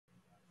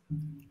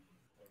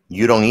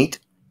You don't eat?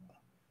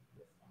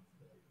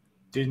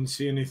 Didn't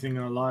see anything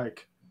I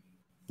like.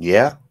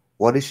 Yeah?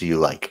 What is it you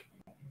like?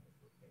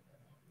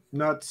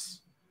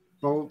 Nuts,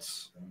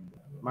 bolts,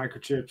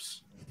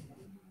 microchips.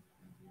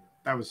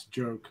 That was a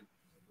joke.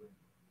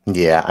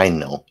 Yeah, I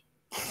know.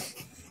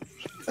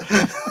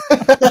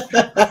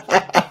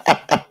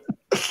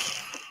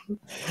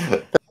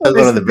 That's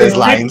one of the best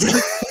lines.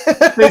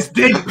 There's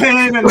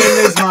Deadpan and then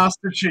there's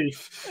Master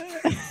Chief.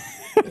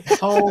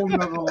 Whole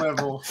nother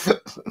level.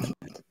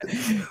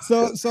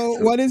 So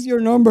what is your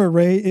number,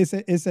 Ray? Is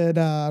it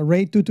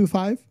Ray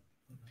 225?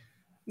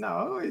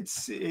 No,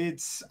 it's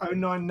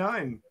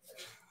 099.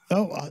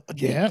 Oh,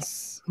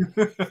 yes.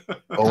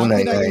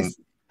 099.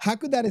 How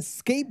could that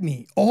escape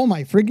me? Oh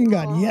my freaking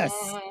god! Yes.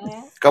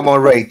 Come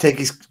on, Ray. Take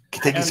his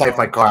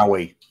sci-fi car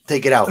away.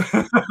 Take it out.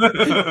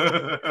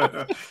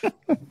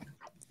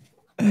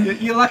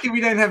 You're lucky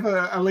we don't have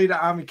a leader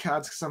army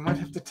cards because I might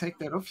have to take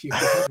that off you.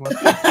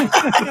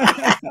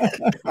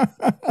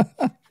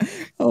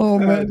 Oh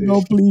man,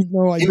 no, please,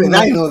 no. Even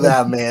I know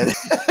that, man.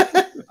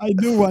 I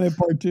do want a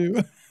part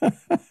 2.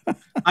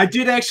 I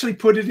did actually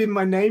put it in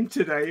my name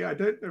today. I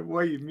don't know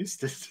why you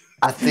missed it.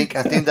 I think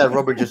that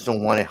Robert just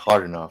don't want it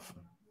hard enough.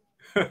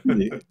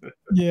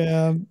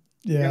 Yeah.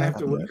 You're gonna have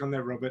to work on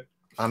that, Robert.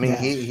 I mean,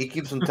 he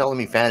keeps on telling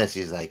me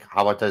fantasies like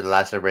how about the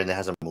Last Airbender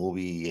has a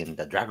movie and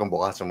the Dragon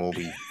Ball has a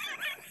movie.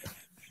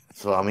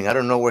 So I mean, I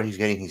don't know where he's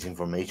getting his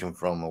information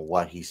from or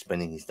what he's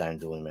spending his time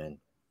doing, man.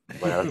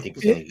 But I don't think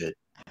it's any good.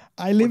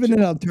 I live in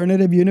an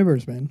alternative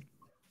universe, man.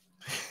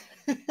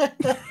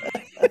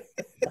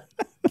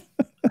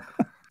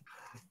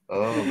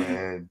 Oh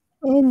man.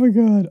 Oh my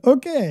god.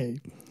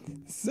 Okay.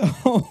 So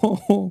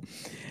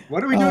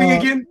what are we doing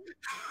again?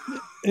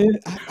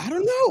 I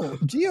don't know.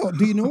 Gio,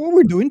 do you know what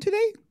we're doing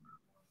today?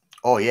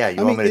 Oh yeah,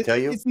 you want me to tell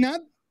you? It's not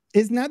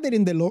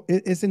that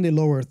it's in the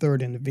lower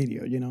third in the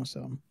video,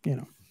 so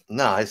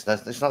No, it's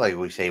not like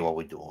we say what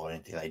we do or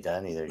anything like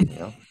that either,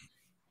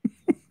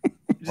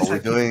 What we're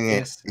doing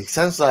it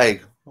sounds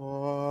like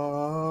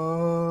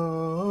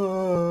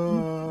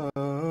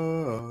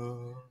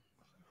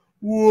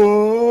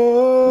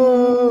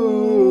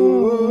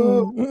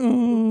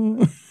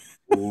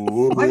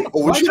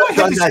we should have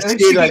done that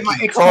shit like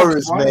in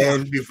chorus,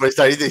 man, before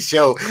starting the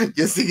show.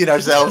 Just singing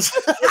ourselves.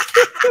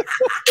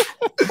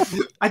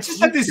 I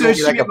just had this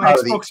urge to get my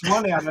Xbox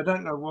One out. I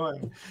don't know why.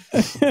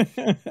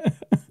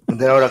 And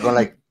then I would have gone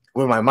like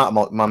with my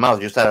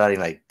mouth just started adding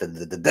like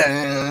there's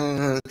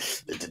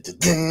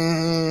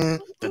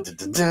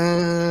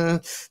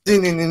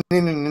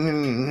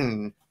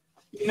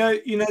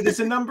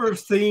a number of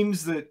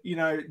themes that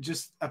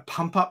just a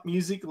pump up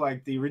music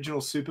like the original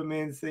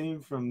Superman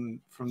theme from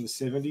the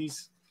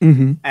 70s,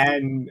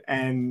 and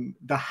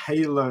the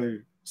Halo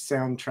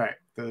soundtrack,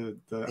 the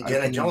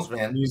Indiana Jones,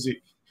 man, music.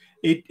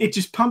 It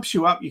just pumps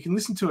you up. You can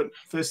listen to it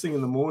first thing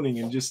in the morning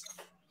and just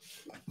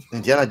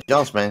Indiana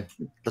Jones, man.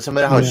 Doesn't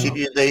matter how shitty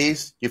your day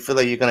is, you feel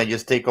like you're gonna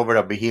just take over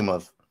a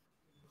behemoth.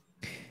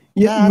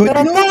 Yeah, but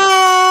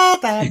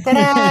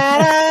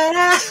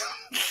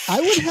I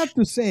would have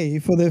to say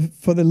for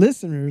the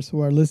listeners who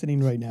are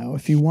listening right now,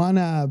 if you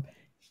wanna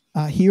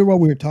hear what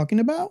we're talking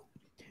about,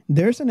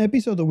 there's an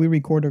episode that we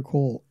recorded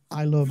called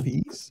 "I Love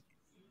Bees."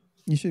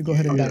 You should go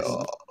ahead and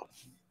listen.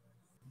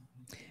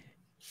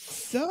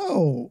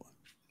 So.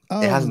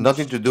 It has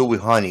nothing to do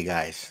with honey,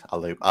 guys. I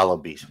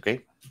love bees,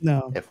 okay?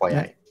 No.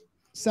 FYI.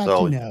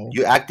 So,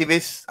 you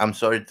activists, I'm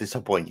sorry to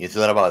disappoint you. It's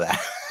not about that.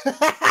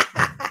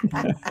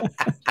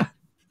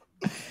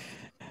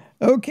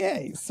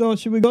 Okay, so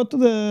should we go to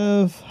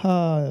the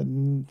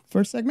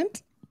first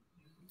segment?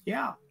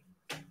 Yeah.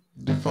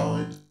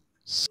 Define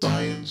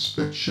science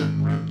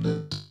fiction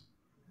remnant.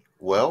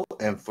 Well,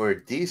 and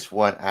for this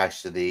one,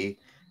 actually,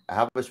 I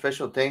have a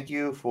special thank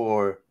you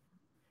for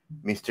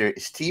Mr.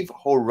 Steve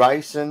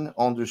Horizon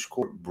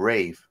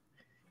 _Brave.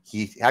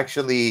 He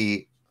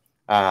actually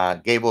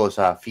gave us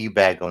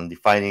feedback on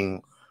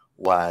defining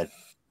what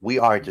we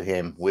are to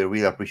him. We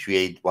really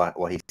appreciate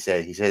what he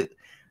said. He said,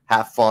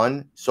 "Have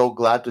fun. So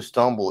glad to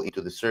stumble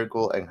into the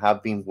circle and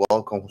have been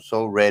welcomed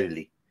so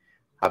readily.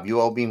 Have you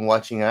all been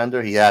watching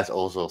Under?" He has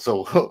also.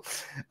 So,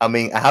 I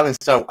mean, I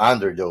haven't started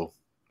Under though.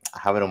 I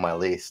have it on my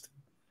list.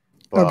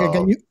 But,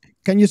 okay,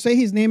 can you say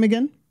his name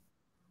again?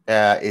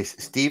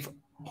 It's Steve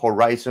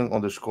Horizon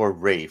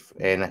 _Brave,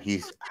 and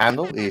his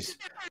handle is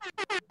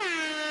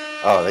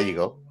there you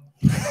go.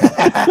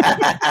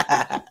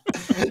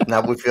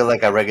 Now we feel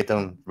like a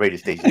reggaeton radio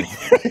station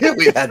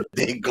with that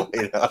thing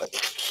going on.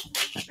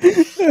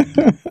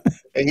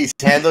 And his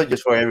handle,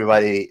 just for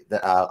everybody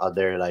out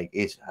there, like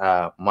is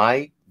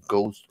My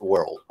Ghost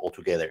World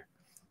altogether.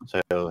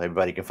 So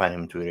everybody can find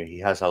him on Twitter. He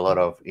has a lot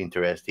of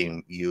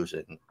interesting views,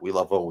 and we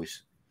love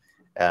always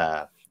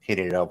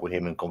hitting it up with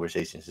him in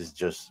conversations. It's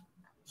just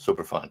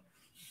super fun.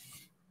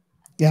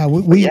 Yeah,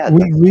 we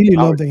really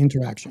love the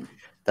interaction.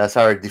 That's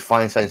our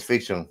Define Science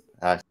Fiction.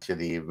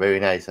 Actually, very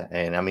nice.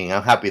 And I mean,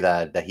 I'm happy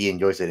that he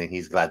enjoys it and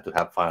he's glad to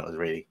have fun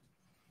already.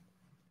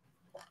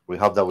 We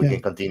hope that we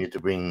can continue to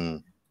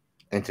bring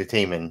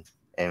entertainment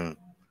and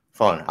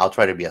Fun. I'll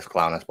try to be as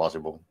clown as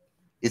possible.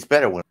 It's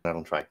better when I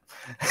don't try.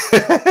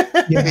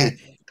 Yeah.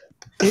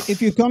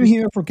 If you come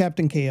here for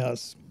Captain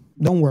Chaos,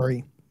 don't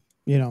worry.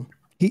 You know,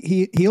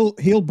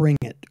 he'll bring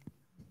it.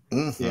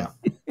 Mm-hmm. Yeah.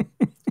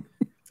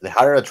 The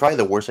harder I try,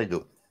 the worse I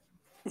do.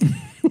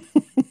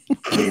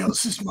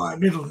 Chaos is my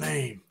middle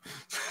name.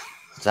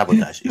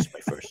 Sabotage is my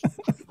first.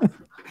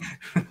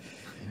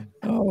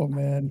 Oh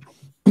man.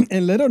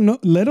 And let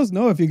us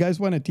know if you guys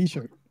want a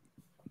t-shirt.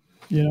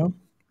 You know,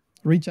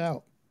 reach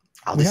out.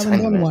 We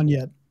haven't done one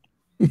yet.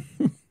 Okay.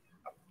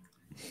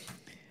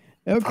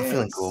 I'm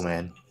feeling cool,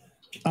 man.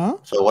 Huh?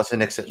 So what's the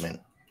next segment?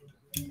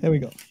 There we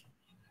go.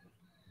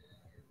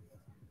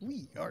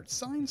 We are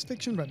Science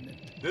Fiction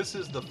Remnant. This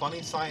is the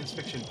Funny Science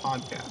Fiction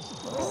Podcast.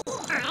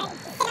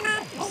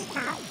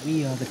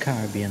 We are the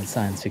Caribbean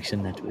Science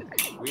Fiction Network.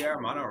 We are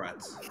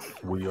Monorats.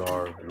 We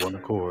are One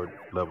Accord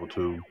Level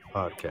 2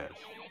 Podcast.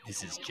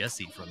 This is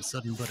Jesse from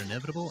Sudden But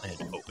Inevitable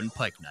and Open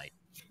Pike Night.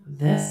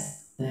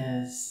 This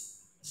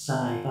is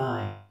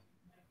SciFi.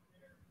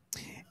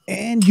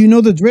 And you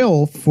know the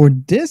drill. For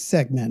this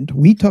segment,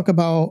 we talk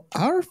about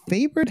our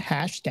favorite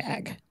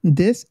hashtag.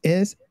 This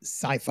is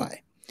SciFi.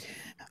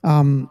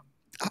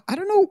 I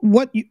don't know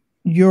what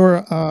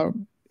your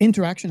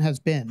interaction has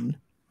been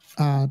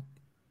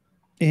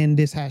in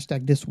this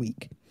hashtag this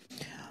week.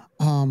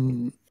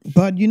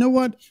 But you know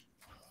what?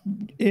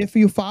 If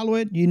you follow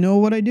it, you know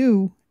what I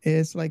do.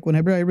 It's like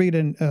whenever I read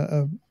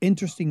an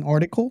interesting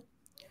article,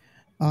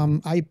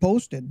 I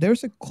post it.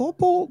 There's a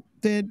couple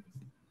that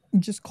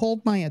just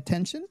called my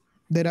attention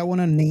that I want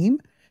to name.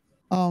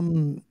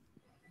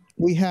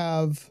 We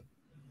have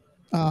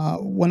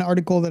one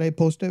article that I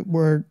posted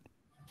where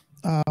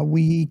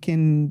we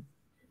can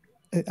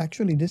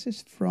actually, this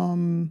is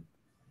from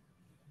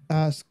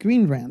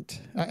Screen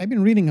Rant. I've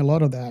been reading a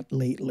lot of that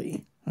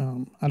lately.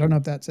 I don't know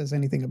if that says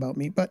anything about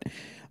me, but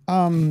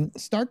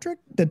Star Trek,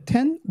 the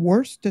 10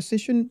 worst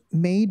decision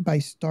made by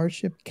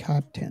starship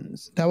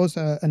captains. That was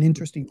an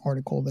interesting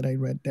article that I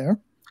read there.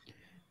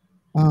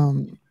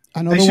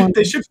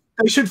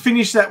 They should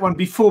finish that one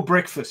before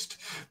breakfast.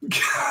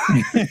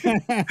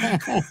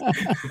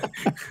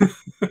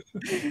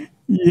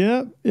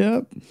 Yep.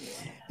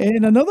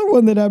 And another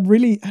one that I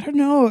don't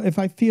know if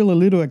I feel a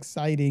little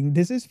exciting.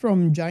 This is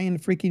from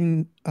Giant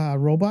Freaking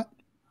Robot.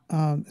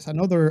 It's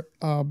another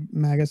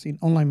magazine,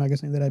 online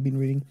magazine that I've been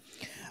reading.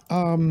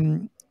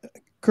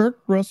 Kurt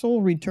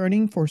Russell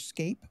returning for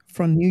Escape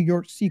from New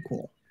York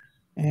sequel.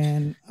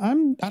 And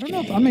I'm a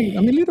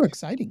little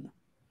exciting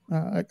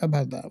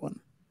about that one.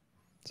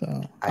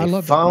 So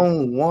I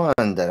found one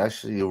that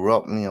actually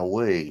rubbed me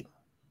away.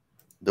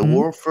 The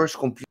world's first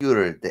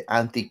computer, the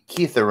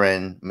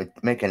Antikythera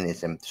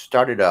mechanism,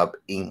 started up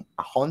in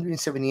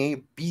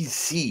 178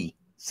 BC,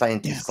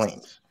 scientists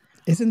claims.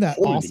 Isn't that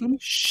Holy awesome?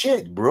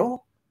 Shit,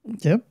 bro.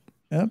 Yep.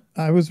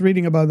 I was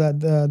reading about that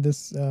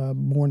this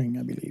morning,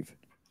 I believe.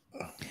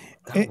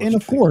 And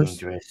of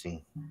course,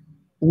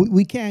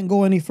 we can't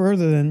go any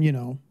further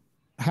than,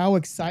 how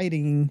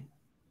exciting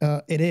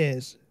it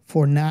is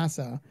for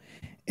NASA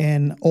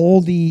and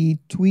all the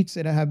tweets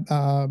that I have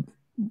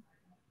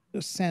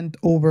sent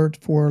over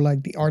for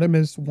like the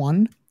Artemis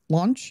 1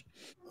 launch.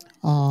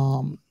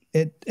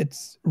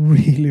 It's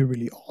really,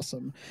 really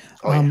awesome.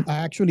 I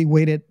actually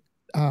waited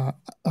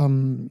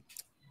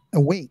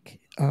awake.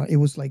 It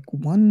was like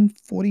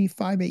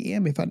 1:45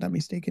 a.m. if I'm not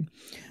mistaken,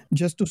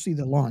 just to see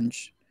the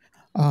launch.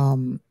 A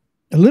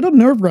little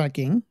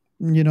nerve-wracking,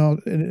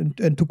 and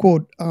to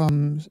quote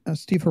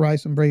Steve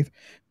Horizon Brave,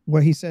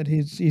 where he said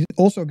he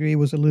also agreed it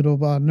was a little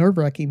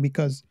nerve-wracking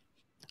because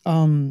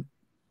there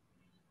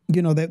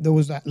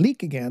was that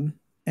leak again,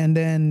 and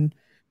then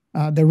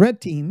the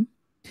red team.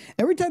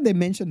 Every time they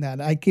mention that,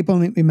 I keep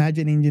on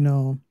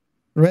imagining,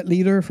 Red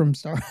Leader from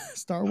Star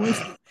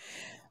Wars.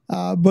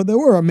 But they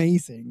were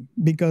amazing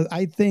because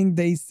I think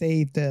they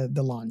saved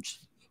the launch.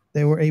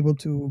 They were able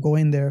to go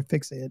in there,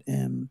 fix it,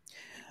 and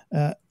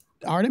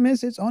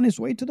Artemis is on its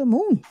way to the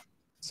moon.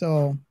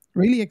 So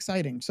really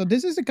exciting. So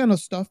this is the kind of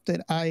stuff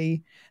that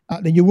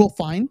that you will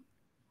find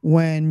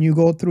when you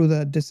go through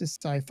This is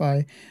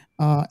SciFi.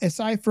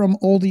 Aside from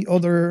all the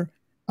other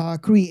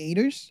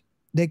creators,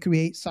 they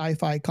create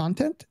sci-fi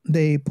content.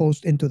 They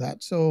post into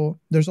that. So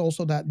there's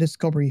also that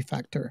discovery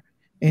factor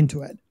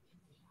into it.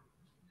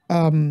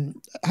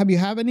 Have you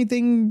have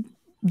anything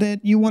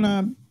that you want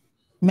to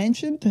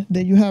mention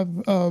that you have?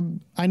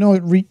 I know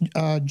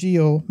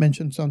Gio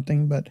mentioned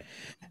something, but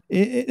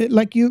it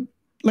like you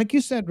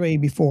said, Ray,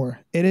 before,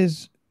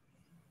 it's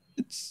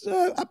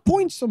at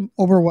points some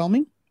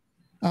overwhelming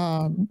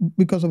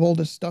because of all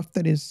the stuff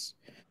that is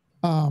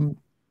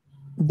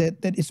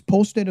that is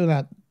posted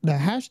on the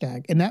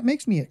hashtag, and that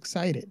makes me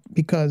excited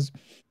because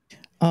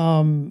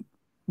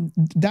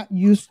that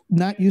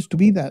not used to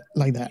be that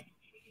like that.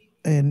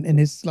 And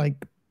it's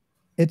like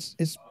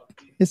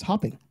it's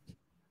hopping.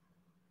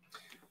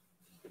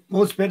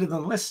 Well, it's better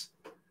than less.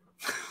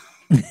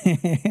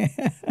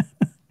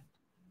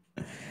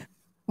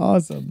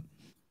 Awesome.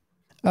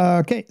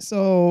 Okay,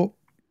 so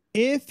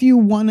if you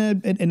want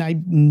to, and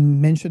I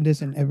mentioned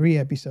this in every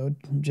episode,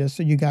 just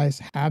so you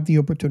guys have the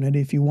opportunity,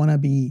 if you want to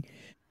be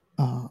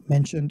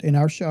mentioned in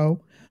our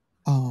show,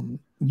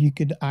 you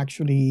could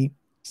actually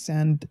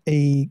send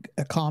a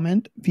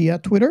comment via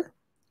Twitter.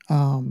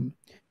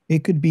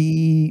 It could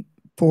be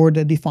for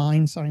the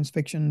Define Science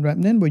Fiction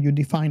Remnant, where you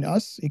define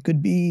us. It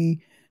could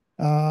be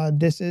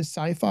this is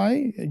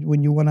sci-fi,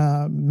 when you want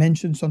to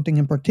mention something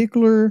in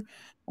particular,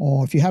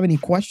 or if you have any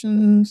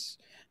questions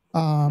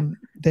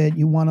that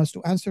you want us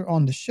to answer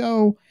on the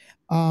show,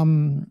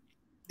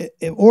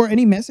 or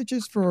any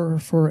messages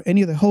for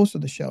any of the hosts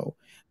of the show.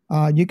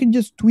 You can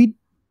just tweet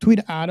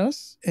at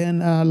us and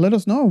let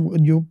us know.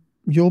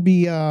 You'll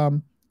be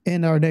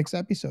in our next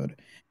episode.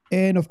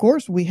 And of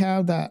course, we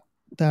have that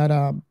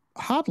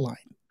hotline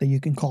that you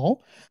can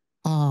call,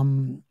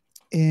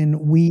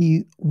 and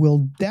we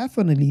will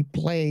definitely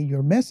play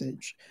your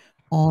message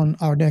on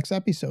our next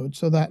episode.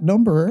 So that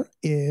number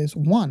is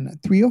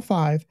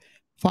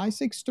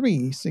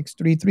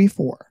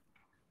 1-305-563-6334.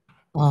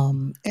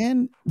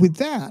 And with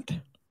that,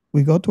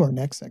 we go to our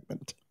next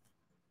segment.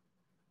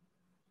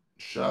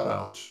 Shout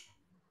out.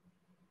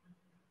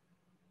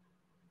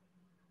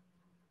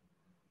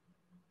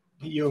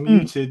 You're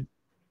muted.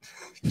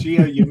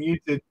 Gio, you're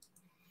muted.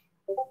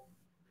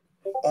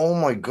 Oh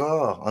my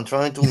god, I'm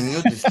trying to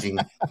mute this thing.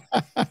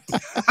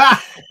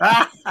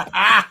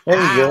 There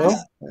you go.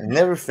 It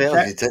never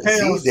fails.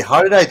 See, the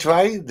harder I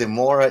try,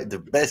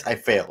 the best I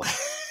fail.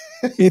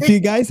 If you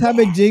guys have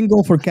a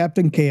jingle for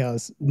Captain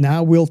Chaos,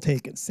 now we'll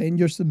take it. Send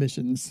your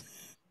submissions.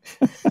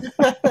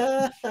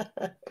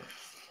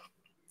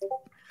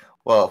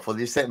 Well, for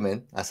this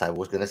segment, as I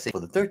was going to say for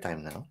the third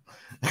time now,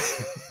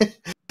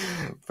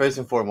 first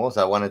and foremost,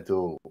 I wanted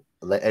to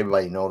let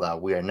everybody know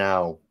that we are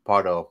now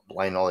part of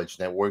Blind Knowledge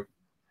Network.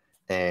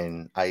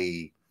 And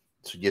I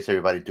suggest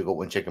everybody to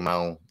go and check them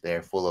out.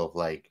 They're full of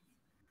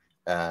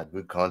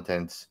good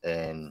contents.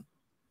 And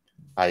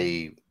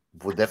I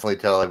would definitely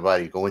tell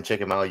everybody, go and check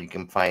them out. You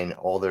can find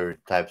all their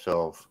types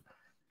of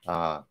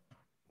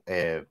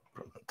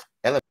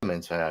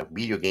elements,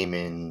 video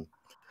gaming,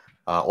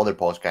 other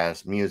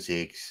podcasts,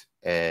 musics,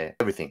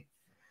 everything.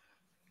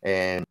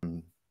 And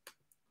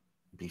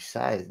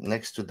besides,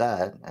 next to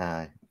that,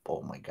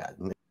 oh my God,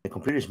 the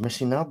computer is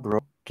messing up, bro.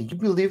 Can you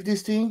believe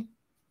this thing?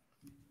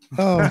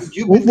 Oh,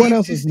 what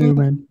else is new,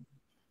 man?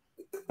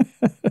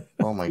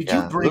 Oh my Did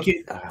God. you break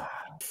it?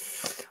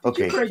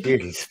 Okay, here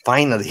it is.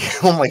 Finally.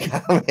 Oh my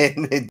God,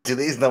 man.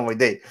 Today's not my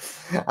day.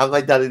 I'm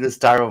like that little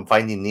star on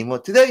Finding Nemo.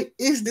 Today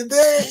is the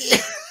day.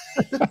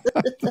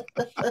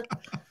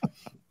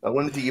 I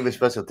wanted to give a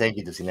special thank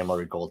you to Cinema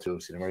Recall too.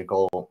 Cinema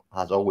Recall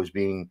has always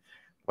been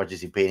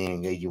participating,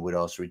 engaging with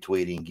us,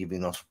 retweeting,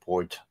 giving us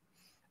support.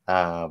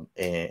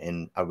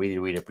 And I really,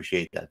 really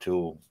appreciate that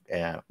too.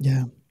 Yeah.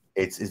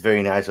 It's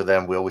very nice of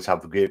them. We always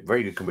have a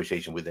very good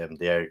conversation with them.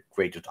 They're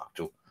great to talk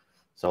to.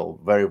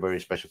 So very, very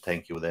special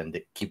thank you to them.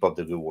 They keep up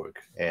the good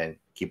work and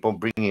keep on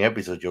bringing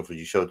episodes for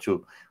your show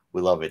too.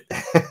 We love it.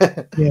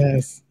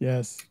 Yes.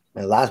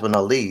 And last but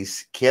not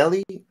least,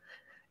 Kelly,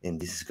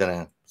 and this is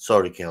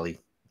sorry,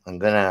 Kelly, I'm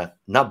gonna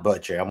not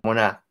butcher. I'm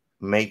gonna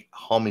make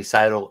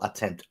homicidal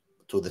attempt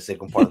to the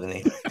second part of the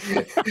name.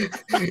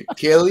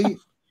 Kelly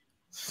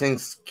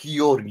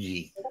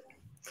Szentgyorgyi.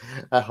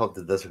 I hope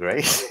that's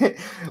great.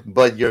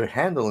 But your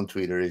handle on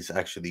Twitter is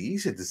actually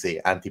easy to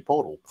say,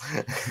 Antipodal.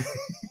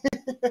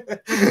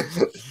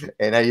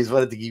 And I just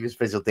wanted to give you a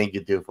special thank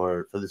you too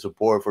for the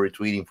support, for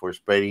retweeting, for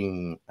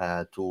spreading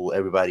to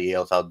everybody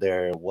else out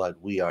there what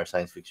we are,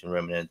 Science Fiction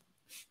Remnant.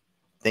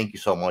 Thank you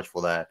so much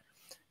for that.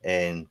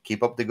 And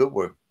keep up the good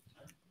work.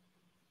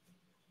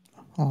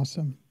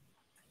 Awesome.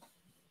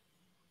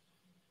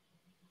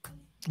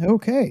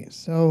 Okay,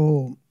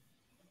 so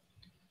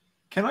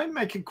can I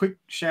make a quick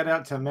shout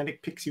out to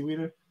Manic, Pixie,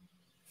 Weirdo?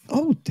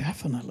 Oh,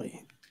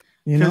 definitely.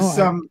 Because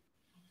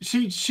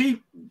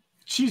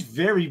she's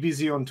very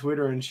busy on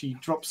Twitter, and she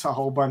drops a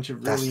whole bunch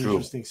of really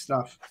interesting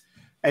stuff,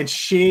 and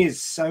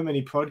shares so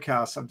many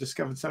podcasts. I've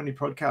discovered so many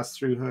podcasts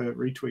through her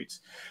retweets.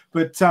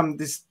 But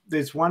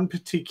there's one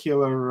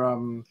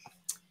particular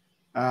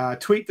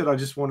tweet that I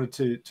just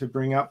wanted to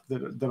bring up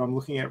that I'm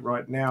looking at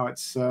right now.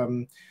 It's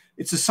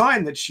a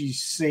sign that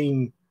she's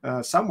seen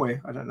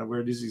somewhere. I don't know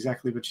where it is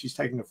exactly, but she's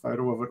taken a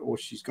photo of it, or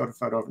she's got a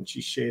photo of it and she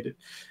shared it.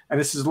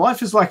 And it says,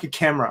 life is like a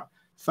camera.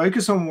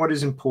 Focus on what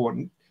is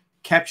important,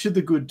 capture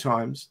the good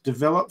times,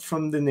 develop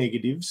from the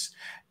negatives,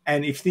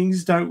 and if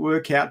things don't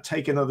work out,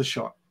 take another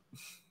shot.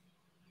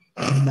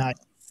 Nice.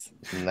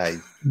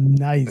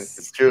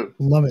 It's true.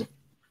 Love it.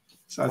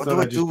 So what do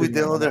I do with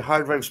the other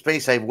hard drive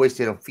space I've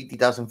wasted on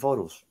 50,000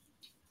 photos?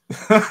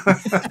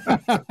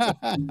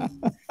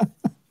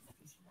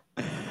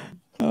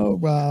 Oh,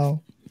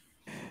 wow.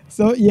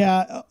 So,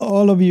 yeah,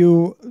 all of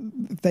you,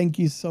 thank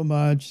you so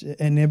much.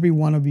 And every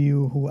one of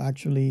you who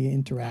actually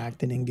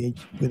interact and engage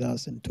with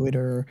us on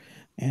Twitter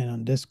and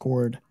on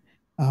Discord,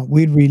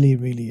 we really,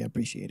 really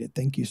appreciate it.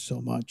 Thank you so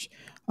much.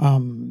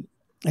 And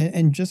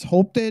just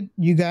hope that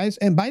you guys,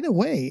 and by the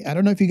way, I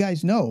don't know if you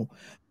guys know,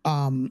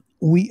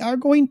 we are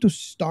going to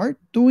start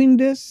doing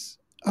this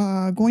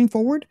going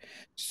forward.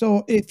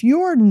 So if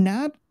you are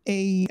not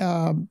a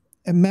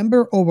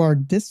member of our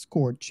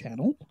Discord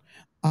channel,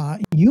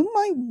 you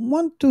might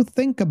want to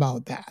think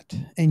about that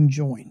and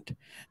join.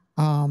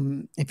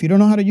 If you don't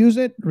know how to use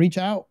it, reach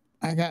out.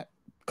 I got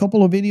a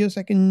couple of videos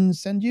I can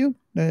send you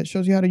that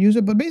shows you how to use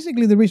it. But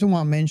basically, the reason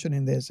why I'm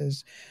mentioning this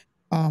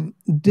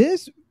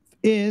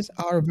is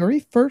our very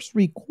first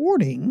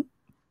recording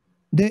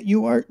that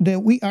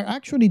we are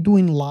actually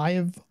doing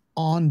live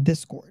on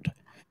Discord.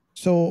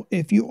 So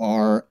if you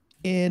are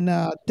in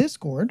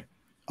Discord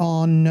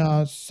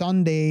on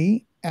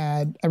Sunday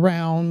at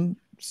around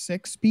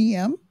 6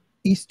 p.m.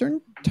 Eastern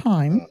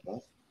time,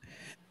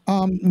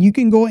 you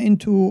can go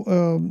into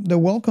the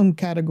welcome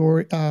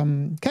category.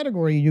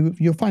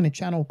 You'll find a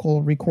channel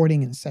called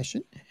Recording in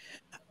Session.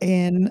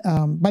 And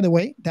by the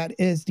way, that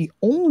is the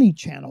only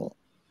channel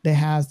that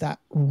has that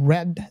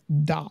red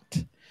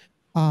dot.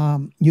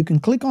 You can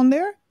click on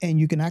there and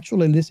you can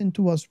actually listen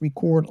to us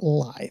record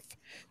live.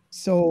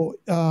 So,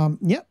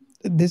 yeah,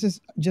 this is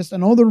just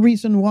another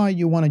reason why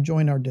you want to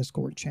join our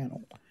Discord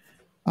channel.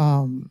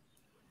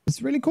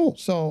 It's really cool.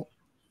 So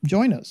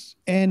join us.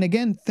 And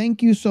again,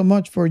 thank you so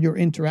much for your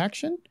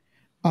interaction.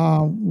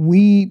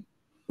 We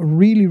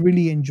really,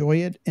 really enjoy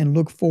it and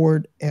look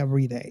forward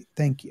every day.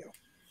 Thank you.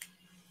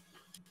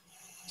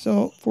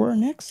 So for our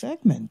next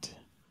segment.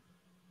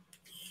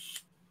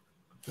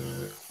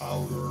 The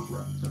Outer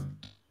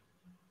Remnant.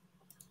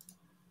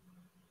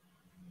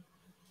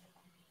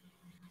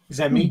 Is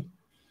that me?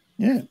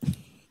 Yeah.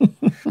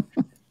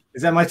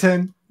 Is that my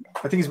turn?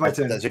 I think it's my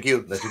turn. That's your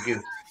cue. That's your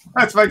cue.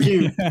 That's my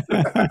cue.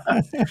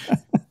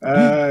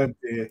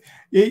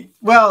 Yeah.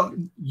 Well,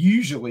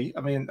 usually,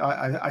 I mean,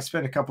 I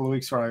spent a couple of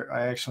weeks where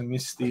I actually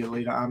missed the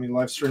Elite Army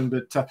live stream,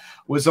 but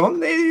was on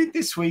there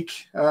this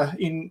week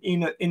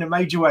in a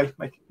major way,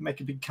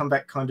 make a big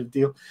comeback kind of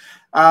deal.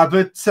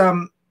 This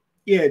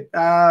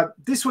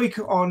week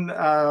on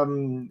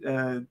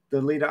the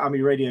Leader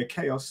Army Radio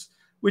Chaos,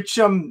 which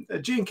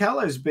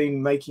Giancarlo has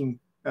been making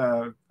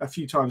a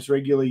few times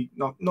regularly,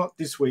 not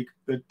this week,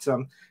 but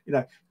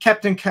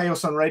Captain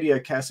Chaos on Radio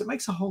Cast. It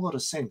makes a whole lot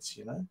of sense,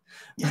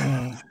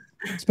 Yeah,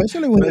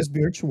 especially when it's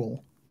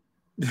virtual.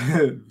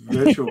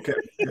 Virtual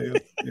Chaos,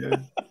 yeah.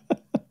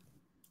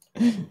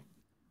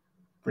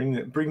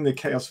 Bring the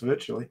chaos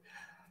virtually.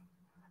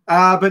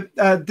 But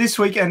this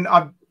week, and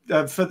I've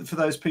for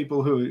those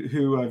people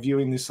who are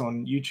viewing this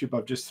on YouTube,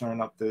 I've just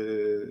thrown up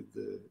the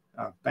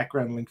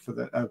background link for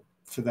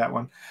that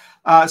one.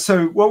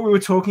 So what we were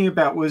talking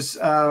about was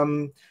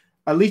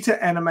Alita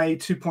Anime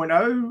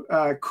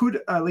 2.0.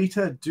 Could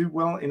Alita do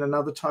well in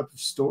another type of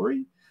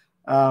story?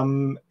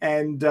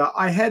 And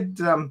I had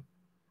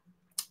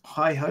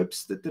high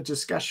hopes that the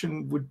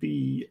discussion would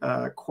be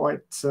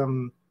quite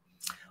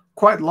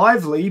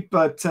lively,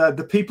 but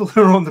the people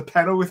who are on the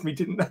panel with me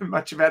didn't know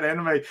much about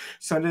anime,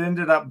 so it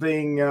ended up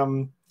being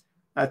a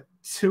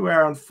 2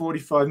 hour and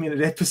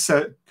 45-minute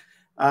episode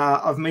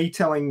of me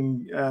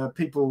telling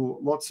people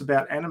lots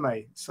about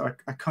anime. So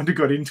I kind of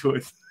got into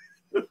it.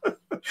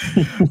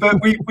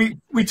 But we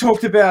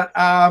talked about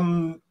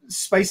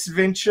space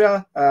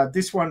adventure.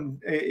 This one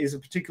is a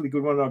particularly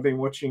good one I've been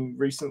watching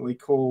recently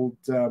called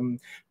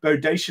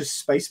Bodacious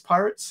Space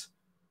Pirates.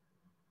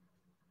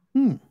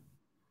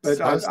 But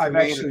I've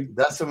actually...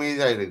 That's to me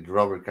like a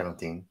Robert kind of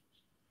thing.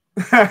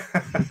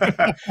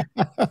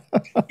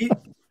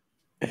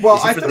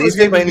 Well, I thought it was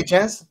by any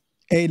chance?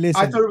 Hey,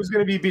 listen. I thought it was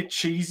going to be a bit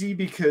cheesy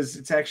because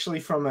it's actually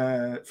from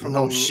a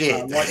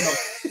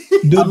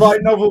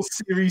light novel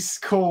series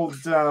called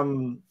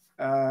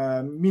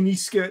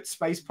Miniskirt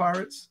Space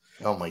Pirates.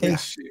 Oh my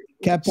gosh!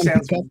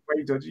 Sounds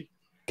way dodgy.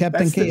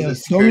 Captain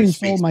Chaos, don't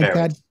insult my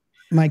cat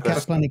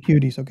planet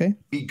cuties, okay?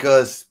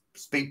 Because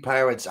space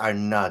pirates are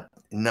not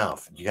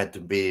enough. You have to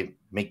be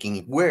making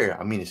it wear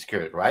a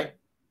miniskirt, right?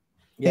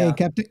 Yeah.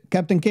 Hey,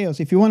 Captain Chaos,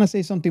 if you want to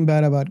say something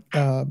bad about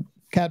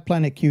Cat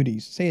Planet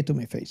Cuties, say it to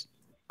my face.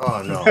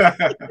 Oh no, I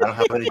don't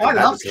have anything. I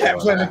love Cat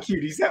Planet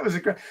Cuties. That was a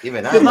great.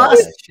 Even I love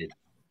that shit.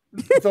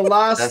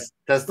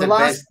 That's the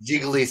best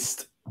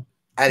jigglist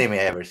anime I've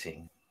ever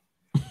seen.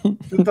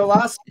 The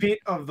last bit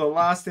of the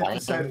last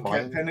episode of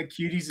Cat Planet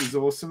Cuties is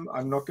awesome.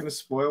 I'm not going to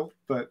spoil,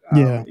 but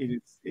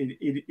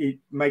it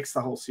makes the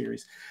whole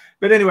series.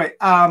 But anyway,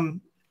 and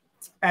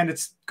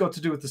it's got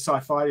to do with the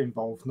sci-fi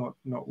involved, not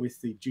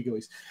with the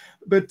jigglies.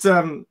 But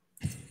I'm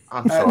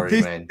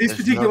sorry, man. This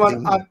particular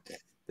one.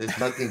 There's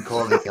nothing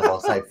calling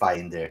about sci-fi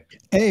in there.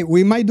 Hey,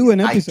 we might do an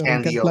episode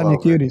on Cat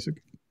Planet Cuties.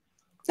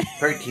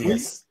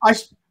 Perkins.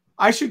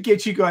 I should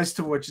get you guys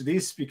to watch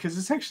this because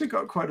it's actually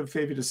got quite a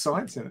fair bit of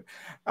science in it.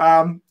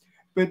 But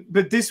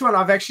this one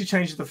I've actually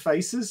changed the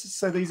faces,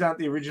 so these aren't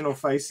the original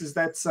faces.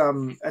 That's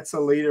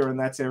Alita and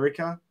that's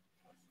Erica,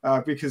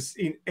 because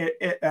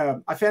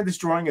I found this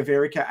drawing of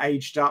Erica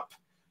aged up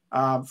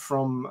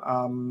from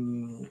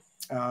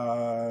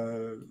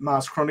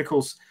Mars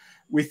Chronicles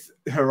with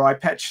her eye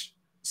patch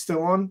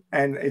still on,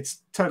 and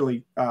it's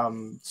totally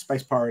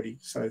space parody,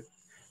 so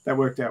that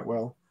worked out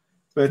well.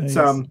 But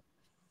nice.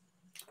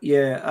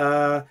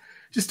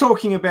 Just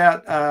talking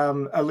about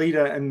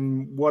Alita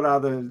and what are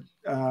the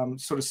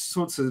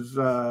sorts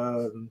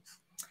of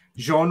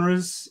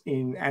genres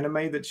in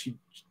anime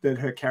that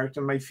her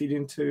character may fit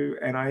into,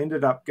 and I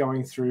ended up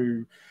going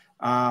through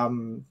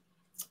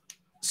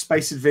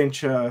space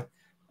adventure,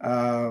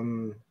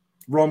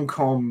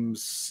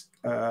 rom-coms,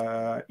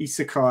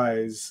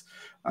 isekais.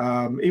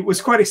 It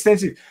was quite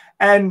extensive,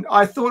 and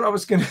I thought I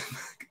was going to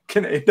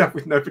end up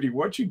with nobody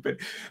watching, but a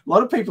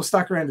lot of people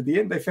stuck around to the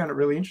end. They found it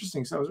really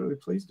interesting, so I was really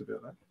pleased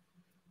about that.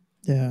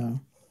 Yeah,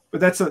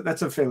 but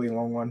that's a fairly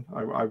long one.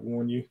 I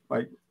warn you.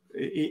 Like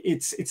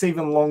it's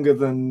even longer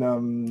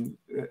than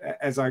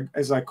as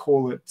I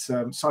call it,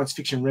 science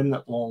fiction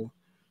remnant long.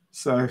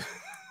 So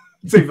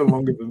it's even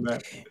longer than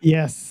that.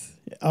 Yes.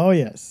 Oh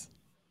yes.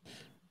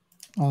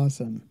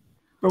 Awesome.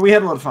 But we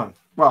had a lot of fun.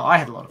 Well, I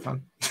had a lot of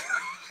fun.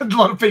 A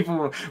lot of people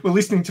were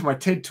listening to my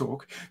TED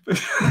talk.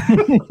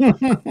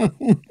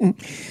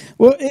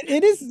 Well,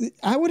 it is.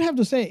 I would have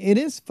to say it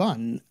is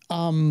fun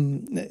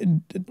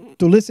to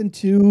listen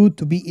to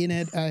be in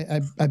it.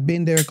 I've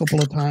been there a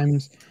couple of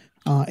times.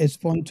 It's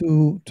fun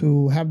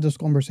to have those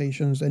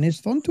conversations, and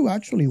it's fun to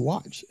actually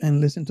watch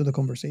and listen to the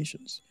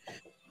conversations.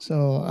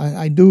 So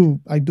I do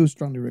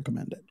strongly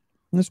recommend it,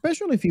 and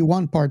especially if you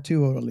want part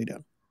 2 or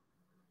later,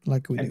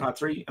 like we and do. part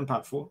 3 and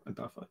part 4 and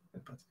part 5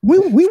 and part 6.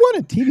 We want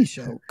a TV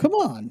show. Come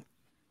on.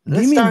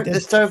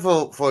 Let's start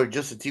for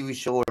just a TV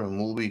show or a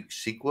movie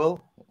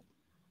sequel,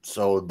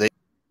 so they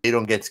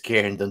don't get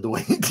scared and don't do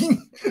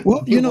anything.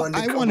 Well,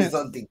 I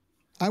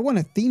want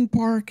a theme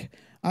park.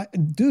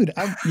 Dude,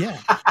 yeah.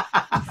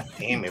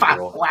 Damn it,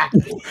 bro. I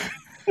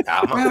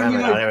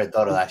never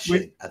thought of that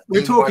shit.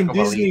 We're talking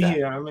Disney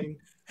here. I mean,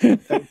 they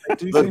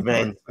do look,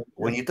 man,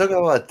 when you talk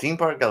about a theme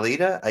park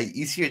Alita, I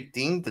easier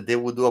think that they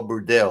would do a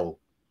bordel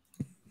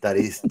that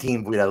is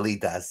themed with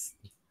Alitas.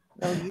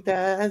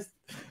 Alitas.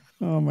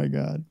 Oh my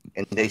god!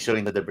 And they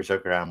showing the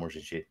berserker armors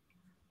and shit.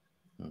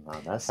 No,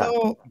 that's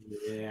so.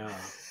 Yeah.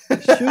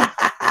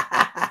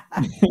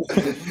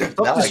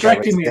 Stop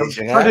distracting me. I'm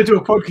trying to do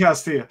a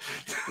podcast here.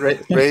 Right,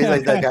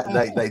 like that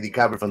guy, like the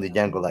cover from the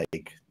Django.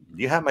 Like,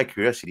 you have my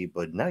curiosity,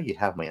 but now you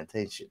have my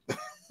attention.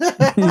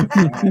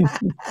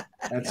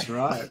 That's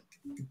right.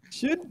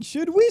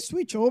 Should we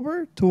switch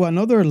over to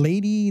another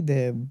lady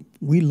that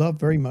we love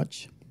very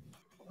much?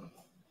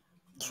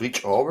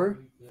 Switch over.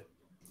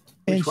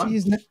 And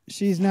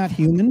she's not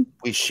human.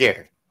 We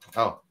share.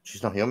 Oh,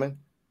 she's not human?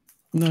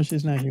 No,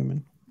 she's not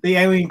human. The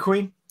alien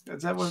queen?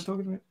 Is that what I'm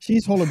talking about?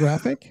 She's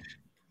holographic.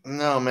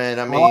 No, man.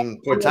 I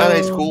mean, Cortana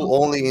is cool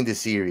only in the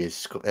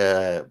series.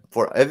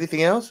 For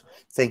everything else,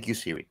 thank you,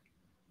 Siri.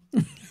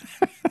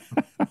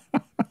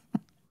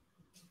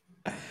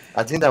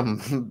 I think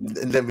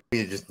let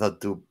me just not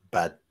do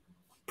bad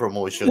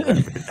promotion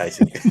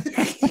advertising.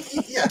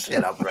 Yeah,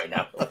 shut up right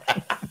now.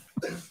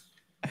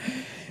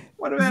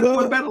 What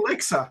about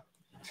Alexa?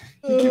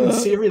 You're giving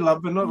Siri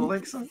love, but not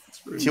Alexa.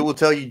 She will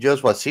tell you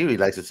just what Siri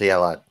likes to say a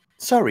lot.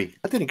 Sorry,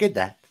 I didn't get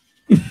that.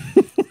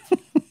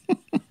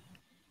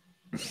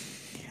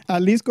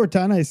 At least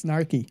Cortana is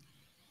snarky.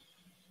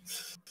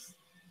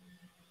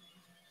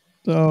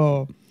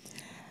 So,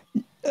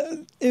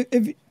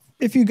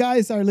 if you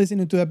guys are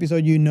listening to the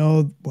episode, you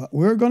know what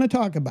we're going to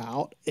talk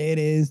about. It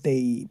is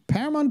the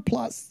Paramount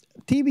Plus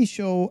TV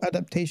show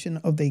adaptation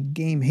of the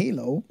game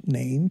Halo,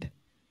 named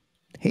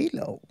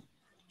Halo.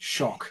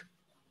 Shock.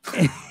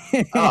 I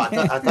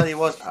thought it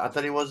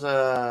was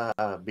a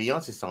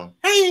Beyonce song.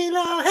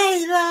 Halo,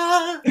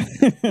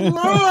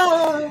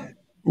 Halo.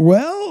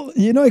 Well,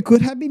 it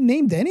could have been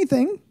named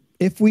anything.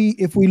 If we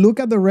look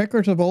at the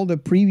records of all the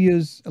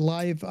previous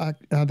live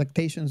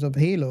adaptations of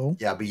Halo.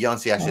 Yeah,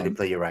 Beyonce actually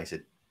plagiarized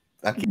it.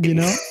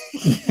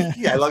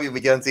 Yeah, I love you,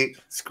 Beyonce.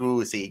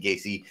 Screw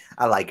CJC.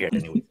 I like her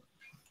anyway.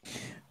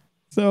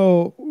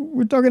 So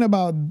we're talking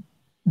about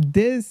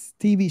this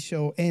TV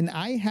show, and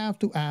I have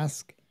to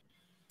ask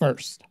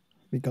first,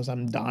 because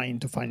I'm dying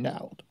to find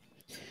out.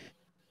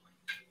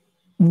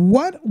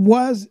 What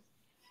was,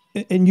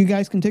 and you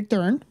guys can take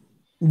turn,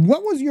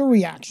 what was your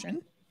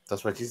reaction?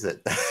 That's what she said.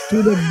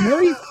 To the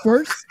very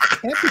first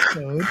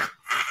episode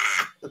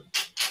of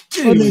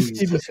this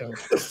TV show.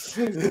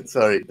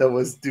 Sorry, that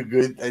was too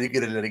good. I didn't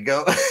get to let it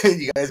go.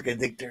 You guys can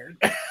take turn.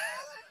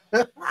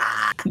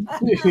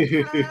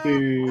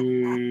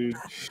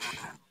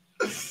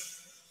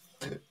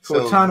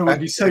 Cortana would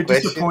be so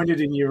disappointed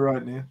in you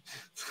right now.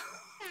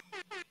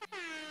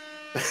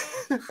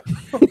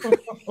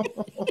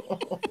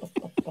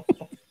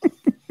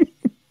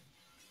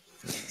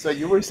 So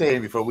you were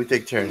saying before we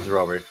take turns,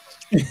 Robert.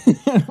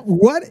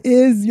 What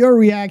is your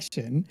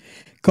reaction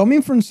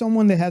coming from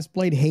someone that has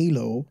played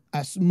Halo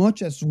as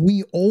much as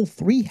we all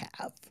three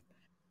have?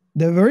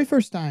 The very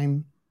first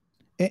time,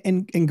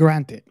 and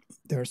granted,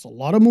 there's a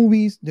lot of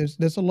movies,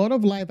 there's a lot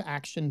of live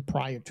action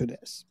prior to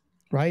this,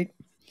 right?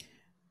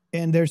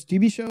 And there's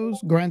TV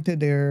shows, granted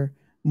they're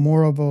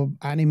more of a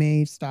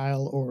anime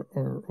style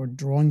or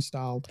drawing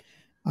style.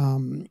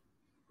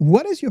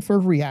 What is your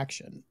first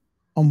reaction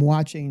on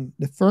watching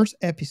the first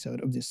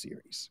episode of this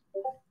series?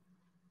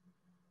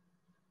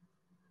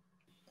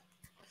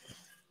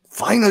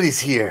 Finally, it's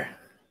here.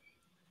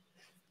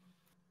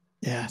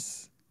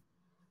 Yes.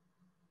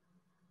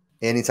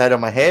 and inside of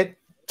my head.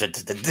 You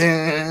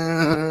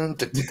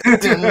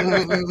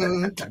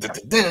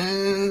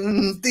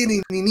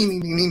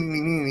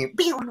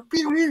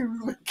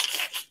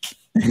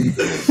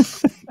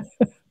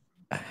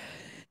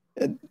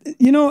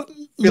know,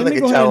 Feel let like me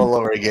a go child ahead. all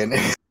over again.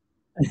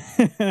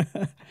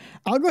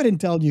 I'll go ahead and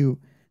tell you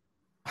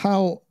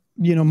how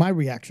my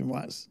reaction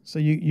was, so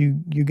you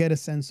get a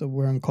sense of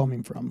where I'm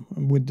coming from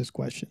with this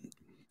question.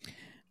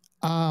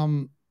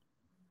 I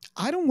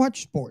don't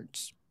watch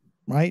sports,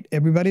 right?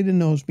 Everybody that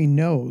knows me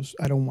knows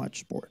I don't watch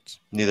sports.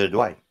 Neither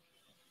do I.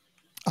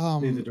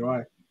 Neither do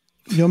I.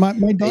 My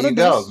There daughter you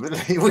go.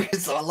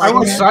 does, I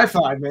watch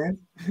sci-fi, man.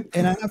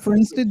 and I have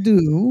friends that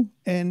do.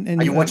 And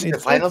Are you watching the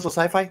it's finals of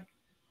Sci-Fi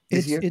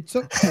this year? it's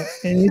and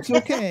it's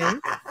okay,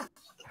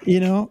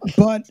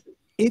 But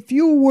if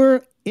you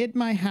were at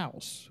my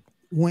house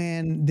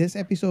when this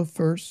episode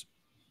first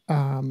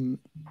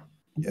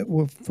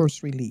was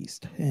first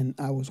released and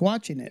I was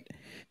watching it,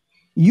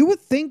 you would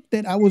think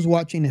that I was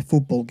watching a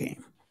football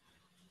game.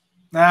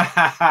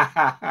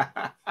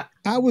 I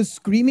was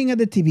screaming at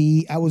the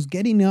TV. I was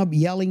getting up,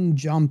 yelling,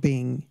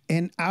 jumping,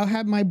 and I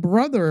had my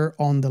brother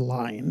on the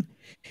line,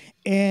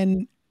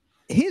 and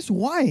his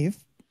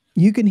wife.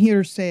 You can hear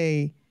her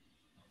say,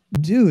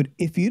 "Dude,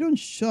 if you don't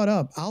shut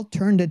up, I'll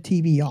turn the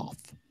TV off."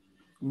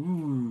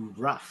 Ooh,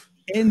 rough.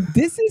 And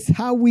this is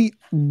how we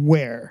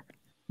were,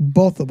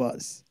 both of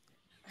us,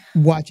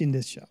 watching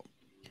this show.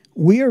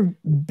 We are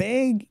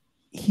big,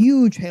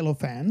 huge Halo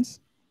fans.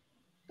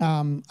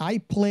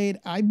 I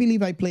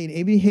believe I played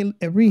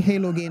every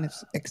Halo game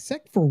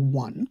except for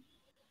one.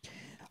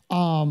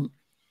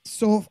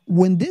 So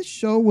when this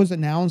show was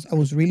announced, I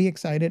was really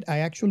excited. I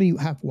actually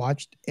have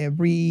watched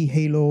every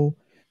Halo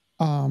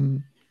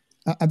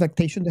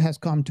adaptation that has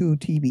come to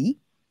TV.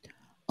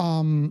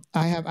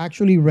 I have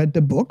actually read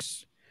the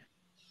books.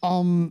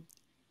 And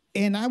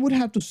I would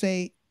have to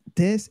say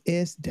this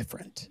is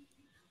different.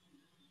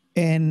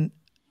 And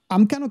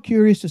I'm kind of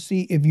curious to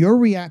see if your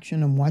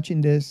reaction on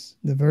watching this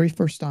the very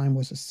first time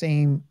was the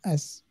same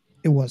as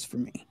it was for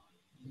me.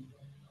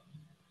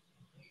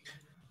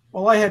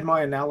 Well, I had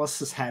my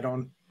analysis hat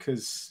on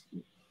because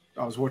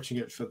I was watching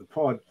it for the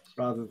pod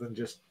rather than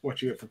just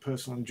watching it for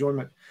personal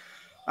enjoyment.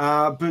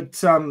 But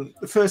the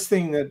first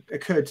thing that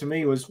occurred to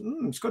me was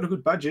it's got a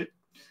good budget.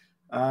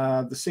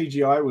 The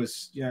CGI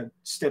was,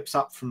 steps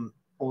up from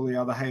all the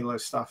other Halo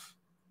stuff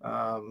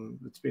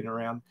that's been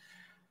around.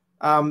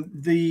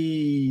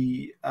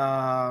 The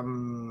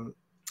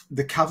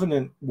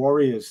Covenant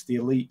warriors, the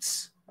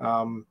elites.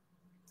 I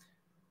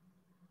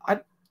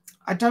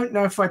don't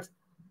know if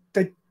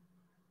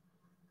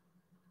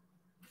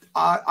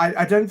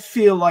I don't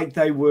feel like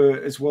they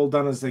were as well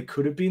done as they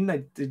could have been.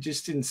 They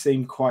just didn't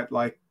seem quite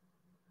like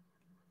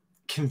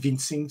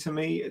convincing to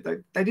me. They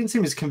didn't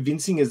seem as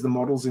convincing as the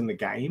models in the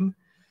game.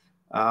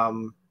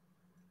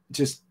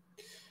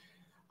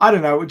 I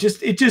don't know.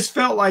 It just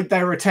felt like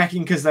they were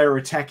attacking because they were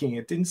attacking.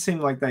 It didn't seem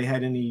like they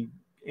had any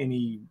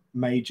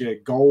major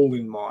goal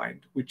in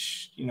mind,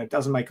 which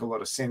doesn't make a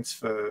lot of sense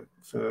for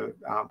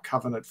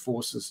Covenant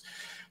forces.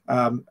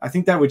 I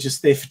think they were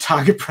just there for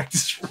target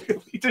practice,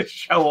 really, to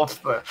show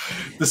off the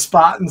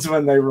Spartans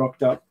when they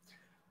rocked up.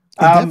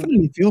 It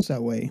definitely feels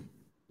that way.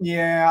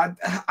 Yeah,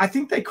 I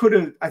think they could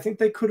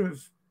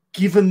have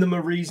given them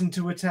a reason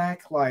to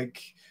attack,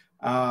 like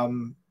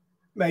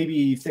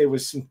maybe if there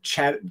was some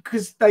chat,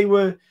 because there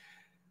was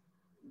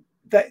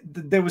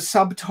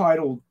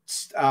subtitled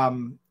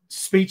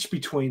speech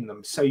between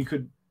them, so you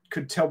could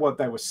tell what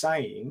they were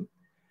saying,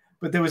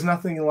 but there was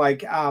nothing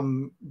like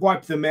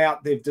wipe them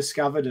out, they've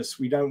discovered us,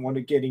 we don't want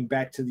to getting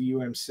back to the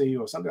UMC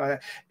or something like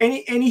that.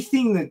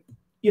 Anything that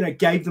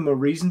gave them a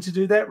reason to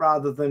do that,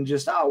 rather than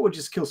just we'll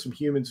just kill some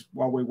humans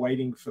while we're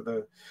waiting for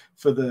the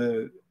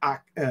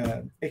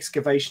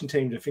excavation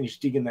team to finish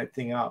digging that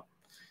thing up.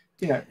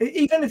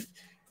 Even if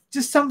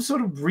just some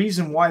sort of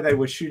reason why they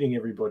were shooting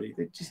everybody,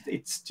 it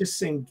just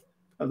seemed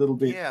a little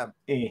bit.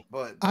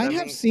 But I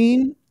have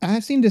seen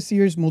the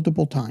series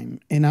multiple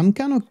times, and I'm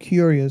kind of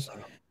curious.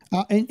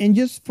 And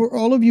just for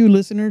all of you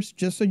listeners,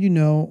 just so you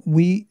know,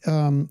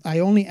 I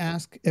only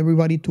ask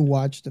everybody to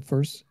watch the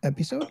first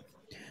episode.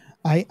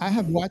 I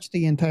have watched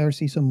the entire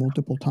season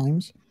multiple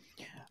times.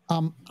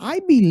 I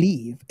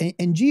believe,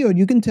 and Gio,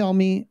 you can tell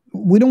me.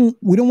 We don't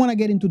want to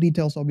get into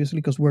details, obviously,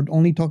 because we're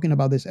only talking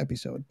about this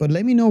episode. But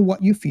let me know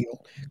what you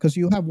feel, because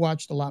you have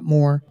watched a lot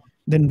more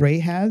than Ray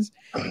has,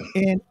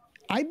 and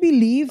I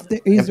believe there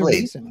is a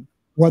reason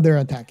why they're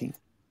attacking.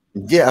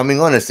 Yeah, I mean,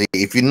 honestly,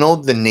 if you know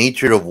the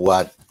nature of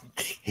what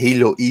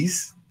Halo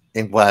is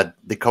and what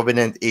the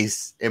Covenant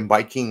is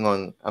embarking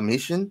on a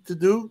mission to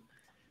do,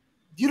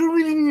 they don't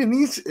really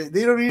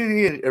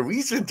need a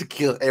reason to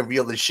kill every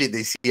other shit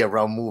they see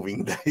around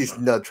moving that is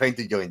not trying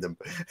to join them.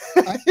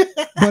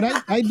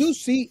 But I do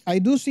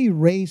see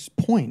Ray's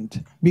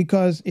point,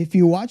 because if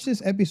you watch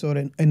this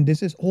episode and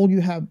this is all you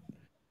have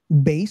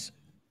base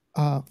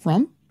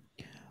from,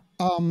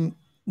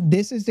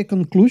 this is the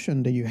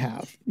conclusion that you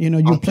have.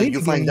 Until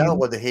you find out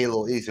what the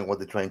Halo is and what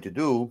they're trying to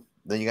do,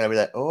 then you're gonna be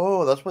like,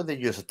 oh, that's why they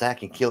just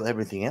attack and kill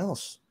everything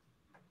else.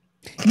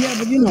 Yeah,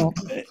 but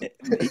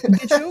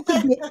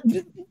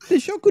the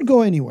show could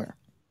go anywhere.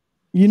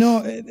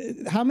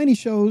 How many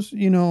shows,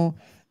 or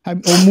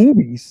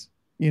movies,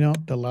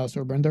 The Last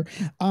Airbender,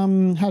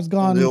 has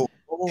gone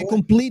a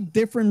complete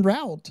different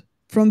route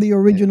from the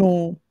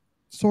original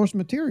source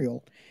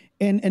material.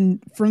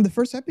 And from the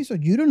first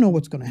episode, you don't know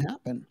what's going to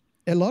happen.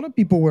 A lot of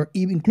people were,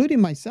 even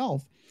including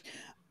myself,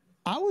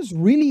 I was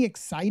really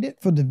excited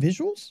for the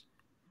visuals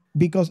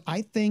because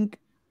I think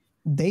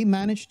they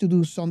managed to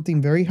do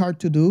something very hard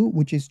to do,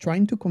 which is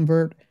trying to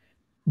convert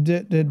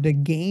the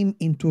game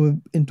into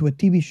a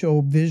TV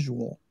show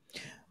visual.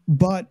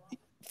 But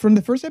from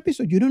the first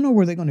episode, you don't know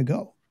where they're going to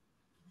go.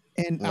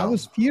 And I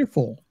was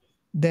fearful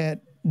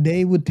that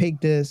they would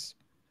take this.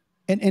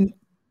 And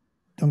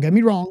don't get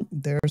me wrong,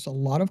 there's a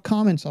lot of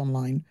comments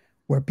online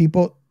where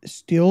people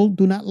still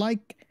do not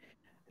like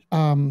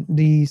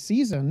the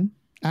season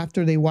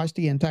after they watch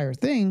the entire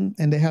thing,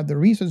 and they have the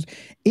reasons,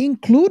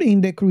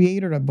 including the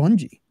creator of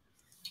Bungie.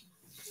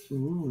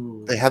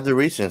 Ooh. They have the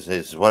reasons.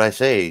 It's what I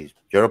say.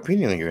 Your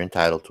opinion, you're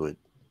entitled to it.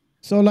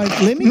 So,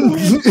 let me go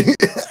ahead.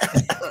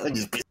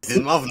 Just piss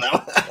him off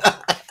now.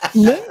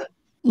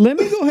 let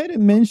me go ahead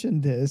and mention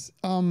this.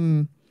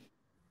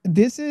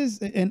 This is,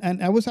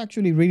 and I was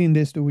actually reading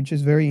this too, which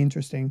is very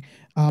interesting.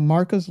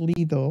 Marcus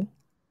Lido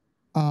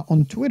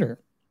on Twitter,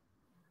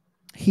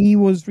 he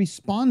was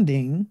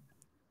responding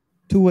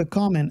to a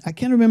comment. I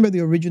can't remember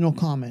the original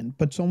comment,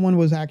 but someone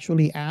was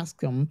actually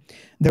asked him.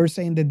 They were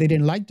saying that they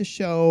didn't like the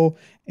show,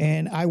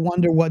 and I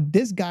wonder what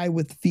this guy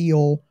would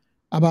feel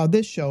about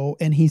this show.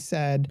 And he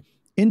said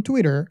in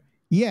Twitter,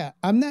 yeah,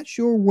 I'm not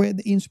sure where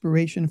the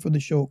inspiration for the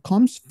show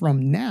comes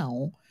from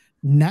now,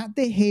 not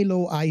the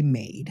Halo I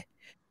made.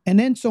 And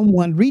then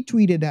someone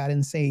retweeted that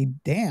and say,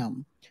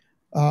 damn,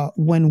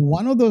 when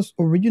one of those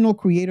original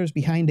creators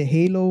behind the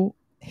Halo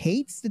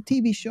hates the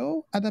TV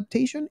show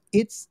adaptation,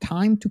 it's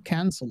time to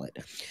cancel it.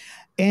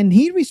 And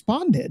he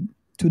responded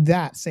to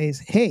that, says,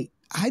 hey,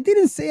 I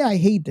didn't say I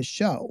hate the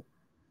show.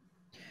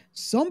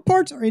 Some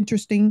parts are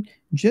interesting,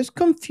 just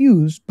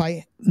confused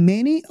by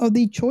many of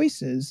the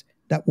choices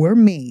that were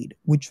made,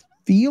 which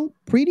feel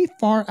pretty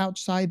far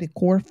outside the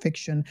core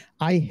fiction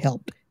I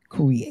helped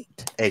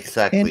create.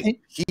 Exactly. And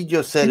he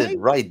just said it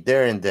right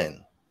there and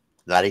then.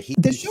 That he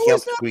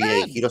helped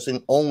create. Bad. He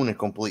doesn't own it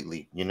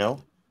completely,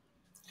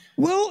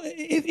 Well,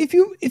 if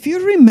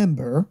you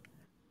remember,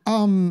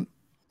 Bungie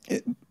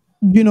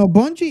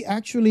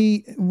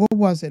actually, what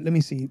was it? Let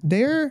me see.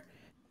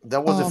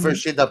 That was the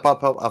first shit that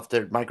popped up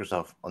after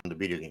Microsoft on the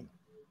video game.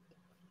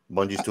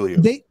 Bungie Studio.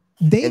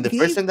 And the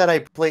first time that I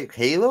played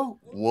Halo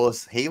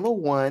was Halo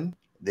 1,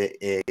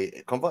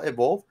 the Combat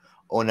Evolved,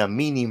 on a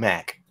mini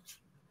Mac.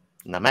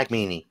 On a Mac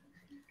Mini.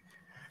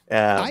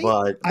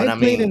 But I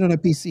played it on a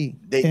PC.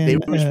 They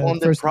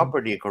responded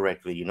properly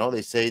correctly.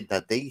 They say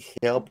that they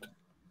helped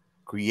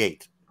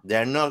create.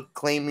 They're not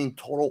claiming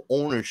total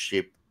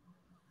ownership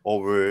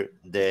over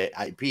the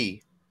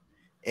IP,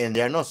 and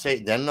they're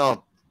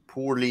not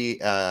poorly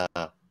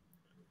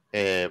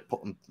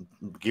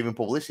giving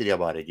publicity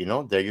about it.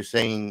 They're just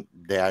saying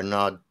they are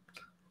not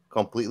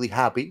completely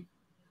happy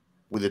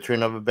with the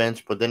turn of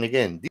events. But then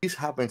again, this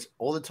happens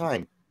all the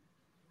time.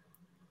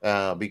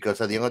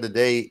 Because at the end of the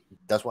day,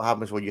 that's what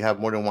happens when you have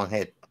more than one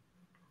head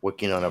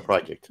working on a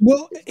project.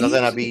 Well, it's not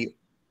gonna be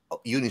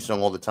unison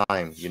all the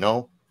time,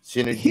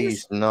 Synergy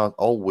is not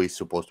always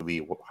supposed to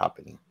be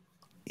happening.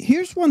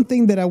 Here's one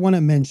thing that I want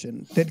to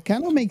mention that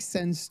kind of makes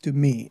sense to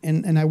me,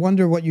 and I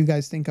wonder what you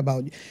guys think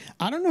about.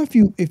 I don't know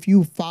if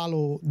you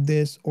follow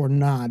this or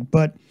not,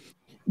 but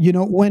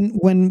when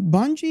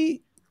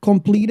Bungie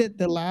completed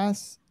the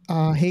last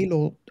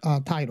Halo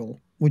title,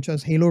 which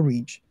was Halo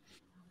Reach,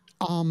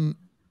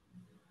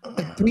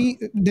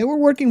 they were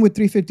working with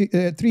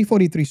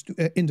 343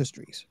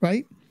 Industries,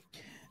 right?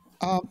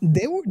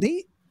 They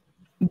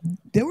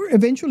were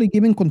eventually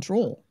given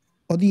control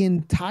of the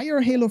entire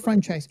Halo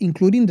franchise,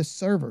 including the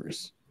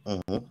servers,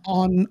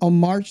 on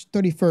March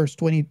 31st,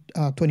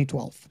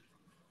 2012.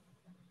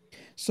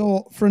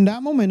 So from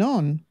that moment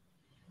on,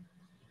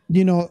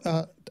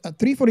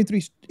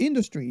 343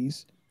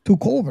 Industries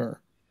took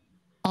over,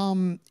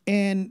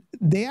 and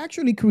they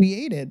actually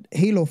created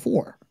Halo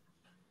 4.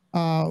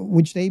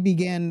 Which they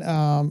began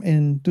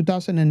in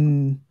 2000,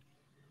 and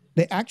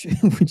they actually,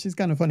 which is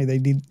kind of funny,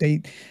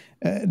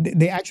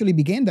 they actually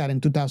began that in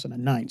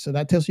 2009. So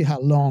that tells you how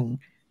long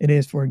it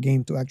is for a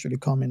game to actually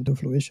come into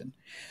fruition.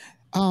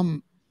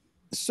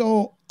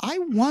 So I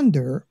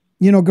wonder,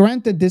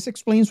 granted, this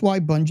explains why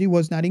Bungie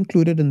was not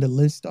included in the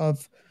list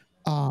of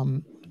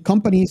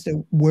companies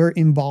that were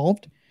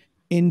involved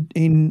in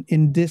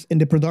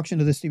the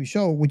production of this TV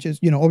show, which is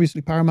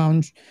obviously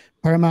Paramount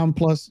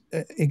plus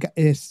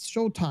is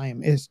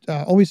Showtime, is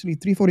obviously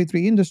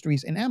 343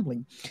 Industries and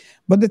Amblin.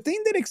 But the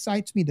thing that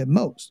excites me the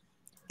most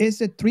is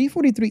that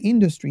 343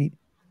 Industry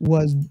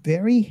was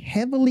very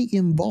heavily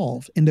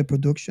involved in the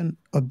production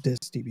of this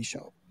TV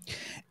show,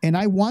 and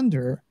I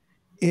wonder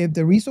if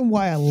the reason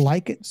why I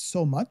like it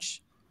so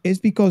much is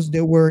because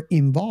they were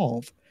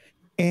involved.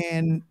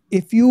 And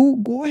if you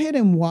go ahead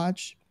and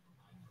watch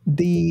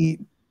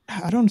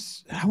I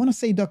want to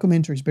say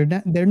documentaries, but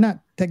they're not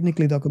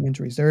technically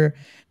documentaries. They're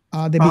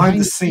the behind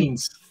the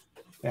scenes.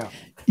 Yeah,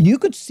 you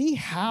could see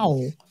how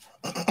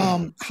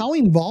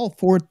involved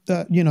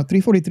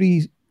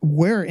 343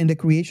 were in the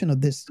creation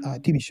of this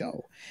TV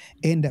show,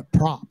 in the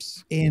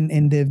props,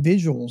 in the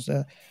visuals.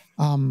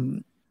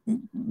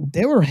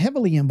 They were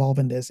heavily involved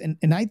in this, and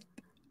I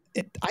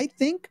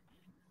think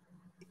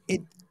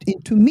it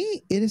to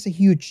me it is a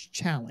huge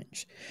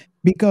challenge,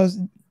 because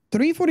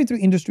 343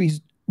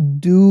 Industries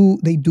do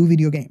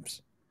video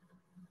games,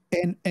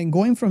 and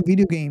going from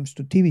video games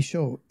to TV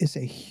show is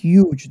a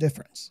huge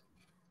difference,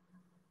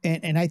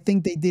 and I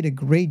think they did a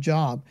great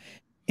job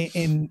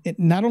in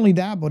not only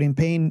that, but in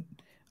paying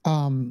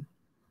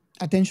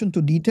attention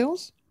to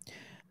details.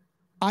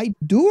 I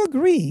do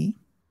agree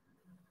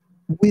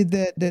with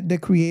the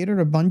creator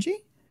of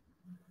Bungie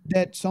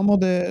that some of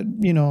the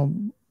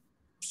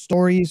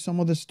stories, some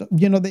of the stuff,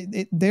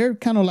 they're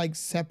kind of like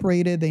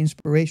separated. The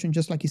inspiration,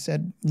 just like he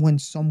said,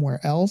 went somewhere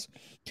else.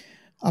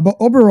 But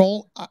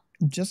overall,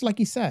 just like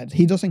he said,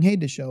 he doesn't hate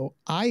the show.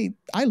 I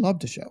love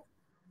the show,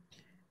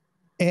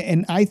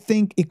 and I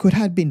think it could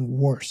have been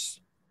worse.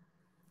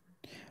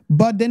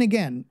 But then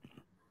again,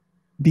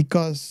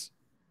 because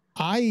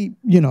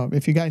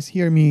if you guys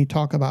hear me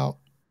talk about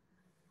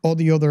all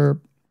the other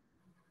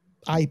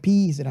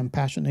IPs that I'm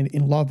passionate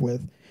in love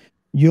with,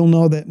 you'll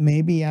know that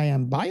maybe I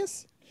am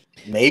biased.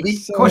 Maybe,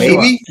 So,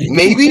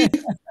 maybe.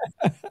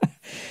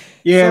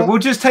 Yeah, we'll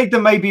just take the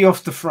maybe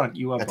off the front.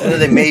 You are.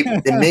 The maybe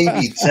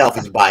itself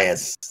is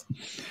biased.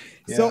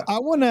 So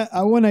yeah.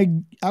 I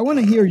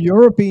wanna hear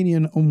your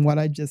opinion on what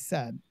I just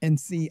said, and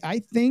see. I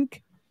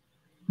think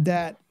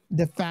that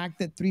the fact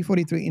that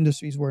 343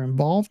 Industries were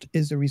involved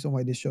is the reason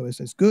why this show is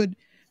as good,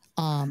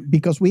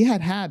 because we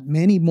had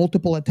many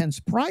multiple attempts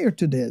prior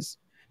to this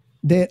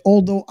that,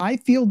 although I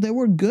feel they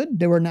were good,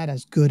 they were not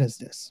as good as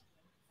this.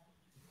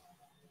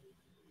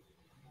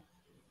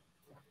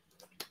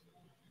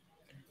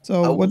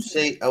 So I would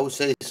say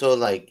so.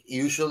 Like,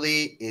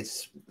 usually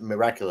it's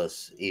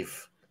miraculous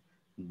if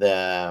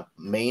the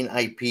main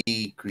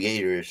IP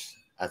creators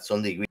at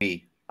some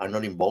degree are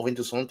not involved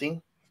into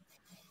something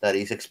that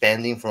is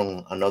expanding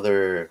from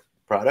another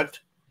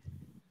product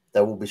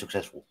that will be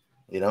successful.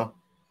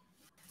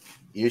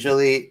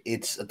 Usually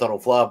it's a total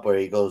flop where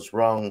it goes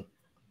wrong.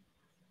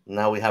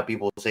 Now we have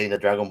people saying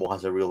that Dragon Ball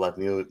has a real life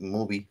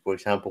movie, for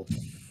example.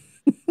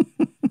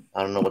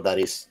 I don't know what that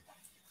is.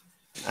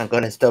 I'm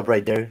gonna stop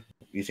right there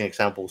using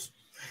examples.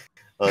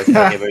 It's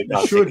gonna get very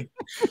toxic.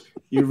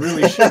 You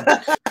really should.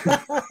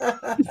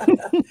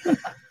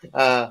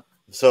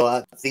 So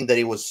I think that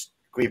it was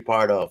a great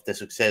part of the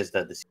success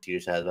that the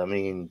series has. I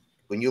mean,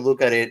 when you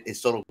look at it,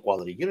 it's total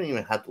quality. You don't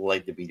even have to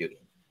like the video game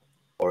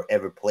or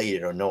ever play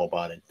it or know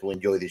about it to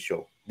enjoy the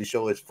show. The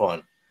show is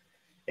fun.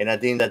 And I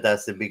think that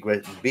that's the big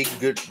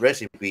good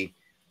recipe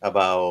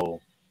about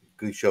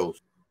good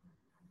shows.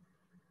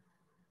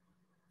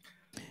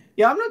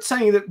 Yeah, I'm not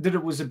saying that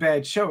it was a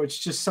bad show. It's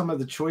just some of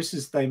the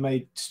choices they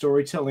made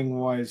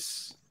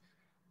storytelling-wise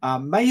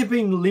may have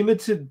been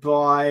limited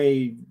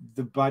by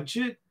the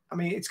budget. I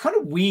mean, it's kind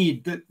of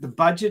weird that the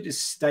budget is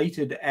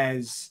stated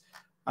as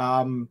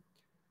 90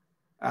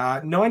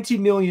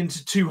 million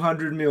to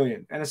 200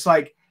 million. And it's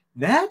like,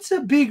 that's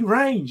a big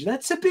range.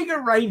 That's a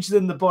bigger range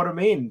than the bottom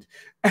end.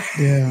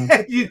 Yeah.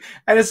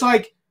 And it's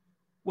like,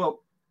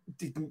 well,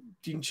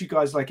 didn't you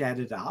guys like add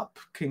it up?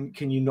 Can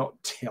you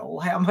not tell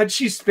how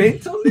much you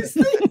spent on this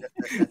thing?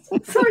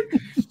 It's like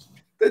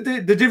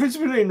the difference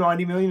between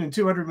 90 million and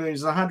 200 million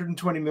is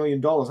 $120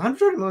 million.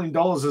 $120 million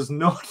is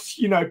not,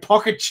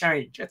 pocket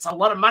change. It's a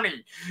lot of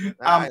money.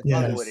 That's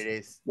probably what it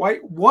is.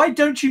 Why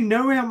don't you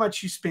know how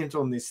much you spent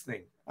on this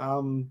thing?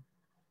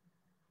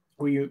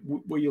 Were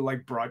you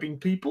like bribing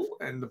people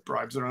and the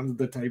bribes are under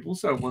the table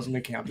so it wasn't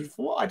accounted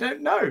for? I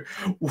don't know.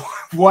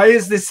 Why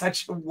is there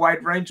such a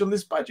wide range on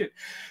this budget?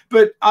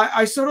 But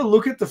I sort of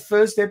look at the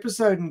first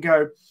episode and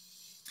go,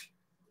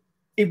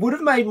 it would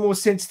have made more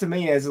sense to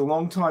me as a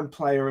longtime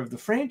player of the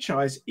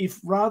franchise if,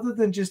 rather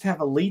than just have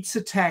elites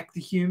attack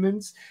the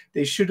humans,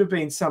 there should have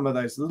been some of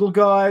those little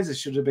guys. There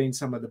should have been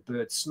some of the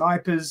bird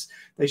snipers.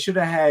 They should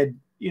have had,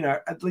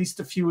 at least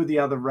a few of the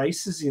other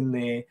races in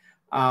there,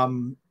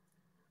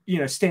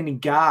 standing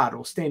guard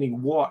or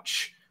standing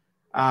watch,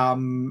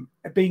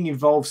 being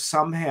involved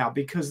somehow,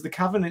 because the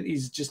Covenant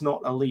is just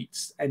not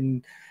elites.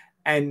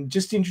 And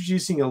just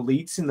introducing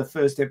elites in the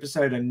first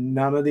episode and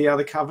none of the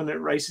other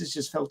Covenant races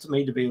just felt to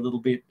me to be a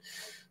little bit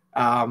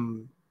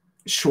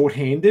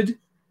shorthanded.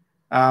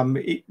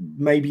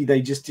 Maybe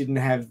they just didn't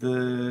have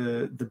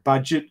the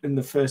budget in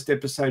the first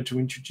episode to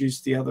introduce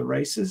the other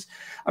races.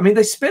 I mean,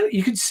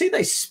 you could see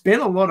they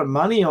spent a lot of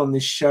money on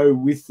this show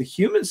with the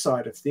human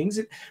side of things.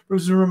 It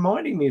was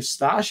reminding me of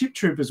Starship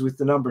Troopers with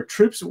the number of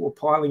troops that were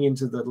piling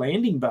into the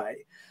landing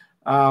bay,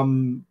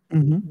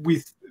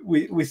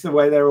 with the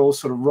way they're all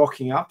sort of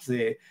rocking up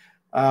there,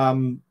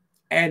 and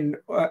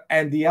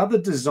the other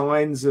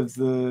designs of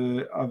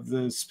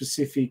the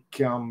specific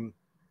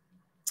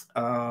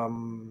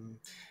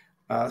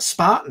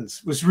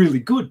Spartans was really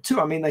good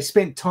too. I mean, they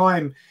spent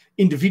time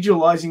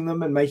individualizing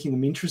them and making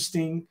them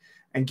interesting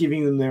and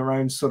giving them their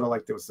own sort of,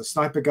 like, there was the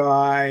sniper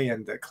guy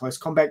and the close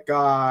combat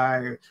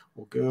guy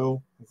or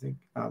girl, I think.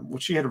 Well,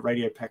 she had a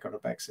radio pack on her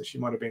back, so she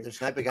might have been the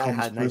sniper guy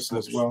had nice person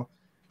as well.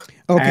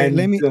 Okay, And,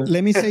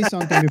 let me say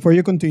something before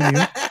you continue.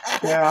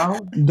 Yeah.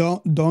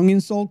 Don't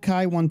insult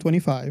Kai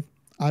 125.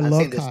 I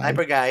love the Kai.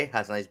 sniper guy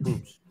has nice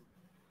boobs.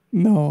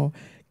 No,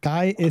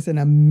 Kai is an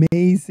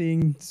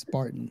amazing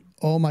Spartan.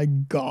 Oh my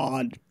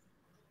god.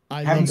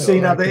 I haven't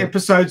seen other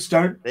episodes.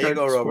 There you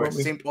go, Robert.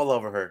 Simp all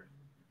over her.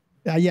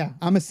 Yeah,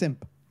 I'm a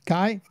simp.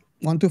 Kai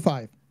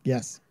 125.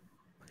 Yes.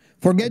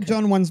 Forget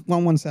John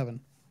 117.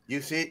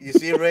 You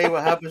see, Ray,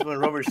 what happens when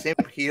Robert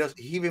simp? He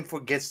even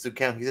forgets to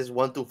count. He says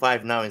 1 2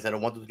 5 now instead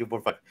of 1 2 3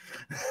 4 5.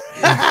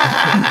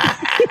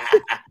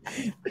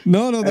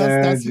 No,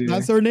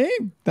 that's her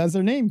name. That's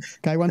her name.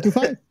 Kai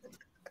 125.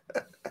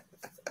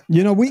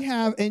 You know, we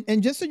have,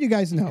 and just so you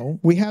guys know,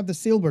 we have the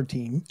silver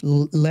team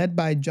led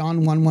by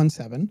John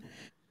 117.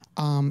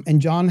 And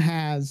John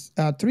has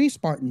 3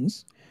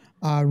 Spartans.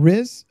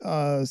 Riz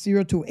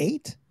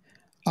 028.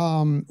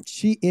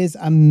 She is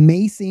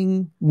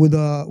amazing with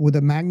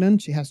a Magnum.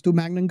 She has 2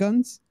 Magnum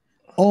guns.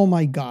 Oh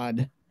my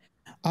god.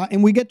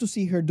 And we get to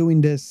see her doing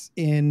this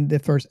in the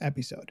first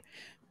episode.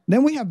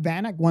 Then we have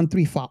Vanek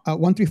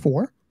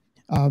 134.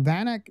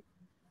 Vanek,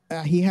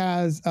 he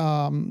has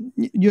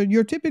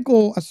your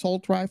typical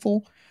assault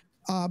rifle,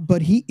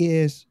 but he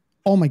is,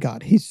 oh my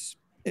god,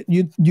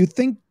 you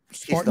think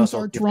Spartans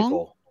are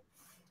strong?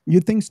 You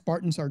think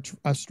Spartans are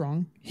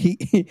strong?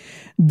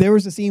 There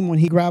was a scene when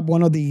he grabbed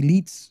one of the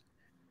elites,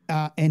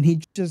 and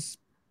he just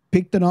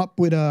picked it up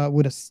with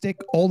a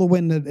stick all the way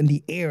in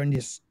the air and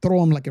just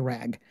throw him like a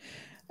rag.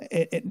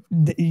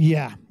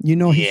 Yeah, you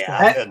know he's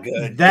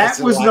strong. That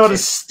was not a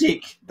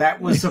stick.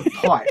 That was a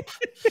pipe.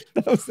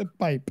 That was a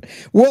pipe.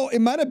 Well, it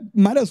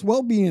might as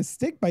well be a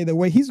stick by the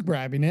way he's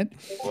grabbing it.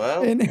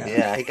 Well,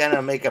 yeah, he kind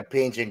of make a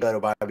pinch and go to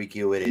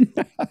barbecue with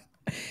it.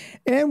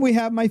 And we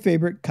have my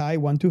favorite, Kai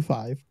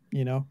 125.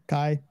 You know,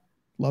 Kai,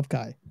 love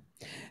Kai.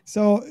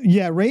 So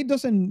yeah, Ray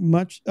doesn't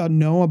much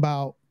know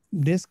about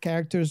these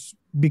characters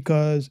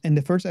because in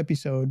the first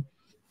episode,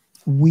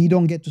 we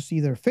don't get to see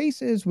their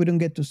faces. We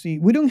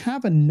don't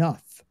have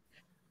enough.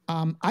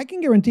 I can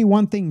guarantee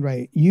one thing,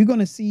 Ray. You're going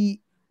to see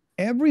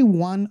every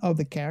one of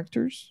the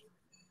characters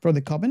for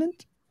the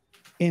Covenant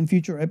in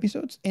future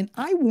episodes. And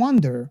I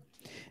wonder,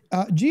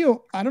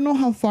 Gio, I don't know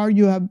how far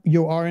you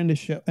are in the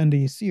show, in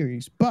the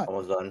series, but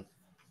almost done.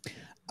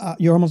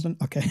 You're almost done.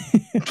 Okay.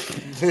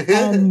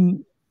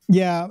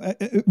 Yeah.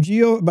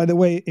 Gio, by the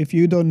way, if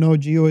you don't know,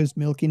 Gio is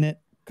milking it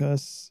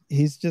because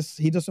he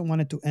doesn't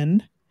want it to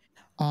end.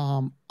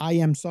 I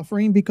am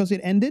suffering because it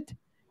ended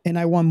and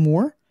I want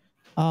more.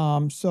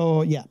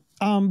 So yeah.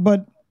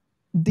 But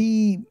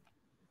in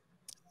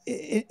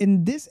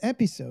this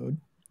episode,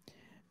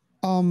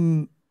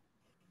 we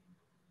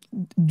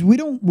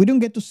don't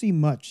get to see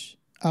much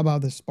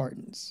about the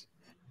Spartans.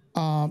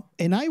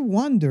 And I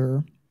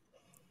wonder,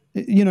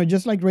 you know,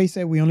 just like Ray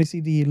said, we only see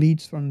the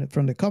elites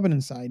from the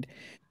Covenant side.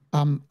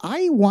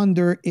 I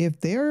wonder if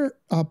their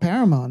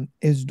Paramount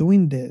is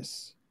doing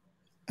this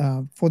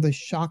for the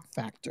shock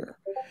factor,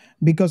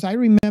 because I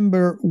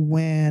remember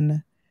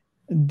when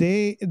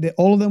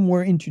all of them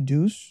were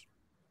introduced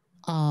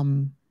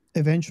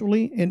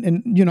eventually,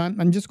 and you know,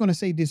 I'm just going to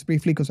say this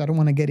briefly because I don't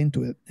want to get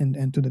into it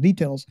and to the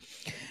details.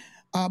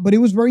 But it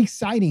was very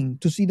exciting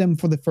to see them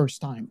for the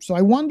first time. So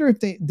I wonder if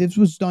this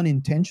was done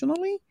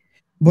intentionally.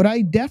 But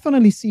I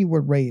definitely see where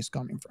Ray is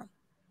coming from.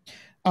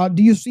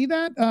 Do you see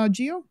that,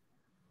 Gio?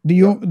 Do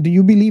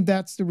you believe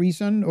that's the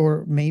reason,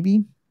 or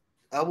maybe?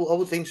 I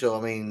would think so.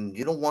 I mean,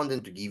 you don't want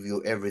them to give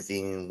you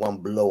everything in one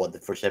blow at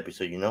the first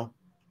episode, you know.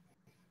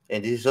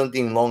 And this is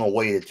something long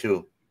awaited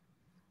too.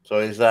 So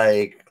it's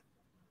like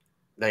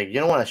you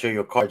don't want to show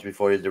your cards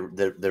before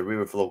the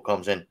river flow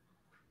comes in.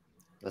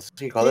 Let's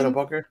see, call it a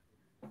poker.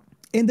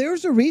 And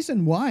there's a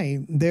reason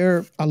why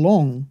they're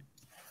alone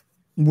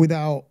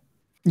without.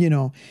 You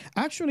know,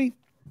 actually,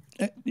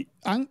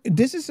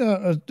 this is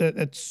a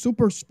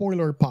super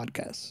spoiler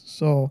podcast.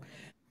 So,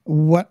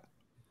 what?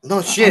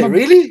 No shit,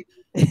 really?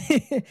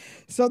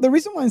 So the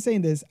reason why I'm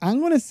saying this, I'm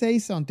going to say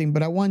something,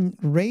 but I want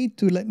Ray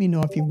to let me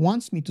know if he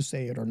wants me to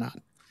say it or not.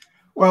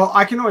 Well,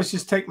 I can always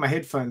just take my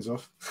headphones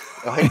off.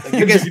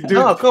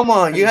 No, come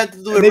on, you have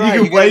to do it right.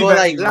 You can go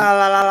like la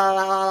la la la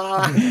la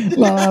la.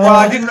 Well,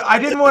 I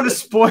didn't want to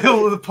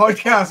spoil the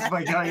podcast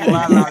by going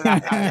la la la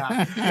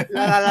la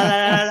la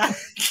la la.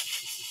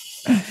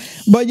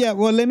 But yeah,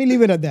 well, let me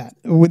leave it at that.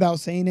 Without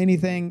saying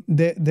anything,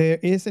 there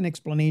is an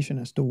explanation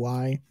as to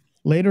why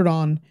later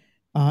on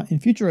in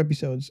future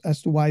episodes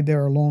as to why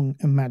they're alone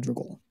in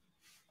Madrigal.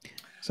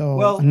 So,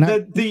 well,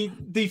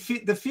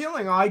 the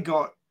feeling I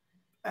got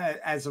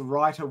as a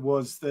writer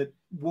was that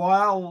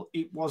while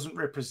it wasn't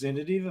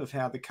representative of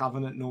how the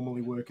Covenant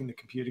normally work in the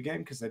computer game,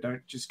 because they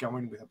don't just go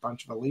in with a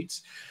bunch of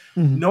elites,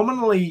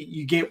 nominally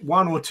you get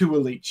 1 or 2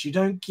 elites. You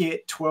don't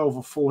get 12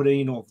 or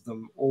 14 of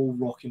them all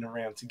rocking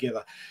around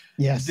together.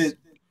 Yes.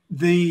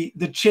 The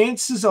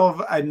chances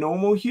of a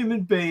normal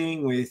human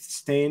being with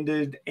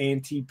standard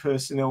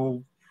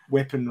anti-personnel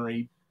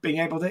weaponry, being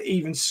able to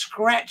even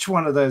scratch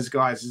one of those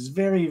guys is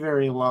very,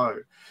 very low,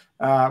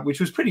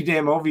 which was pretty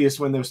damn obvious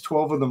when there was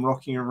 12 of them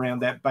rocking around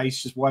that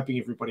base, just wiping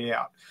everybody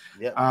out.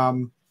 Yeah.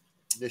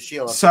 The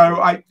shield.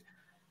 So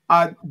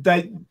I'm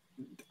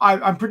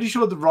pretty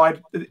sure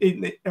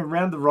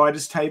around the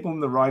writers' table in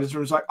the writers'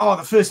 room is like, oh,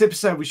 the first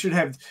episode we should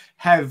have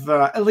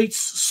elites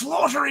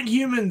slaughtering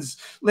humans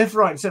left,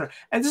 right, and center.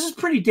 And this is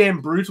pretty damn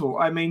brutal.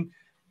 I mean,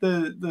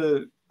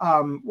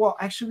 well,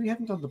 actually, we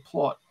haven't done the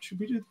plot. Should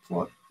we do the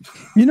plot?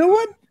 You know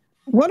what?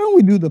 Why don't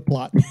we do the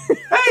plot?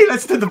 Hey,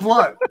 let's do the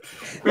plot.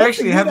 We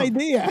actually have an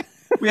idea.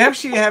 We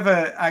actually have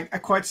a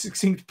quite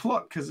succinct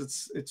plot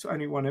because it's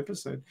only one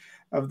episode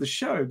of the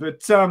show,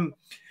 but.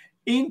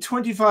 In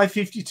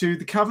 2552,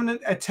 the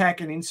Covenant attack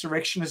an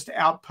insurrectionist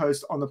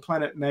outpost on the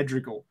planet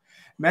Madrigal,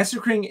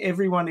 massacring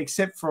everyone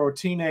except for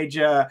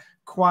teenager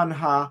Quan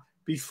Ha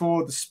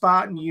before the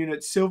Spartan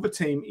unit Silver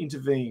Team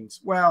intervenes.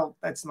 Well,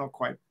 that's not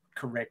quite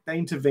correct. They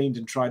intervened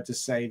and tried to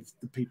save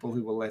the people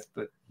who were left,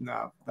 but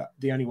no,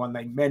 the only one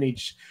they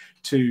managed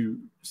to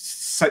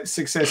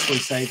successfully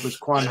save was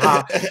Quan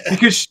Ha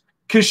because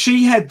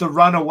she had the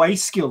runaway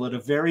skill at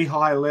a very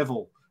high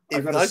level.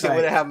 If not, she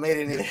would have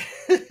made it.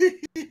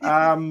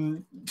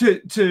 To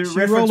she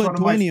reference rolled one a of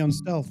 20 on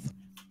stealth.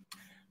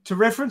 To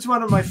reference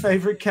one of my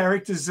favorite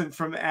characters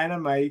from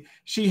anime,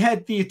 she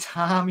had the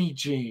Atami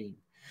gene.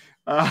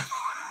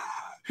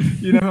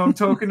 You know who I'm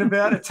talking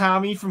about?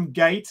 Atami from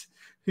Gate,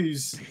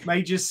 whose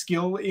major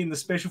skill in the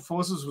special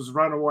forces was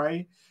run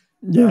away.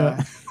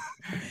 Yeah.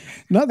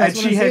 No, that's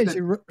what I said.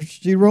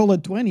 She rolled a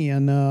 20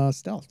 on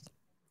stealth.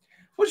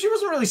 Well, she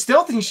wasn't really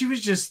stealthing. She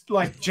was just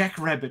like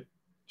Jackrabbit.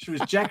 She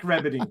was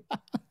jackrabbiting.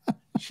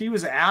 She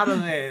was out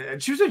of there.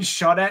 And she was being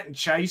shot at and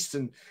chased.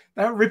 And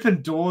they were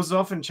ripping doors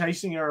off and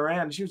chasing her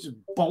around. She was just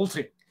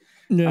bolting.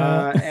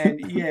 Yeah.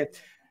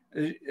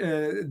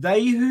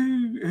 They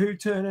who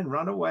turn and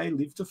run away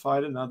live to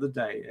fight another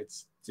day.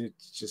 It's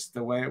just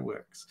the way it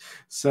works.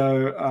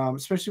 So,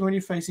 especially when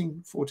you're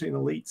facing 14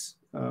 elites,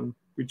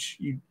 which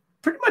you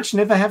pretty much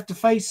never have to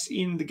face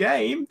in the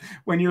game.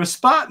 When you're a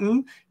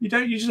Spartan, you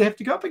don't usually have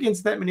to go up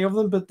against that many of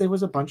them, but there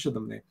was a bunch of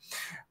them there.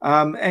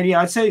 And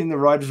yeah, I'd say in the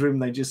writer's room,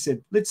 they just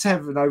said, let's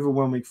have an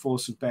overwhelming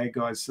force of bad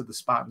guys so the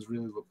Spartans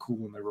really look cool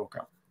when they rock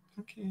up.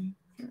 Okay,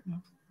 fair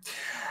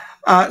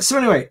enough. So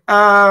anyway,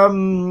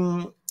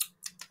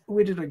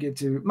 where did I get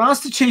to?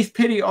 Master Chief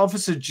Petty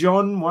Officer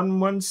John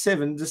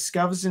 117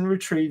 discovers and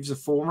retrieves a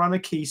Forerunner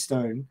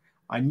keystone.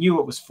 I knew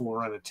it was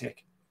Forerunner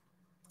tech.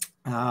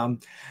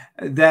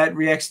 That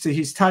reacts to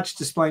his touch,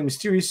 displaying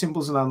mysterious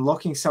symbols and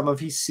unlocking some of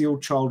his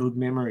sealed childhood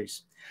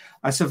memories.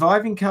 A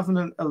surviving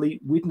Covenant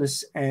elite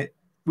witnesses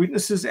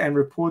and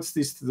reports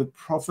this to the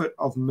Prophet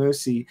of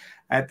Mercy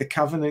at the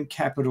Covenant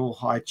Capital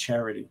High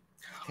Charity.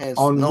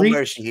 No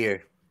mercy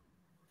here.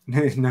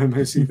 No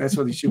mercy. That's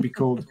what he should be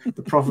called.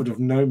 The Prophet of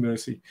No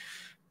Mercy.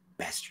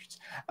 Bastards.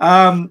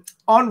 On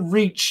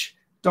Reach,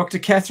 Dr.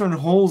 Catherine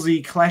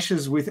Halsey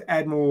clashes with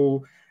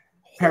Admiral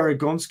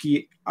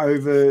Paragonsky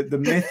over the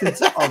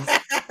methods of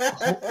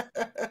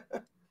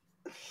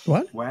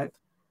what?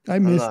 I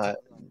missed.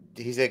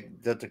 He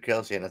said Dr.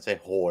 Kelsey, and I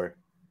said whore.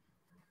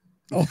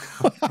 Oh.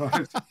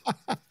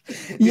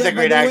 She's a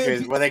great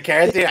actress, but the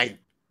character, I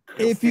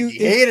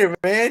hate her,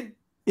 man.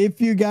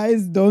 If you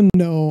guys don't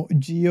know,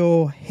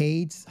 Geo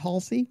hates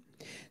Halsey,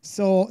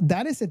 so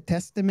that is a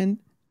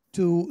testament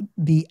to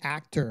the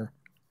actor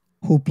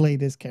who played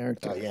this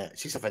character. Oh yeah,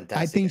 she's a fantastic.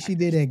 I think she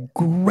did a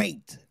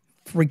great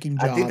freaking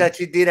job. I think that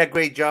she did a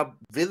great job.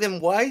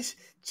 Villain-wise,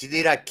 she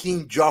did a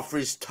King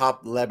Joffrey's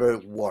top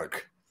level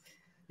work.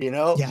 You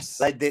know? Yes.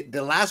 Like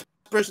the last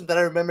person that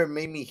I remember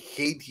made me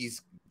hate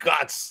his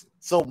guts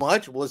so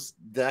much was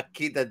that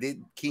kid that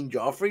did King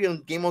Joffrey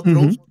on Game of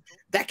Thrones.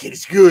 That kid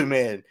is good,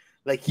 man.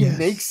 Like, he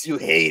makes you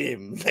hate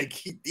him. Like,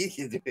 he did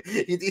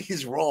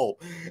his role.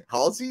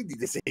 Halsey did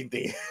the same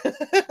thing.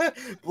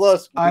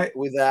 Plus,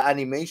 with the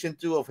animation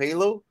too of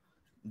Halo,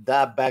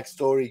 that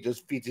backstory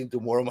just fits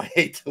into more of my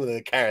hate to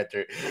the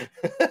character.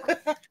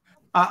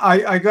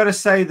 I got to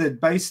say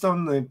that based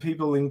on the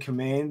people in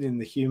command in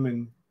the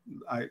human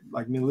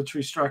like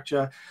military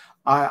structure,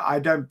 I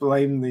don't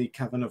blame the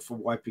Covenant for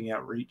wiping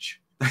out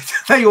Reach.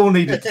 They all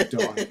needed to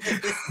die.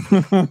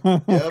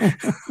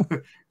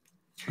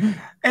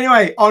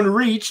 Anyway, on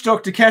Reach,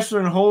 Dr.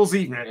 Catherine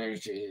Halsey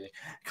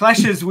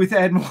clashes with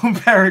Admiral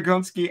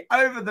Paragonsky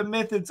over the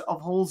methods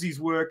of Halsey's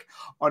work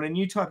on a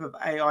new type of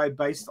AI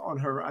based on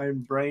her own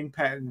brain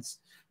patterns,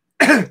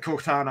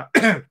 Cortana.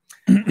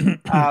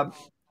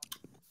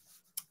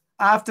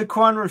 After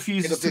Quan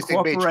refuses to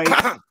cooperate,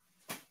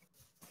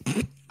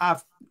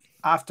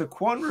 after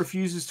Quan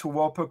refuses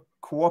to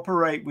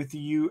cooperate with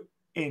the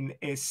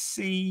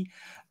UNSC,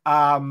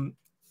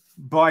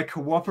 by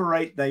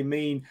cooperate they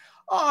mean,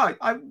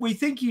 we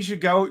think you should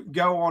go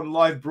on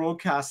live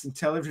broadcast and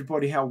tell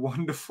everybody how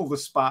wonderful the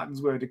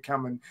Spartans were to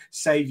come and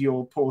save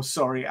your poor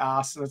sorry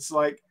ass. And it's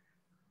like,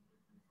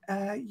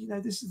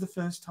 this is the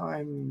first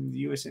time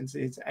the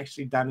USNC has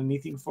actually done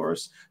anything for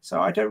us,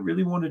 so I don't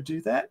really want to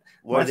do that.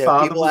 Well, my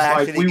father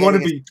was like, "We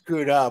want to be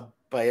screwed up."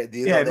 by the,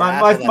 Yeah, the my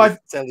asshole my that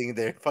is selling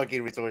their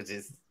fucking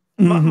resources.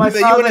 my So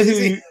father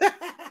who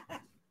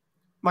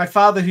my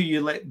father who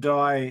you let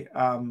die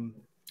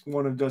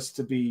wanted us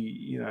to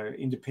be,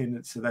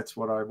 independent. So that's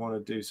what I want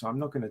to do. So I'm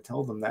not going to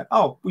tell them that.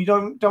 Oh, we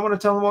don't want to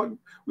tell them what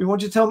we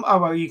want you to tell them. Oh,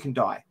 well, you can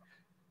die.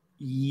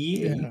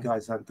 Yeah, you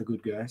guys aren't the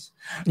good guys.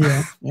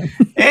 Yeah.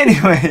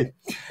 Anyway,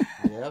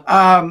 Yep.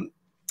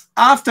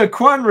 after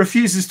Quan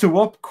refuses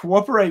to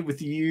cooperate with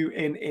the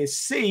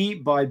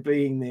UNSC by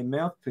being their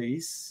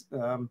mouthpiece,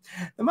 the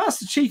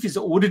Master Chief is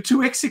ordered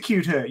to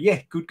execute her.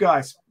 Yeah, good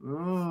guys.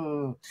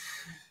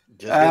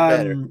 Just get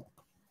better.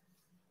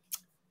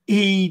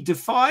 He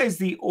defies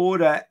the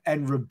order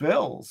and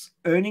rebels,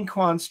 earning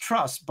Quan's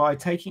trust by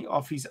taking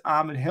off his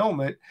armored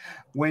helmet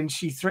when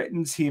she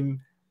threatens him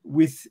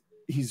with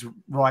his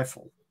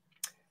rifle.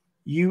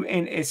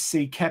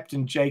 UNSC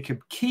Captain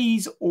Jacob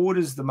Keyes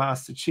orders the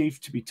Master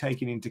Chief to be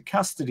taken into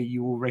custody.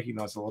 You will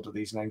recognize a lot of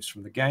these names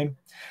from the game.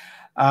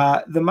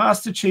 The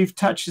Master Chief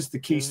touches the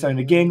keystone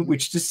again,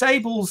 which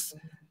disables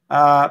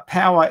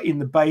power in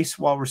the base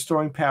while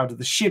restoring power to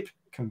the ship.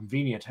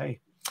 Convenient, hey?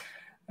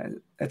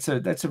 That's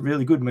a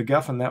really good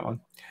MacGuffin, that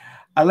one.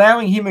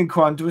 Allowing him and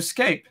Quan to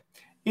escape.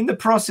 In the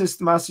process,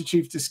 the Master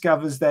Chief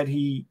discovers that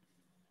he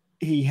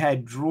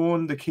had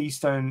drawn the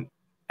keystone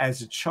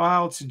as a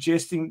child,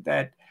 suggesting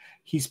that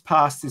his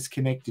past is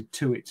connected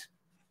to it.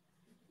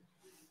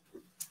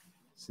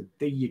 So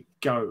there you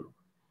go.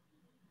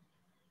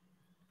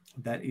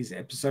 That is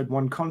episode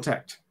 1,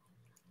 Contact.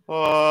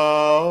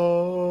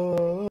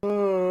 Oh.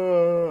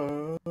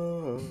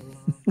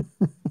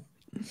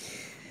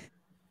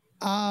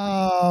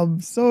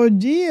 So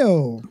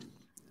Gio,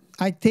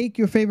 I take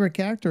your favorite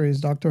character is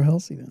Dr.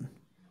 Halsey then.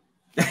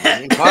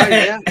 In part,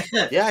 yeah.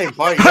 Yeah, in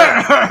part,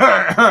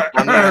 yeah.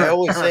 I mean, I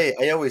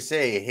always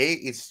say,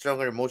 hate is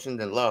stronger emotion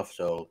than love,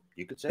 so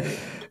you could say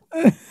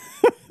it.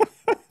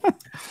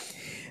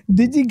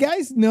 Did you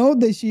guys know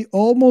that she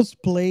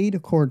almost played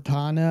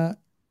Cortana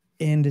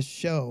in the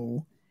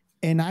show?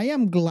 And I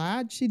am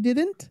glad she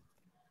didn't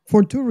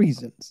for 2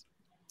 reasons.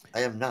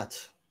 I am not.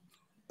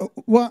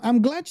 Well,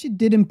 I'm glad she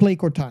didn't play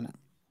Cortana.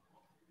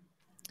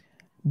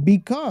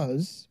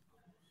 Because,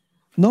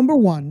 number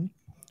one,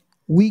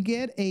 we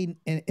get an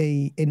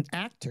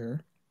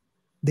actor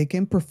that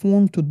can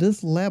perform to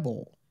this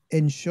level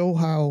and show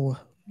how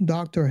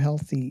Dr.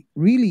 Healthy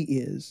really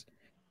is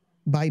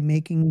by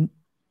making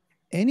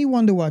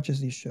anyone that watches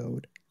this show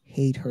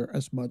hate her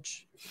as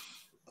much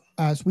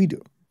as we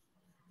do.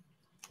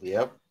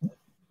 Yep.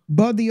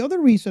 But the other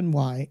reason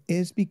why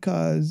is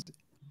because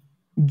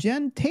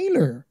Jen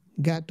Taylor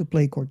got to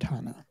play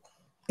Cortana.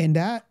 And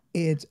that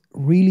is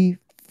really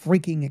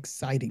freaking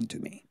exciting to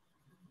me.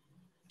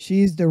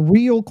 She's the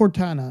real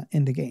Cortana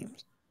in the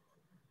games.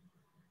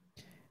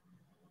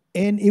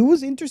 And it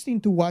was interesting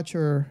to watch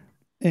her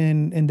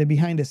in the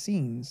behind the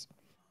scenes.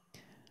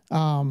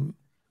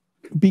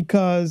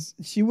 Because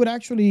she would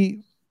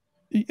actually,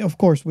 of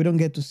course, we don't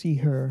get to see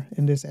her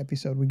in this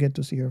episode. We get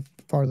to see her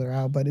farther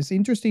out. But it's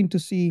interesting to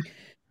see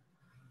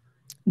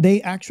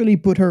they actually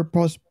put her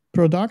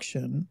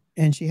post-production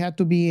and she had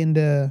to be in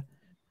the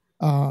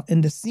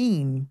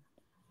scene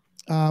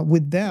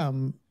with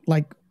them,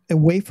 like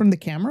away from the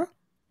camera,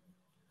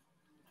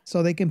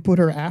 so they can put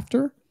her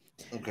after.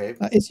 Okay.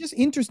 It's just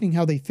interesting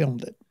how they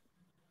filmed it.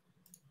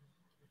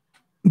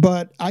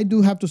 But I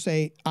do have to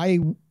say, I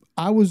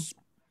was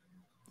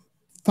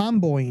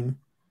fanboying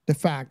the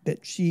fact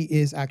that she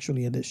is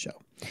actually in this show.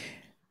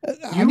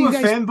 You were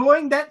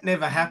fanboying? That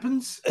never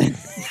happens.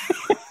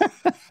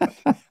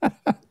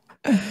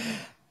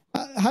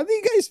 How do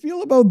you guys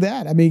feel about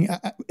that? I mean,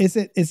 is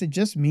it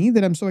just me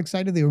that I'm so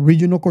excited the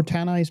original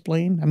Cortana is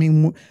playing? I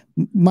mean,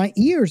 my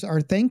ears are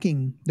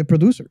thanking the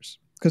producers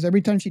because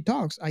every time she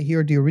talks, I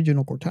hear the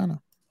original Cortana.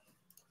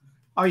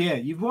 Oh yeah,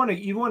 you want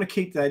to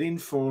keep that in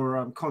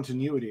for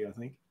continuity, I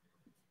think.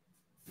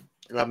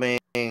 I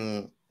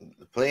mean,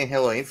 playing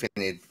Halo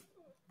Infinite,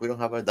 we don't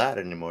have that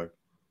anymore.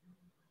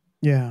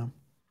 Yeah.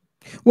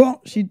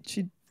 Well, she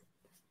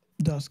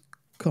does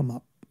come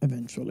up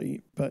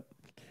eventually, but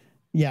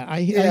yeah,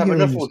 I but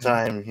not full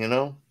time, you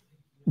know.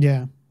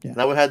 Yeah.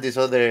 Now we have this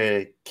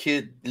other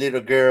cute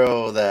little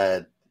girl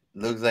that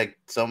looks like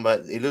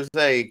somebody. It looks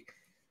like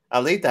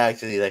Alita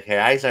actually. Like her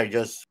eyes are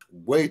just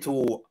way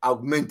too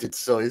augmented,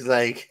 so it's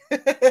like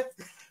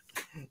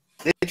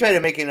they try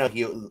to make it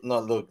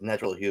not look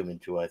natural human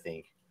too. I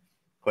think.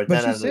 Cortana,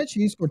 but she said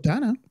she's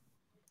Cortana.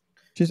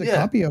 She's a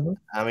copy of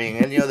her. I mean,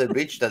 any other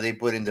bitch that they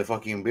put in the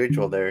fucking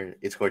virtual there,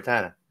 it's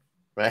Cortana,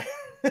 right?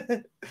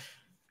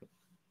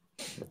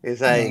 It's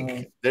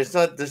like there's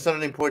not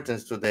an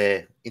importance to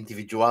the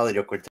individuality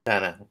of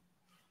Cortana.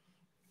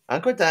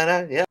 I'm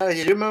Cortana. Yeah,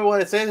 you remember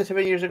what I said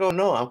 7 years ago?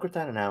 No, I'm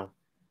Cortana now.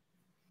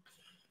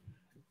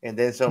 And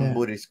then some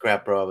Buddhist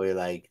crap probably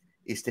like,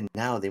 it's the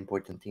now the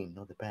important thing,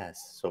 not the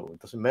past. So it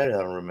doesn't matter.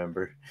 I don't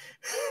remember.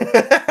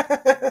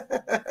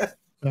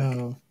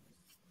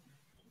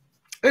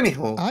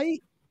 Anywho,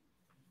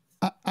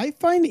 I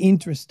find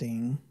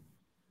interesting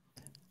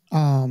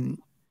the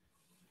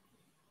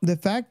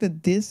fact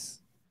that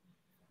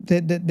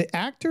the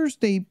actors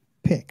they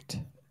picked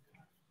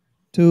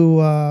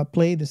to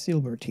play the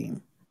silver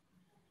team.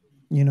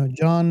 You know,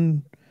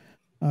 John,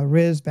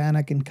 Riz,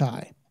 Bannock, and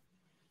Kai.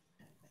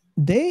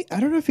 I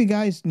don't know if you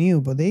guys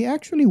knew, but they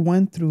actually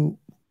went through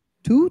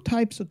two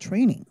types of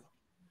training.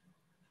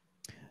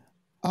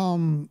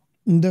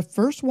 The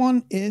first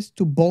one is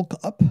to bulk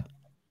up.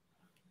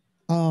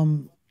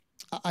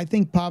 I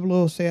think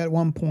Pablo said at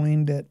one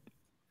point that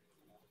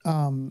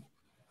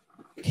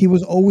he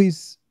was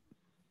always,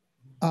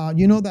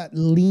 that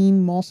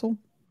lean muscle.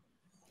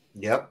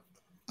 Yep.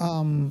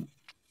 And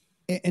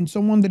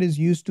someone that is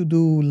used to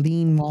do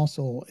lean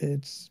muscle,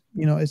 it's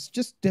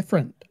just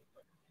different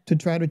to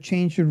try to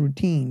change your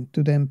routine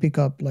to then pick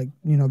up, like,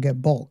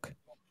 get bulk.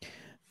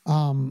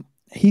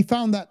 He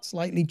found that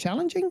slightly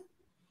challenging.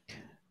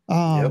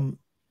 Yep.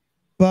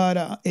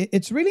 But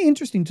it's really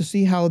interesting to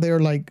see how they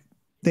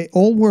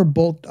all were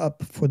bulked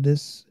up for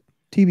this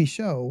TV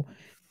show.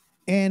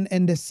 And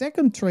the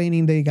second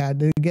training they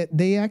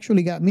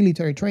actually got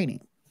military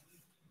training.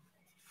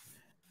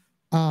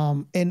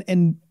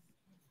 And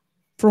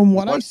from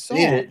what I saw,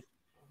 needed.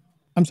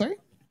 I'm sorry?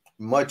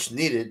 Much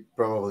needed,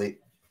 probably.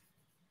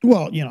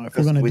 Well, if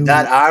we're gonna with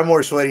that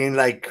armor sweating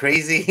like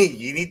crazy,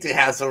 you need to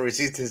have some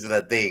resistance to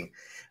that thing.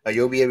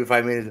 You'll be every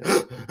 5 minutes.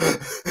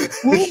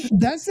 Well,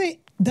 that's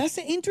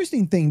the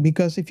interesting thing,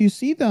 because if you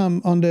see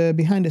them on the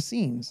behind the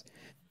scenes,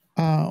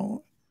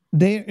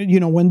 they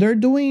when they're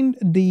doing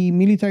the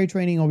military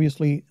training,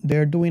 obviously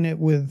they're doing it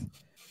with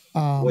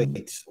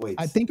weights.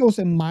 I think it was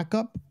a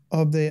mock-up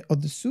of the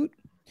suit.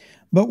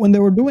 But when they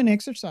were doing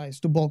exercise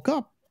to bulk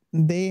up,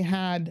 they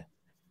had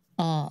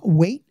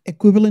weight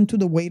equivalent to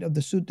the weight of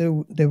the suit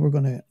they were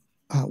going to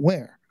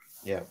wear.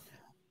 Yeah.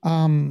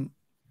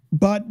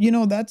 But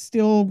that's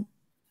still,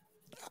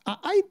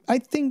 I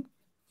think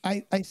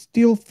I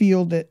still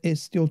feel that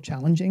it's still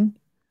challenging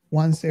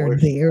once they're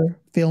there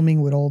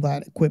filming with all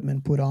that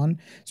equipment put on,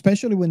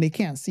 especially when they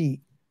can't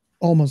see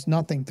almost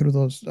nothing through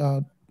those,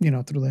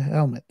 through the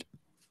helmet.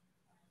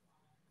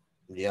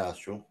 Yeah, that's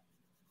true.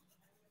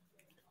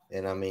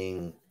 And I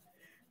mean,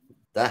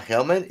 that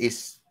helmet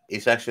is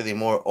actually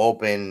more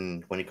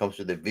open when it comes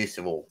to the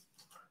visible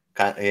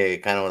kind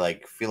of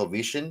like field of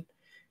vision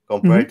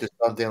compared to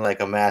something like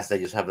a mask that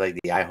just have like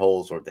the eye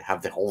holes, or they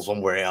have the hole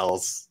somewhere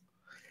else.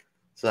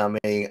 So I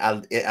mean,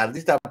 at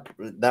least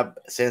that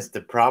sense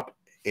the prop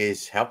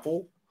is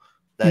helpful.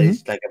 That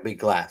is like a big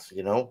glass,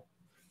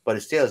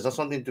 but still, it's not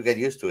something to get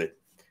used to it.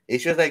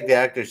 It's just like the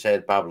actor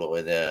said, Pablo,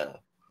 in the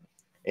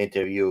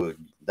interview,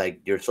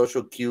 like your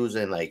social cues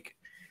and like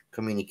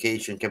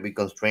communication can be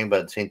constrained, but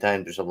at the same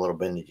time there's a lot of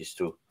advantages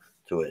to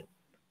it.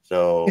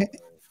 So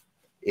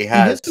it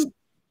has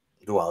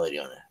duality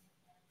on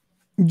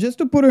it. Just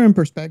to put it in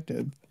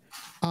perspective,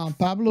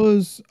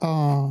 Pablo's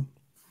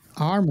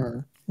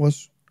armor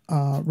was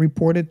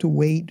reported to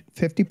weigh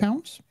 50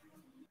 pounds.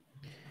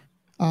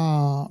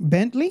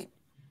 Bentley,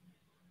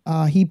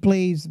 he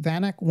plays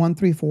Vanak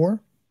 134.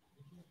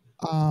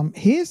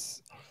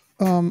 His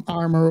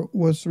armor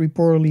was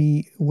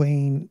reportedly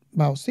weighing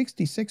about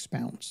 66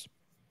 pounds.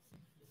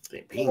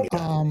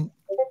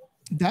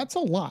 That's a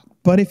lot.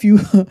 But if you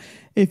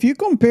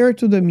compare it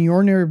to the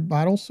Mjolnir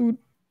battlesuit,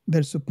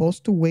 they're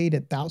supposed to weigh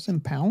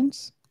 1,000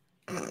 pounds.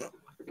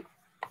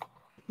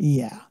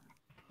 Yeah.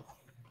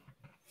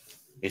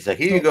 It's like,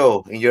 here you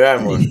go in your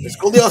armor.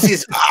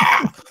 Scoliosis.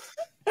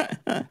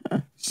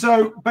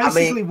 So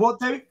basically, what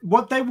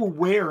they were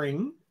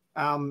wearing,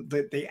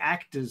 that the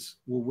actors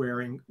were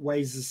wearing,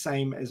 weighs the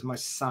same as my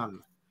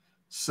son.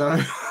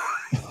 So.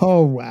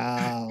 Oh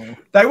wow!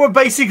 They were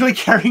basically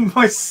carrying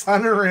my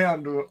son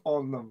around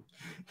on them.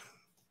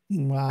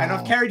 Wow! And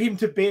I've carried him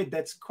to bed.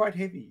 That's quite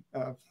heavy.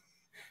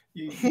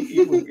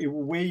 It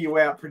will wear you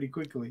out pretty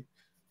quickly.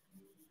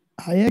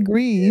 I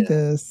agree. Yeah.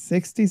 The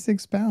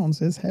 66 pounds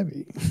is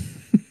heavy.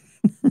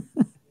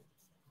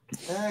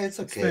 It's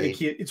okay.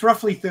 It's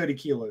roughly 30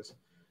 kilos.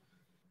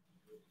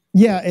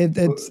 Yeah,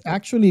 it's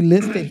actually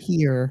listed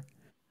here.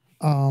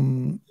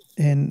 And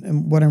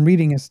what I'm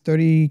reading is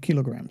 30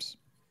 kilograms.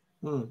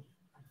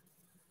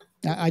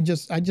 I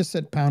just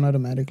said pound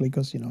automatically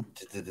because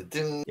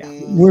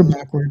we're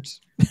backwards.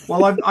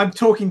 Well, I'm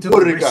talking to the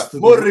rest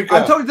of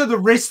I'm talking to the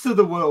rest of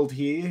the world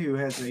here who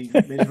has a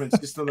measurement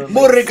system.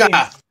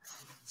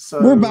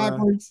 So we're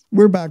backwards.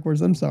 We're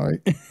backwards. I'm sorry.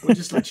 We'll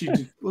just let you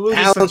do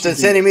pounds and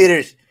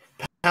centimeters,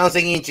 pounds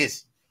and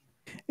inches.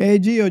 Hey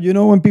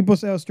Gio, when people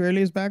say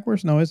Australia is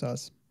backwards? No, it's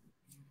us.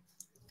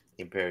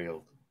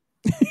 Imperial.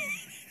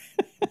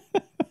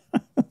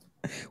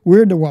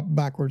 We're the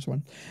backwards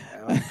one.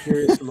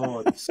 Curious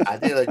lords. I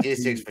did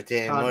logistics for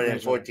more than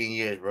 14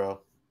 years,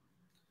 bro.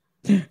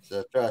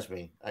 So trust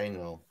me, I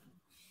know.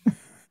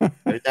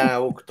 Every time I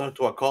will talk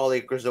to a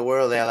colleague across the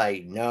world, they're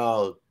like,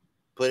 "No,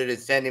 put it in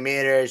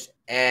centimeters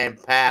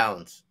and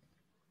pounds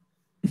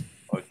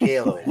or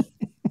kilos."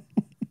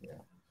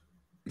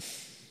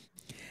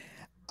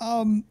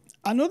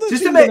 Another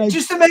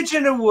just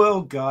imagine a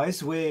world,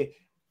 guys, where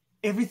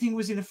everything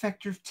was in a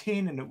factor of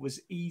 10 and it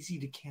was easy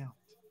to count.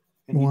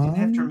 And you didn't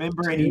have to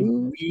remember any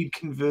weird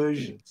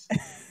conversions.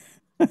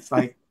 It's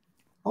like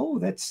Oh,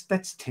 that's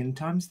 10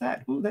 times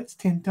that. Oh, that's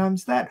 10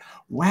 times that.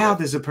 Wow,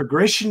 there's a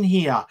progression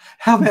here.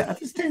 How about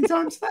that's 10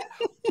 times that?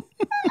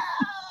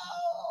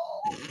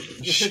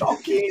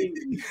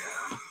 Shocking.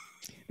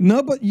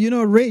 No, but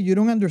Ray, you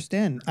don't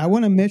understand. I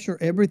want to measure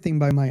everything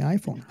by my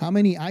iPhone. How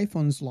many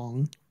iPhones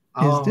long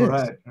is this?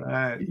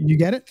 Right. You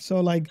get it? So,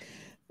 like,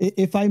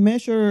 if I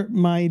measure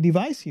my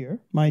device here,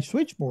 my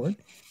switchboard,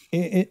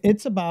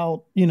 it's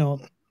about 2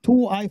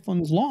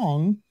 iPhones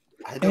long.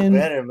 I do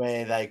better,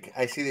 man. Like,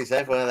 I see this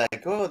iPhone, I'm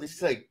like, oh, this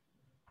is like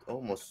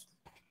almost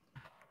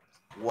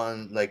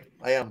one. Like,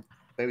 I am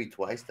maybe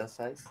twice that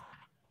size.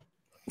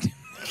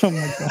 Oh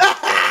my god!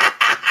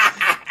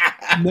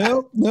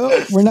 No,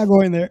 we're not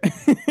going there.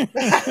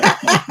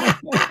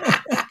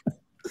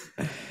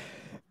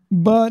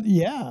 But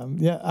yeah.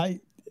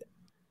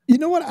 You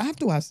know what? I have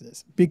to ask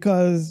this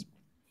because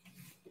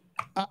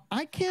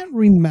I can't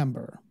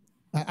remember.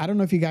 I don't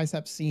know if you guys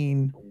have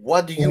seen.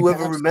 What do you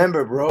ever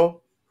remember, bro?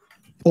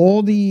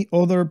 All the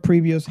other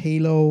previous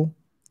Halo.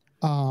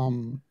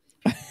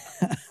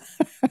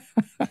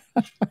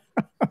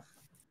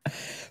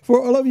 For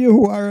all of you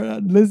who are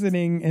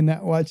listening and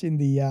not watching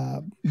the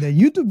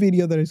YouTube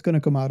video that is going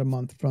to come out a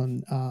month from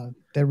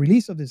the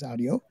release of this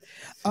audio,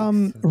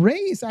 Ray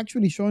is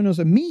actually showing us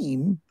a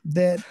meme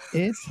that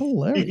is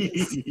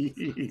hilarious.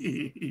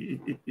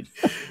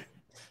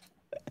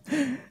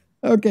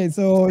 Okay,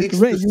 so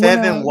Ray,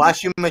 7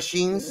 washing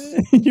machines.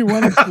 You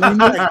want to explain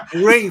that?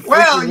 Great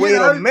way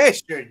to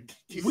measure.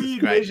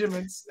 Weird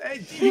measurements.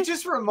 Hey, you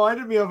just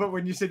reminded me of it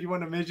when you said you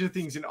want to measure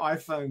things in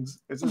iPhones.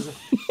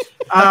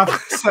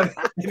 So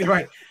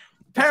anyway,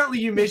 apparently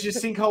you measure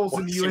sinkholes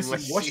in the US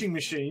in washing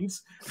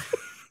machines.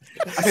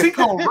 A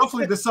sinkhole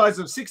roughly the size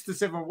of 6 to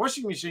 7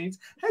 washing machines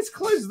has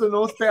closed the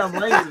northbound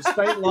lanes of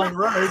State Line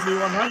Road near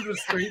 100th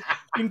Street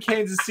in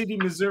Kansas City,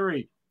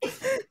 Missouri.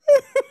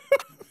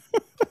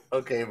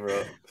 Okay,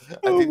 bro.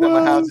 I think that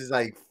my house is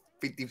like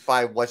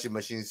 55 washing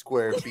machine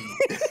square feet.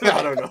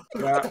 I don't know.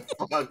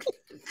 Fuck.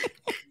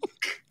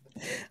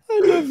 I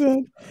love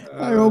that.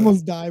 I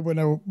almost died when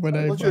I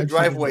What's your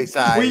driveway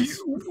size?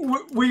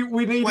 We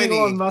need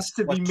Elon Musk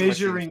to be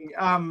measuring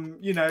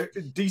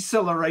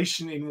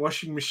deceleration in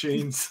washing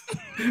machines.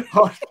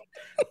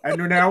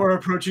 And now we're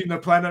approaching the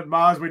planet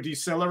Mars. We're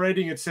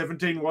decelerating at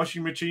 17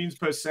 washing machines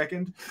per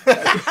second.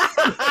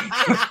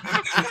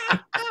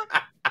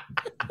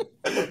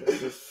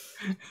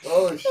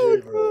 Oh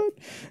shit, bro!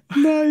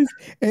 Nice.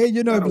 Hey,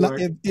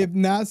 if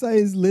NASA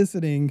is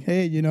listening,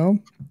 hey,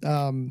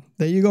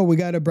 there you go. We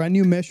got a brand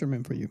new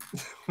measurement for you.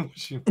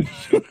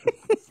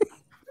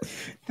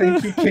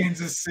 Thank you,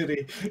 Kansas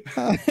City.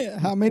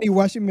 How many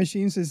washing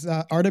machines is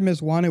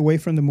Artemis 1 away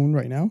from the moon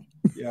right now?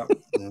 Yeah.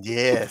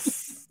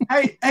 Yes.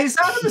 Hey, is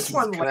Artemis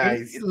 1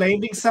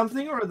 landing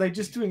something, or are they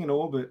just doing an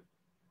orbit?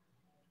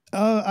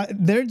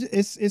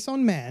 It's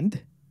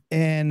unmanned.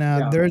 And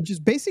they're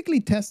just basically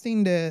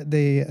testing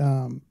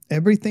the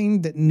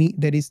everything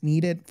that is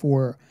needed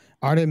for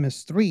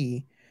Artemis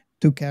 3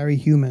 to carry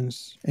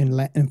humans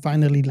and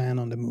finally land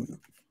on the moon.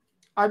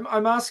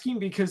 I'm asking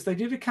because they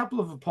did a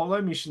couple of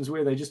Apollo missions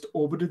where they just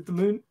orbited the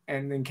moon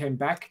and then came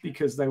back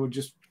because they were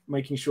just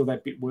making sure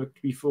that bit worked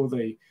before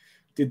they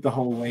did the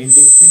whole landing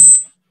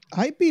thing.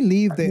 I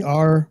believe they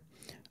are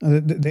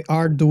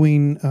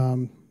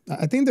doing.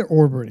 I think they're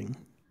orbiting,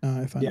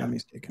 if I'm not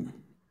mistaken.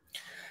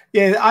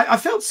 Yeah, I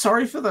felt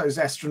sorry for those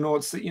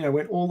astronauts that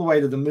went all the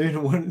way to the moon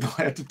and weren't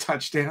allowed to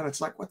touch down.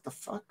 It's like, what the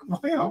fuck?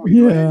 Why aren't we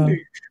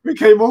landing? We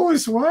came all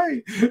this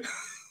way.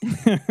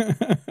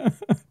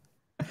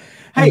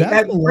 Hey,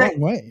 that's a long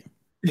way.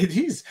 It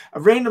is. A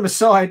random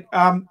aside.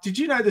 Did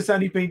you know there's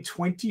only been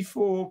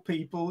 24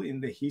 people in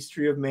the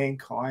history of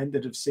mankind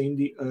that have seen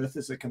the Earth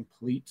as a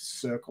complete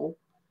circle,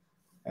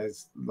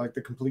 as like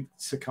the complete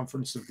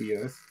circumference of the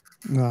Earth?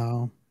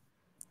 Wow.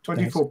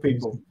 24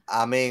 people.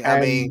 I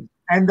mean.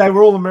 And they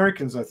were all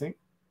Americans, I think.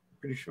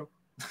 Pretty sure.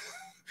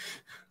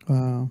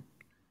 Wow.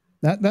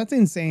 That's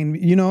insane.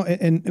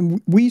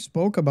 And we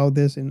spoke about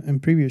this in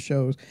previous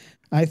shows.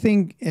 I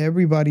think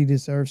everybody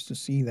deserves to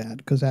see that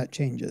because that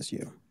changes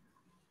you.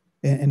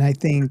 And I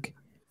think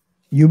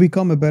you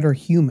become a better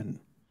human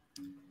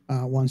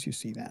once you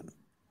see that.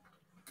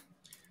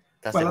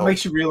 It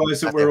makes you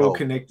realize that we're all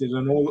connected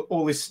and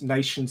all this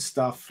nation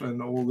stuff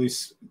and all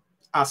this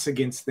us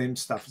against them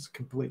stuff is a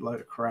complete load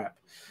of crap.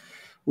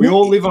 We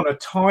all live on a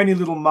tiny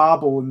little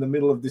marble in the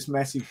middle of this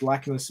massive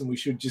blackness, and we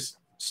should just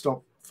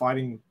stop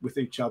fighting with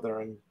each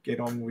other and get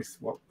on with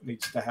what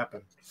needs to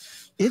happen.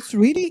 It's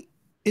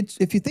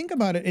if you think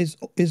about it,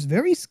 it's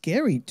very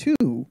scary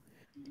too.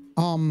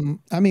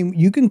 I mean,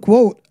 you can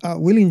quote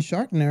William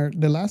Shatner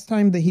the last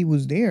time that he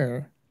was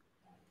there,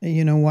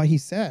 what he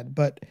said.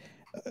 But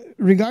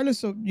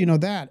regardless of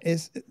that,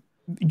 is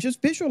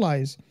just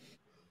visualize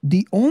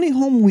the only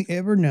home we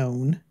ever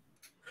known.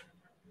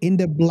 In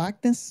the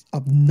blackness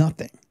of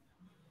nothing,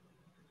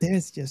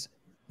 there's just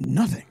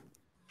nothing.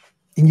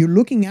 And you're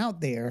looking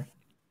out there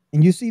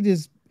and you see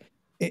this,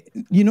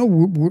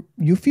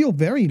 you feel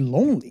very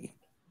lonely.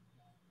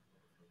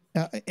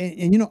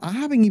 And I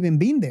haven't even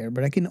been there,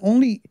 but I can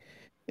only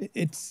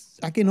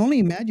I can only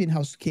imagine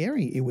how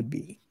scary it would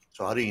be.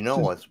 So how do you know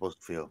what it's supposed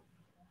to feel?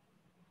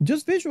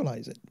 Just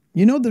visualize it.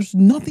 There's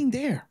nothing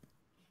there.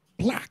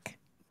 Black.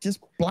 Just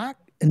black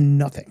and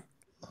nothing.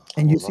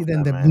 And you see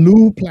then the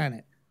blue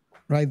planet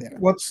right there.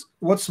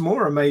 What's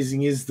more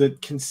amazing is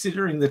that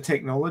considering the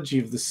technology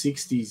of the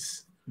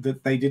 60s,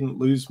 that they didn't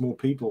lose more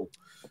people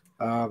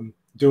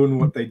doing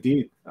what they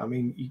did. I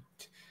mean,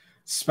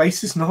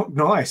 space is not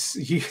nice.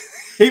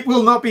 It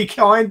will not be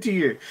kind to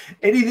you.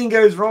 Anything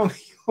goes wrong,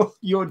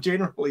 you're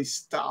generally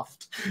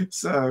stuffed.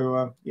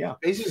 So, yeah.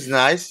 Space is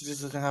nice. It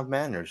just doesn't have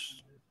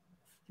manners.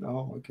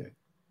 Oh, okay.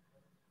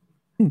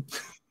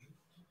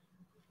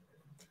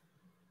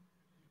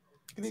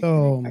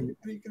 So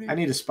I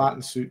need a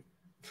Spartan suit.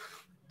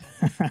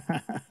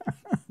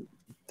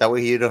 That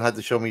way you don't have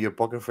to show me your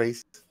poker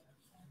face.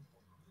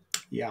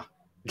 Yeah.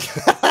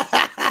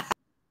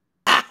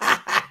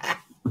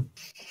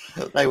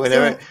 Like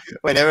whenever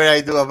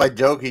I do a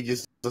joke, he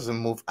just doesn't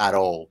move at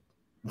all.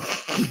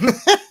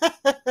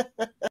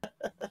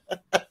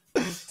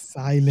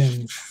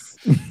 Silence.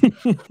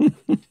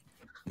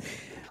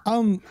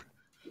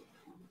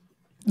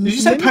 Did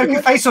you say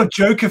poker face or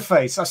Joker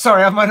face? Oh,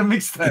 sorry, I might have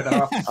mixed that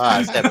up.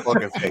 I said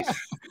poker face.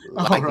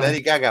 Like right.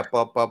 Lady Gaga,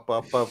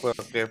 poker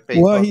face.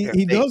 Well,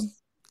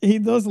 he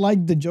does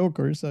like the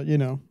Joker, so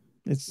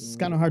it's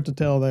kind of hard to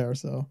tell there.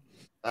 So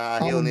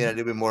he'll need a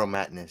little bit more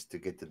madness to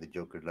get to the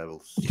Joker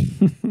levels.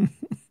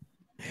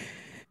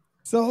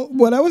 So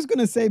what I was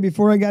gonna say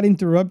before I got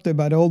interrupted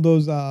by all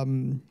those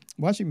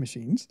washing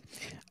machines.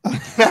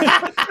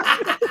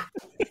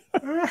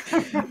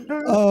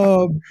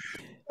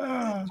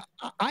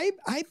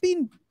 I've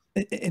been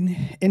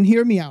and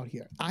hear me out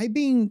here. I've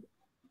been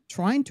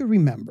trying to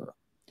remember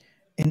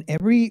in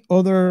every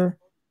other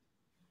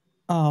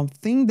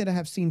thing that I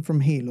have seen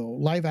from Halo,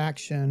 live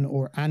action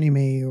or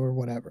anime or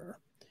whatever,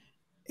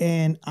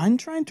 and I'm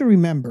trying to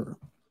remember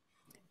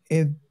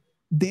if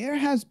there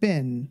has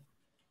been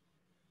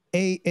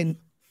in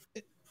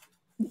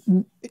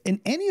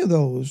any of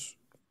those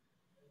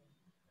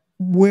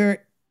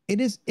where it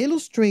is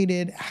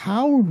illustrated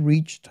how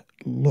Reached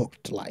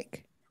looked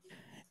like.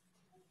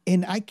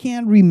 And I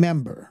can't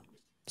remember.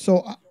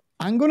 So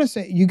I'm going to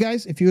say, you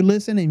guys, if you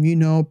listen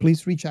and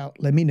please reach out,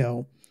 let me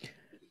know.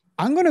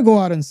 I'm going to go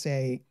out and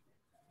say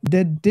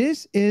that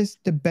this is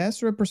the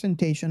best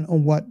representation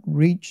of what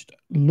Reached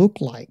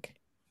looked like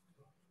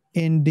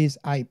in this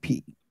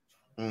IP.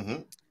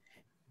 Mm-hmm.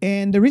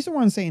 And the reason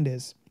why I'm saying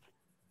this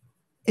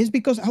is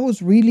because I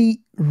was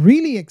really,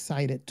 really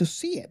excited to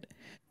see it.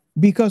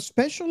 Because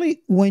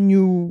especially when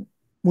you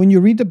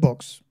read the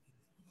books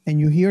and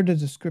you hear the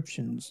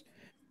descriptions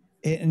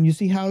and you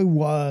see how it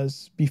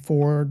was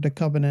before the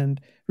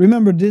Covenant.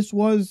 Remember, this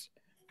was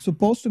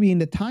supposed to be in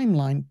the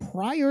timeline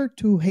prior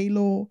to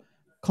Halo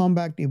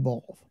Combat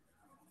Evolve.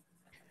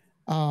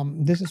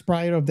 This is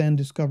prior of them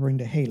discovering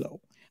the Halo.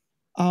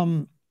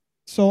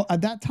 So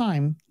at that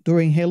time,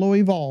 during Halo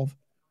Evolve,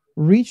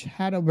 Reach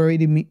had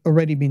already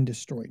been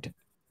destroyed.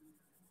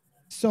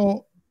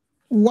 So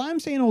why I'm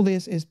saying all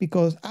this is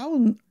because I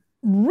was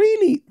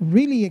really,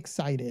 really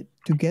excited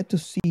to get to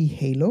see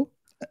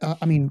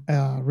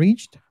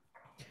Reached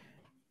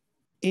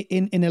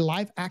in a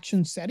live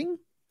action setting,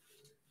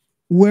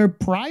 where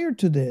prior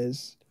to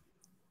this,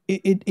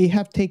 it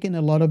have taken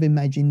a lot of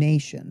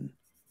imagination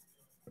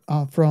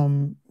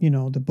from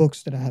the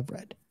books that I have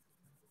read.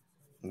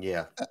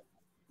 Yeah.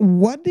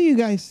 What do you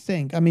guys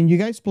think? I mean, you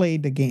guys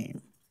played the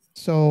game,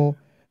 so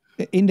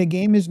in the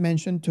game is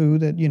mentioned too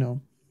that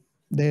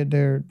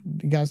the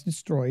guys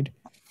destroyed.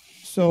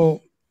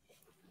 So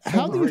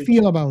how do you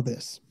feel about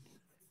this?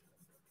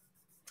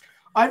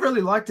 I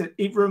really liked it.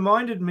 It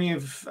reminded me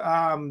of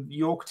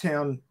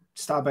Yorktown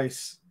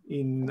Starbase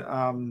in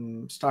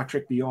Star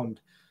Trek Beyond.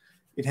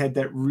 It had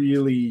that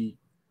really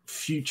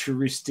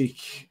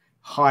futuristic,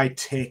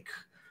 high-tech,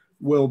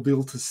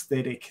 well-built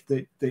aesthetic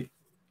that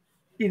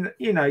you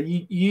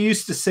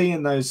used to see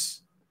in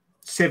those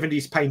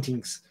 70s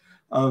paintings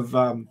of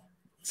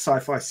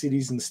sci-fi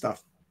cities and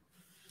stuff.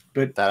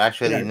 But that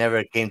actually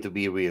never came to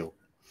be real.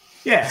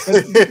 Yeah,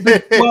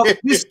 well,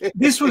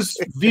 this was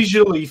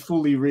visually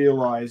fully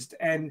realized,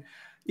 and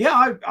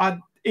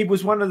it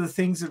was one of the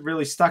things that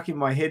really stuck in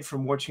my head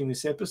from watching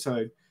this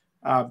episode,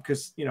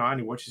 because I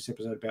only watched this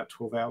episode about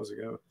 12 hours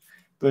ago,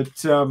 but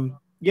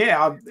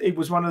it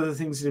was one of the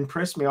things that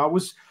impressed me. I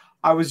was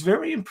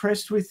very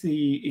impressed with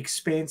the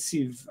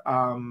expansive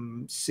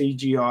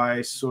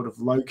CGI sort of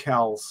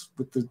locales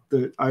with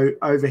the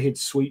overhead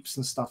sweeps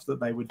and stuff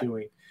that they were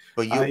doing.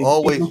 But you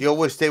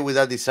always stay with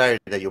that desire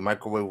that your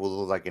microwave will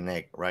look like an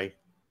egg, right?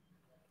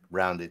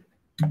 Rounded.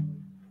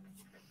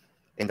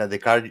 And that the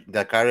car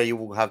that you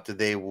will have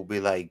today will be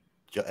like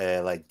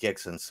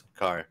Jackson's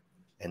car,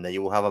 and that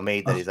you will have a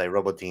maid that is like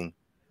Robotine.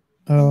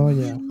 Oh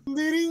yeah.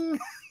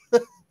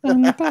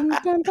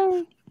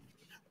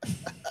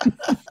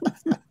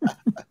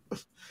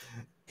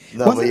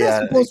 No, wasn't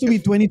that supposed to be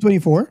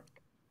 2024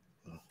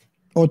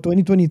 or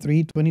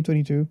 2023,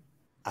 2022?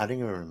 I don't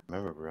even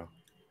remember, bro.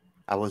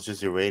 I was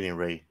just berating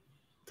Ray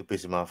to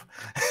piss him off.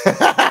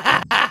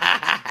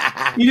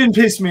 You didn't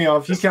piss me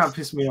off. You can't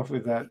piss me off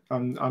with that.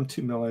 I'm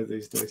too mellow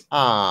these days.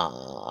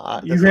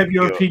 You have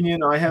your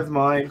opinion. I have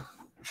mine.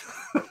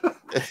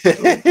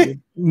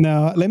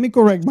 No, let me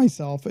correct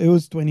myself. It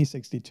was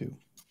 2062.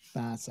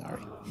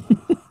 Sorry.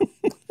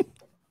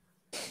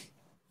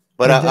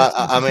 But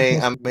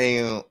I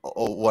mean,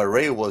 what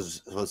Ray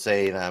was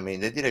saying. I mean,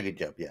 they did a good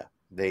job. Yeah,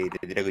 they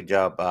did a good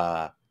job,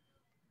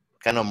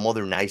 kind of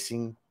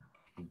modernizing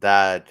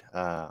that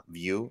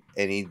view,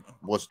 and it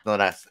was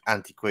not as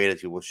antiquated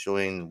as it was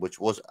showing, which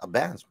was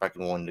advanced back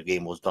when the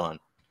game was done.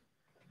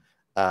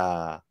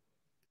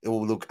 It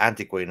would look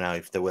antiquated now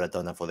if they would have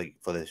done that for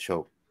the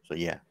show. So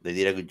yeah, they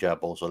did a good job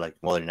also like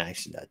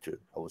modernizing that too,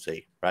 I would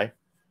say, right?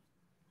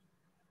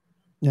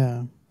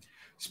 Yeah.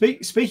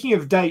 Speaking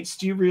of dates,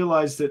 do you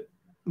realize that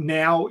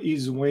now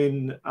is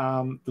when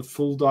the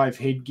full dive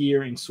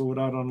headgear in Sword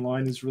Art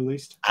Online is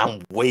released?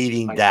 I'm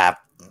waiting that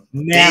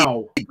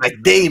now.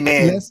 Day,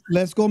 man.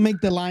 Let's go make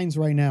the lines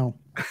right now.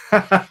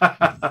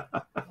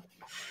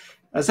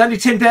 There's only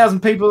 10,000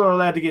 people are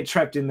allowed to get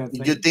trapped in that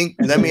thing. You think?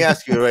 Let me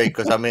ask you, Ray,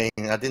 because I mean,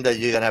 I think that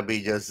you're gonna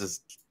be just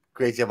as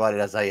crazy about it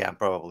as I am,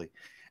 probably.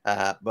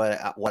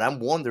 But what I'm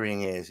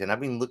wondering is, and I've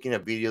been looking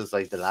at videos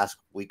like the last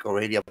week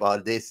already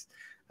about this.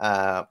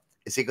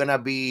 Is it gonna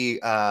be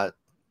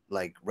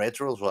like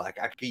retros? Well, like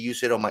I could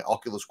use it on my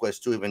Oculus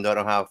Quest 2, even though I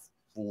don't have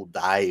full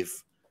dive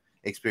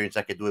experience.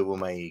 I could do it with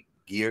my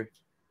gear.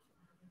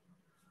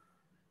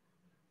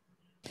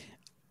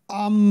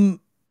 Or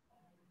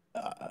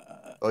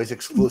it's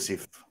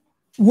exclusive?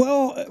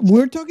 Well,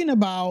 we're talking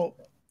about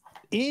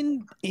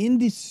in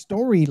the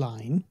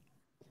storyline.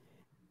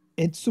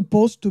 It's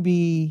supposed to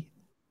be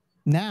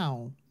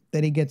now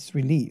that it gets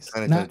released,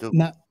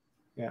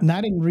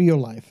 not in real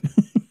life.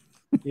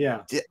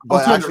 Yeah,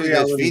 but actually,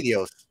 there's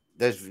videos.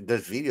 There's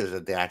videos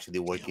that they're actually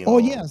working on. Oh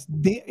yes,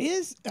 there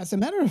is. As a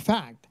matter of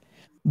fact,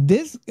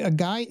 this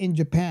guy in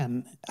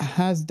Japan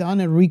has done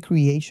a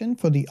recreation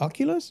for the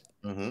Oculus.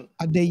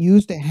 Mm-hmm. They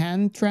used the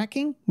hand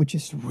tracking, which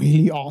is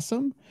really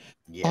awesome.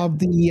 Yeah. Of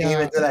the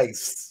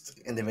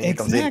and the menu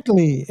comes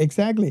in.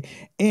 Exactly,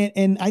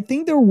 and I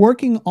think they're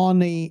working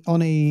on a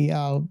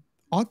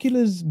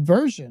Oculus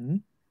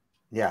version.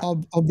 Yeah.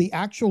 Of the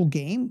actual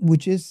game,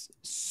 which is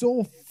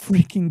so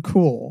freaking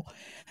cool,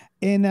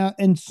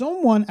 and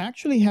someone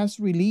actually has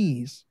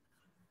released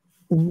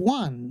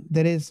one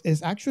that is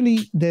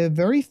actually the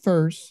very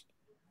first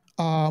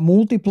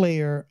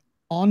multiplayer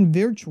on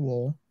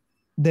virtual,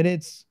 that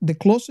it's the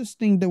closest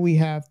thing that we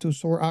have to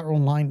Sword Art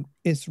Online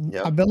is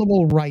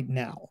available right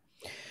now.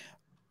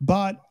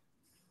 But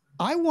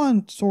I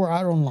want Sword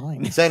Art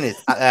Online.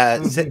 Zenith,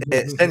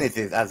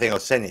 Zenith, I think, or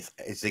Zenith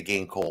is the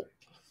game called.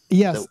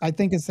 Yes, I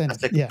think it's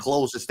Zenith. That's the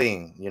closest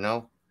thing, you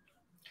know.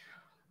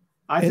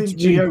 I think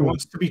Gio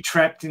wants to be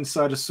trapped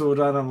inside a Sword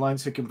Art Online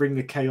so he can bring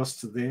the chaos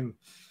to them.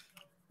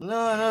 No,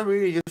 not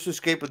really. Just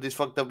escape with this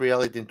fucked up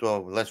reality into a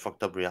less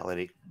fucked up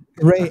reality.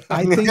 Ray,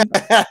 I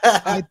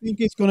think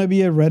it's gonna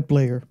be a red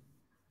player.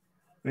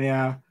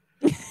 Yeah,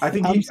 I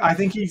think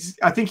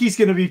he's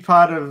going to be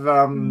part of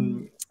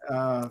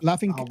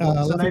Laughing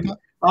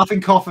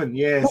Coffin.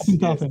 Yes. Laughing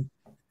Coffin.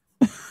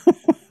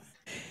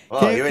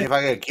 Well, even if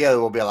I get killed,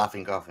 it will be a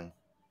laughing coffin.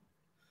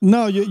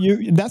 No,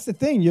 you. That's the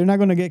thing. You're not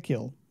gonna get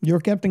killed. You're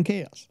Captain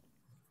Chaos.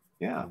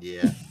 Yeah.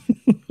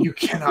 You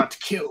cannot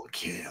kill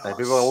Chaos. Like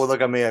people will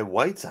look at me like,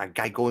 why is that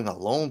guy going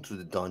alone to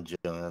the dungeon?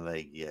 And I'm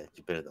like, yeah,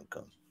 you better don't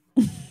come.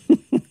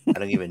 I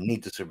don't even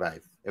need to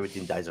survive.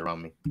 Everything dies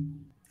around me.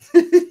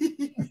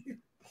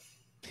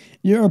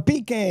 You're a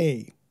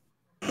PK.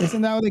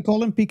 Isn't that what they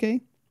call him? PK?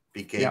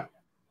 PK. Yeah.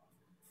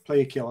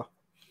 Player killer.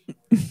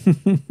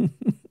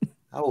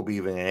 I will be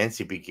even an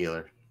NCP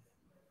killer.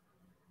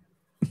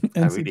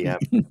 I really am.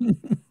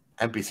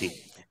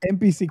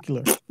 NPC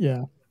killer.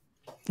 Yeah.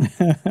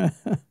 I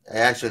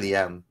actually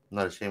am.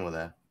 Not ashamed of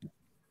that.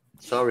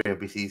 Sorry,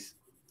 NPCs.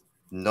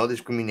 No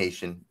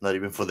discrimination. Not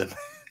even for them.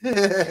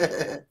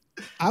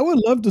 I would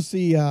love to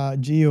see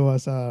Gio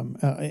as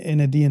in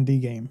a D&D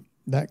game.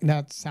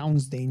 That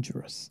sounds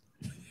dangerous.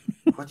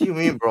 What do you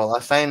mean, bro?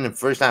 Last time, the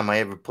first time I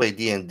ever played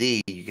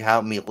D&D, you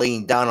had me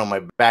laying down on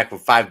my back for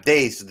 5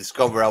 days to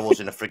discover I was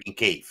in a freaking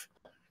cave.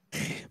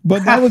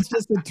 But that was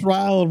just a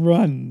trial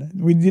run.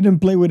 We didn't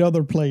play with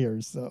other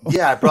players. So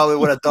yeah, I probably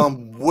would have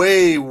done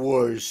way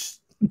worse.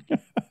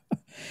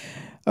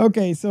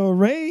 Okay, so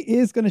Ray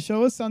is going to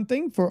show us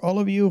something for all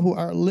of you who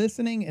are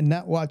listening and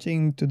not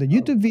watching to the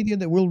YouTube video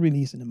that we'll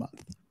release in a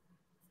month.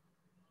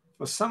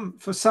 For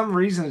some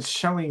reason, it's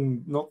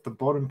showing not the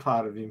bottom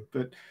part of him,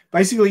 but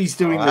basically he's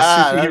doing the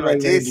superhero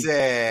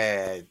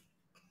landing.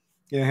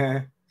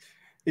 Yeah,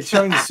 it's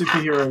showing the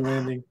superhero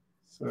landing.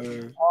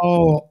 So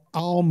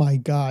oh my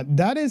God,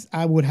 that is,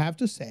 I would have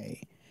to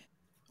say,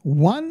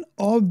 one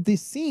of the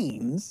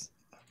scenes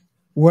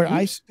where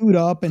I stood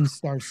up and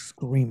started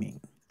screaming.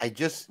 I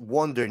just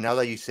wonder, now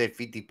that you said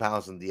 50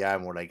 pounds on the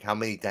arm, or like how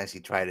many times he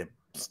tried to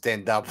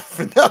stand up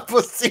from that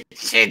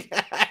position.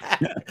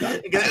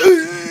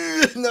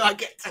 No, I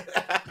can't.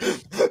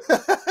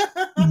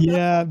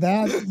 Yeah,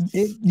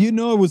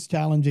 it was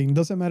challenging.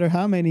 Doesn't matter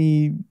how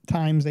many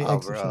times they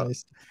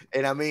exercised.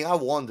 And I mean, I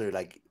wonder,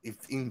 like,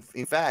 if in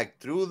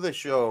fact through the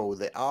show,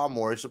 the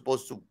armor is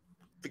supposed to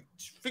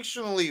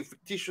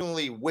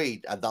fictionally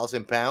weigh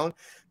 1,000 pounds.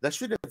 That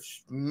should have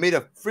made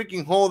a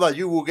freaking hole that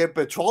you will get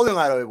petroleum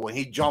out of it when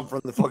he jumped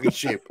from the fucking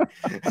ship.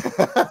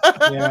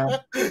 Yeah.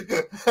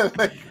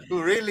 Like,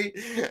 really?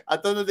 I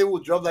thought that they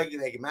would drop like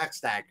max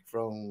stack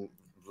from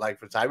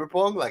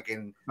Cyberpunk, like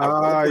in a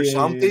rope or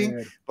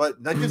something,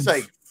 but not just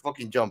like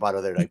fucking jump out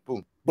of there, like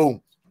boom,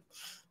 boom.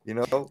 You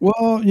know?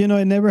 Well,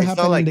 it never it's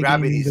happened. Not like in the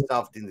gravity game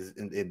stuffed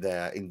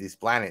in this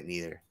planet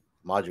neither.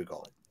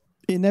 Madrigal.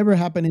 It never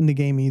happened in the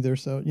game either,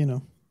 so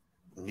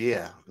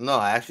Yeah, no,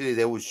 actually,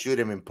 they would shoot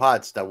him in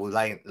pods that would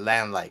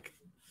land like,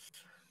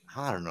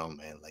 I don't know,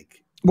 man.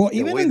 Like, well,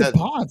 even in the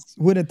pods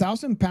with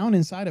 1,000 pounds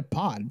inside a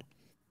pod,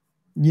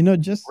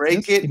 just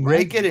break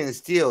it, and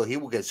still he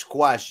will get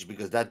squashed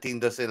because that thing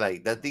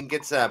doesn't that thing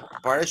gets a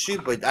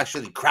parachute, but it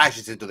actually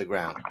crashes into the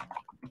ground.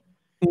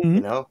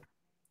 Mm-hmm.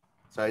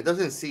 So it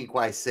doesn't seem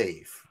quite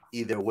safe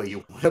either way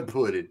you want to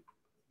put it.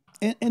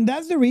 And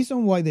that's the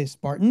reason why the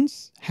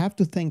Spartans have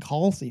to thank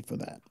Halsey for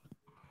that.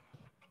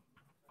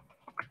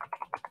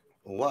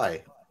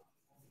 Why?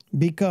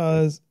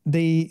 Because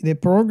the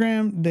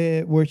program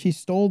where she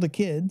stole the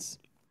kids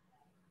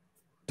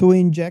to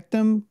inject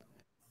them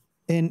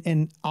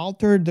and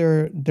alter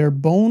their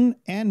bone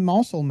and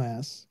muscle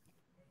mass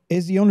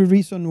is the only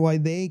reason why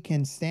they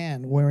can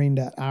stand wearing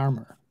that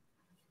armor.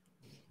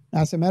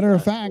 As a matter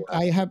of fact,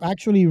 I have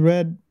actually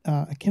read,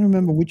 I can't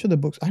remember which of the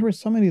books. I read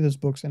so many of those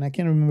books, and I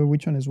can't remember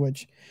which one is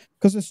which.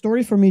 Because the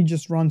story for me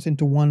just runs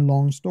into one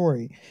long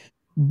story.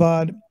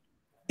 But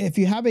if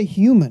you have a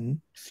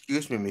human...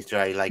 Excuse me, mister,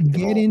 I like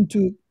get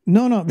into...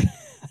 No.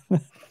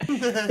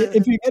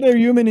 If you get a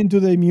human into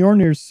the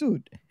Mjolnir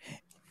suit,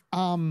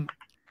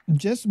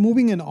 just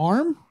moving an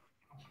arm,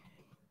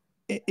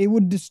 it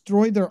would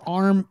destroy their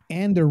arm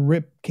and their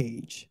rib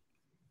cage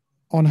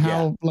on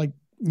how,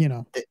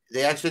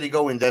 They actually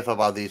go in depth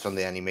about this on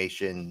the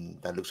animation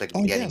that looks like the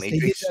Animatrix. They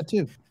did that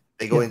too.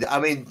 They go in. I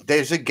mean,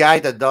 there's a guy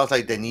that does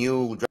like the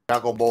new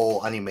Dragon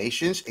Ball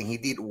animations, and he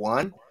did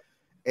one.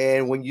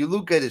 And when you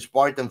look at the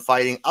Spartan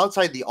fighting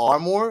outside the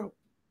armor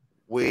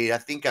with, I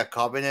think, a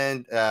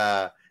Covenant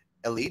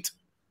elite,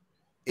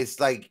 it's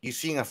like you're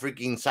seeing a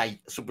freaking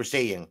Super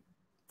Saiyan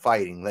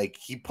fighting. Like,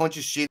 he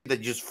punches shit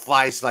that just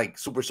flies like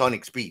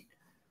supersonic speed.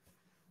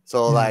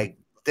 So like,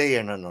 they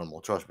are not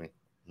normal. Trust me.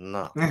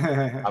 No,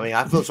 I mean,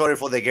 I feel sorry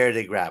for the gear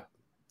they grab.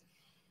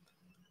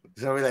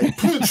 So we're like,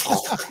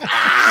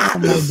 oh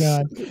my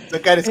god, the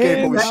kind of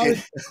scary movie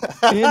shit.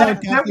 That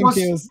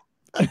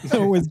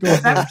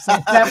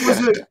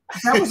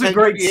was a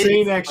great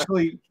scene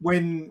actually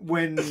when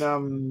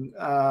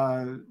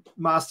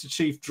Master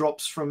Chief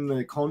drops from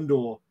the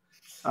Condor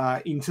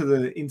into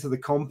the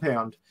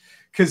compound.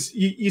 Because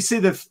you see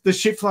the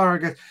ship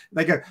flyer,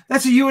 they go,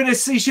 that's a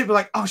UNSC ship. They're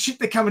like, oh shit,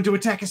 they're coming to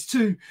attack us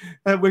too.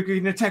 We're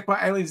getting attacked by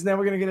aliens. Now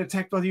we're going to get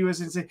attacked by the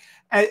USNC.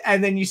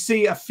 And then you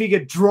see a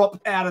figure drop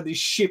out of this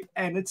ship,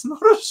 and it's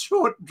not a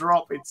short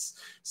drop. It's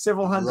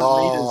several hundred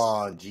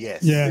meters.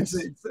 Yes.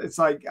 It's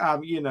like,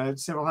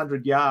 several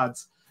hundred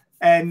yards.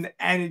 And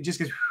it just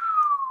goes,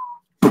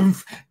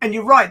 poof. And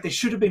you're right, there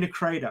should have been a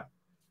crater.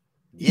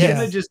 Yes. Yeah.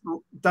 They just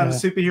done a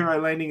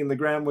superhero landing, and the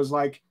ground was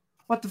like,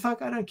 what the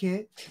fuck? I don't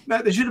care.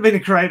 No, there should have been a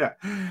crater.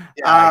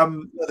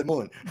 The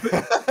moon.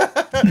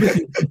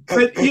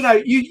 but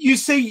you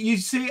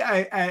see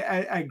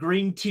a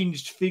green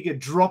tinged figure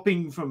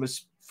dropping from a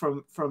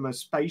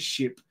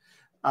spaceship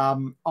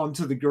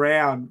onto the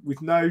ground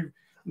with no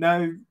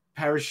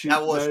parachute.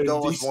 That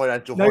was more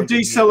than 200 no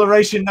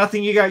deceleration,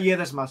 nothing. You go, yeah,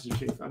 that's Master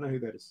Chief. I know who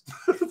that is.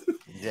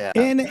 Yeah.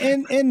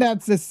 And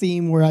that's the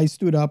scene where I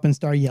stood up and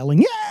started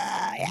yelling,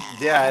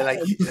 yeah, like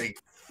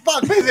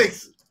fuck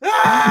physics.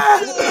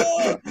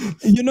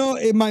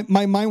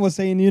 My mind was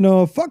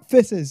saying, fuck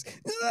physics.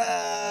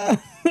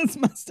 That's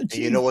Master Chief.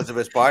 And you know what's the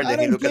best part? Then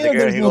he look at the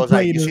girl and he goes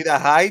like, you see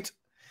that height?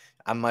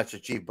 I'm Master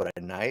Chief, but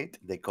at night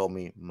they call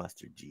me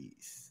Master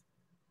G's.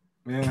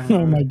 Yeah.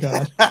 Oh my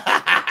god.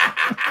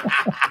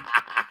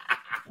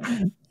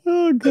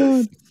 Oh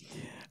god.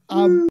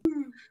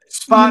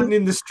 Spartan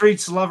in the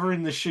streets, lover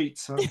in the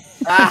sheets. Huh?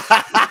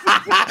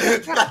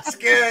 That's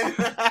good.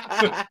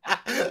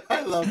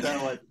 I love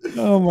that one.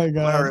 Oh my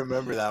god. I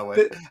remember that one.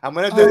 I'm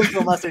gonna do this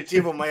for Master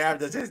Chief on my arm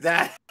that says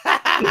that.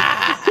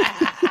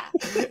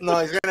 No,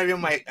 it's gonna be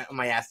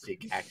my ass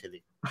cheek,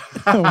 actually.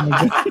 Oh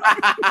my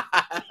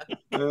god.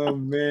 Oh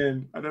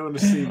man, I don't want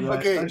to see that.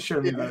 Okay, don't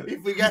show me that.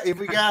 If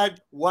we got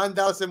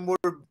 1,000 more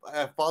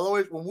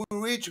followers, when we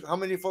reach, how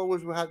many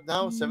followers we have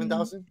now?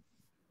 7,000.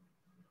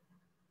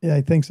 Yeah,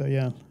 I think so.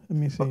 Yeah, let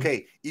me see.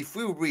 Okay, if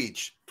we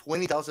reach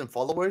 20,000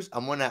 followers,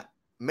 I'm gonna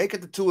make a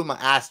tattoo with my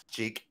ass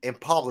cheek and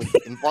publish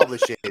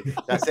it.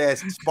 That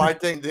says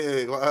Spartan.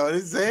 What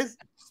it says?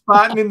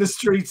 Spartan in the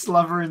streets,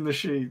 lover in the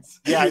sheets.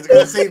 Yeah, it's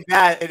gonna say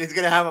that, and it's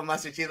gonna have a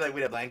Master Chief like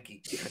with a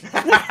blankie.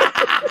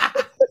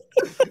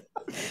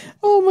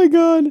 Oh my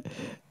god!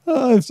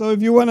 So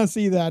if you want to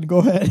see that, go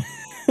ahead.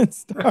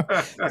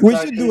 We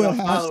should do a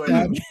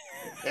hashtag.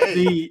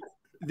 Hey,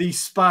 the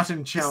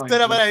Spartan challenge.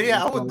 instead of an idea,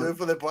 I would do it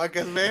for the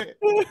podcast, man.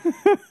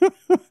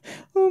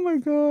 Oh my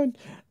god.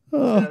 It's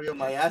gonna be on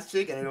my ass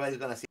cheek, and everybody's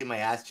gonna see my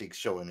ass cheek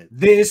showing it.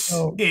 This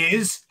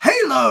is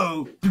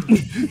Halo.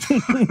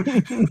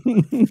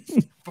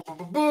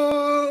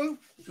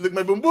 Look,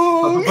 my boom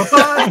boom.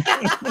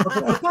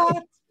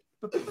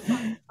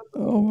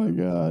 Oh my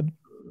god.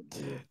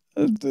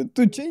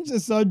 To change the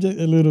subject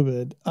a little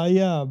bit, Why,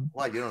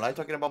 you don't like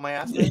talking about my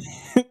ass, man?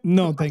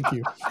 No, thank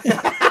you.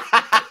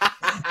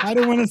 I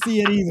don't want to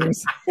see it either.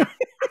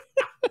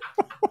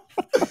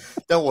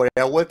 Don't worry,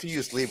 I'll wait till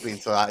you're sleeping,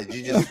 so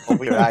you just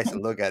open your eyes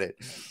and look at it.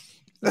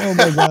 Oh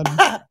my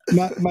god,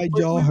 my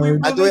jaw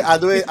hurts. I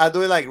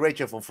do it like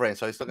Rachel from Friends,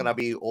 so it's not gonna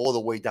be all the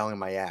way down in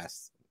my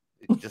ass.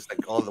 It's just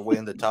like all the way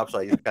on the top, so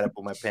I just gotta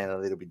put my pen a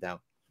little bit down.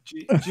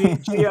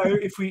 Gio,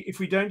 if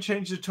we don't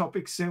change the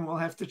topic soon, we'll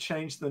have to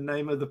change the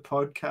name of the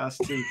podcast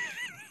to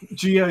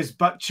Gio's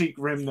Butt Cheek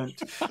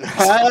Remnant.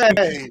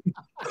 Hey,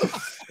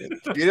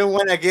 you don't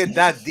want to get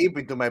that deep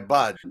into my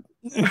butt.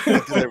 Into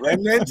the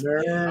remnant?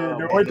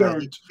 No, I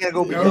don't. You gotta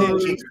go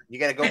beyond cheeks. You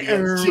gotta go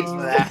beyond cheeks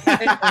for that.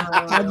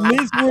 At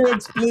least we're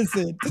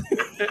explicit.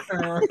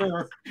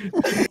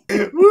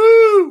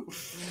 Woo!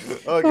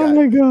 Oh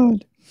my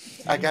god.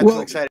 I got too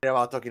excited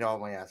about talking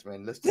about my ass,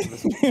 man. Let's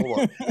move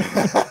on.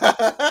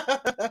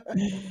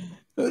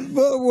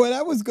 But what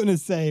I was gonna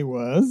say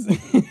was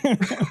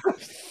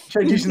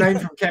change his name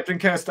from Captain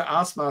Curse to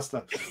Ass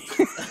Master.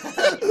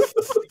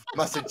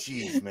 Master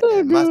Cheese, man.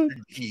 Oh, Master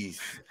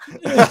Cheese.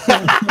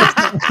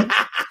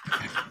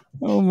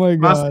 Oh my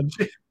god.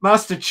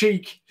 Master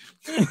Cheek.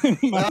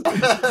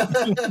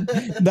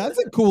 That's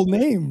a cool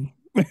name.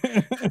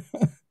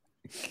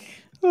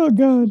 Oh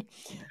god.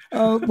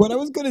 What I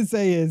was gonna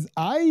say is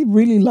I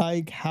really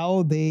like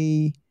how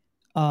they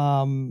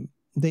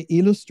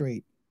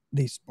illustrate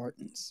the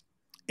Spartans,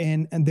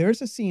 and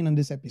there's a scene on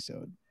this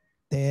episode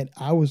that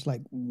I was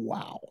like,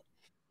 wow.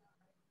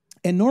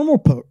 A normal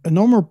person,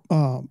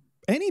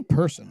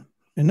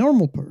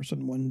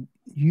 when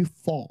you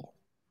fall,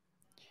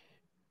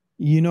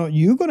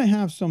 you're gonna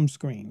have some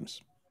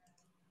screams.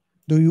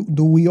 Do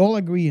we all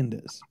agree in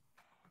this?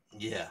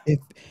 Yeah.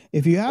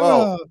 If you have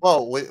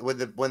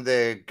when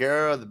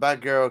the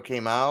bad girl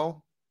came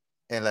out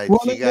and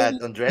she got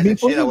undressed and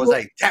shit, I was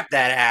like, tap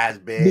that ass,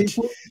 bitch.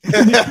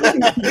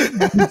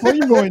 Before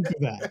you go into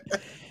that,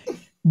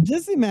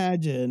 just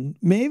imagine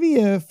maybe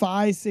a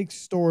 5-6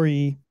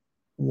 story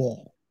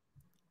wall,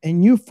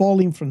 and you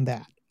falling from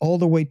that all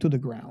the way to the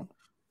ground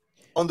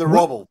on the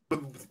rubble.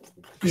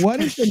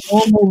 What is the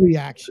normal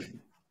reaction?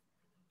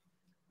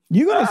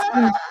 You're gonna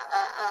scream.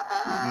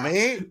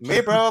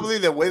 Me probably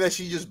the way that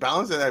she just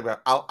bounced and I go,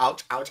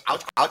 ouch, ouch,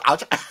 ouch, ouch,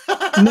 ouch.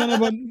 No,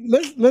 but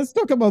let's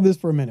talk about this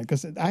for a minute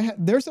because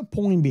there's a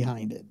point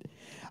behind it.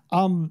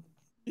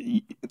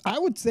 I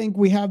would think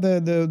we have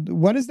the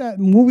what is that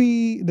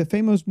movie? The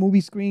famous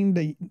movie Scream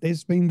that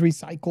is being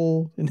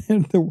recycled and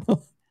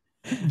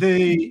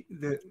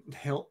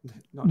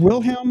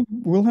Wilhelm.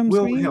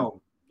 Scream?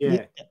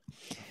 Yeah.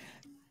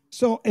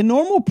 So a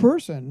normal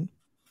person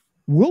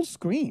will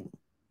scream.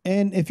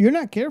 And if you're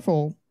not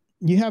careful,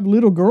 you have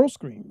little girl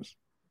screams.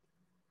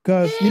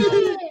 Because,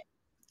 I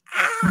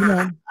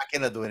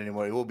cannot do it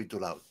anymore. It will be too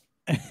loud.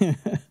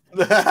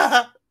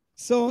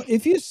 So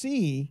if you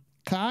see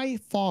Kai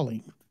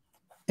falling,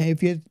 and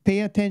if you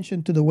pay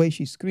attention to the way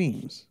she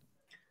screams,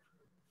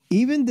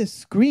 even the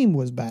scream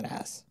was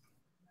badass.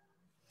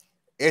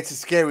 It's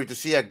scary to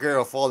see a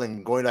girl falling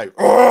and going like,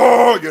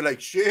 oh, you're like,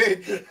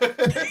 shit. Is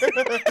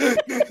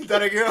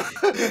that a girl?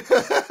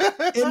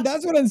 And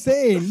that's what I'm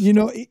saying.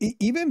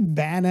 Even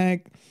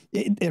Vanek,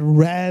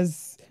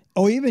 Rez,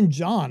 or even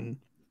John,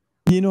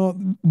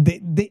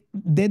 they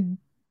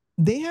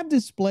have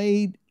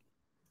displayed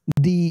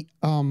the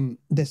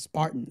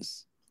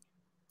Spartans,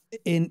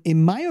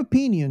 in my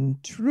opinion,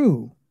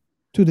 true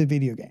to the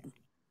video game,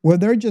 where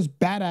they're just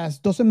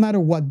badass, doesn't matter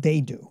what they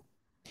do.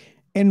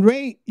 And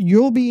Ray,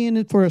 you'll be in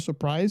it for a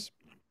surprise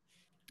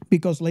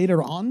because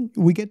later on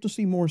we get to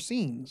see more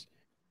scenes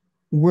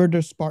where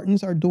the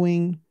Spartans are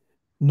doing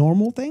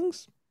normal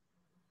things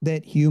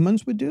that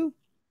humans would do,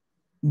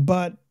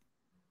 but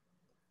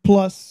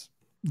plus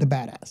the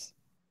badass.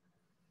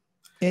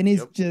 And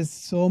it's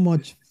just so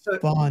much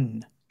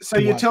fun. So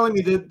you're telling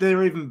me that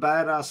they're even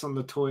badass on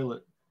the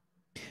toilet?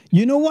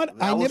 You know what?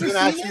 I never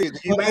seen it,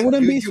 but I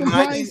wouldn't be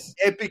surprised.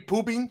 Epic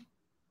pooping?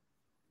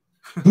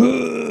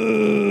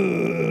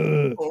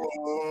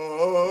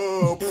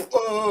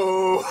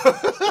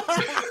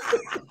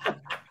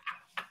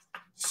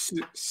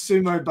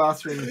 Sumo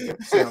bathroom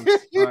sounds.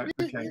 Right,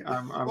 okay.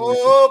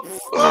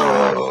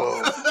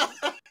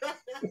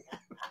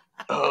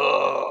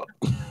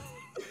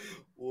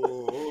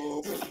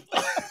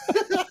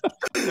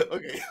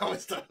 Okay, I'm gonna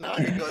start now.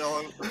 I can go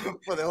on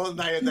for the whole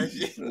night of that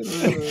shit.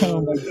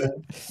 Oh my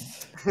god.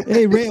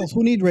 Hey, rails.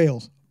 Who need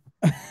rails?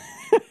 Nah,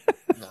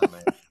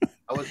 man.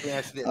 I was being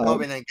actually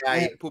a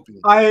guy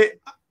pooping. I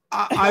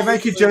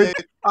make a joke.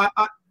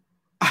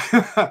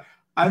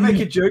 I make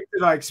a joke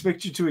that I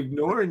expect you to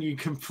ignore, and you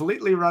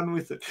completely run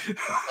with it.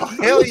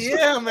 Hell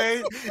yeah,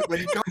 man!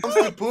 When it comes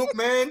to poop,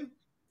 man,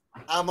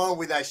 I'm on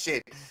with that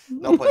shit.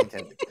 No pun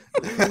intended.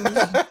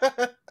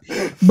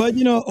 But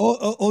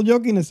all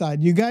joking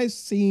aside, you guys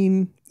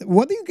seen?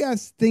 What do you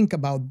guys think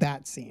about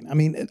that scene? I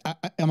mean,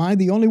 am I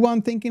the only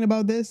one thinking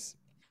about this?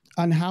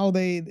 On how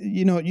they,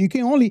 you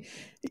can only.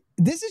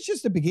 This is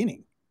just the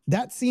beginning.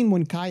 That scene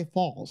when Kai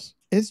falls,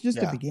 it's just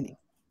the beginning.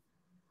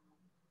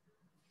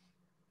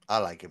 I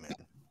like it, man.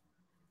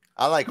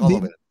 I like all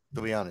of it,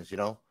 to be honest,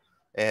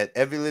 And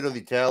every little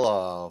detail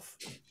of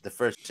the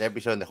first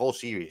episode in the whole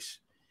series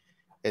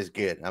is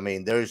good. I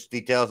mean, there's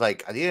details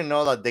like I didn't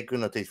know that they could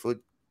not taste food,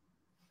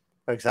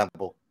 for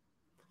example.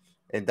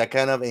 And that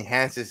kind of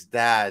enhances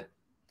that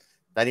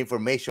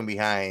information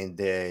behind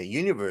the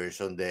universe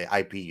on the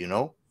IP,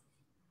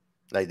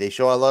 Like they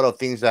show a lot of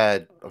things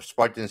that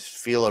Spartans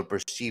feel or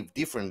perceive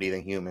differently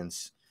than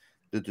humans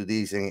due to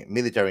these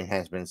military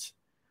enhancements.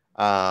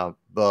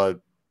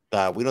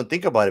 But we don't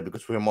think about it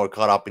because we're more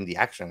caught up in the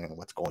action and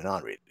what's going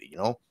on,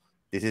 really.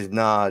 This is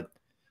not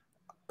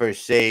per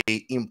se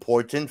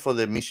important for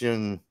the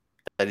mission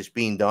that is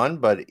being done,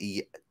 but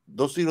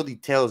those little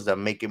details that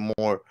make it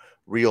more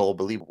real or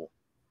believable.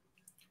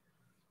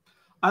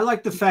 I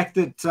like the fact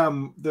that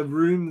the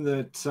room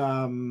that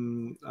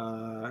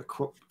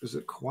is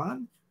it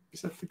Kwan?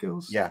 Is that the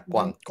girls? Yeah,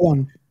 Kwan.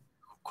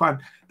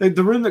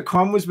 The room that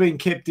Kwan was being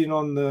kept in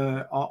on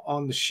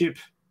the ship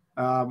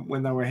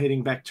when they were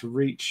heading back to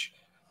Reach.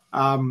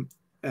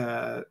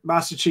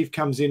 Master Chief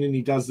comes in and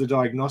he does the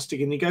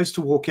diagnostic and he goes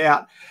to walk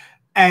out,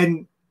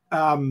 and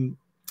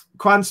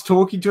Kwan's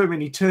talking to him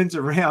and he turns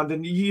around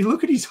and you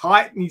look at his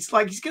height and he's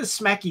like he's going to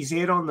smack his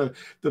head on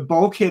the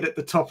bulkhead at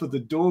the top of the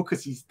door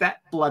because he's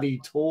that bloody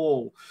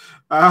tall.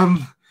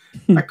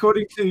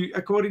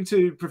 According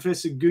to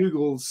Professor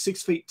Google,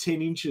 6 feet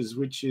 10 inches,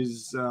 which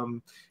is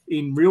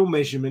in real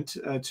measurement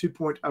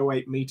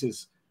 2.08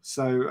 meters.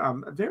 So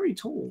a very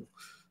tall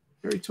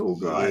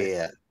guy.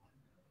 Yeah,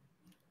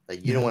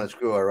 like you don't want to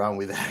screw around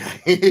with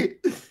that.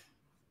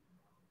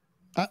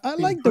 I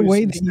like the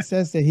way that he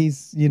says that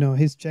he's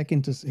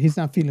checking he's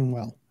not feeling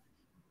well.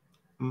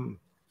 Mm.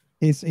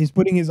 He's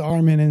putting his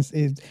arm in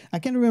and I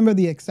can't remember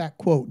the exact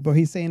quote, but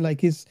he's saying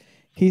like he's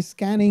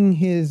scanning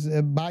his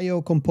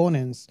bio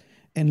components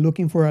and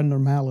looking for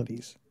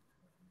abnormalities.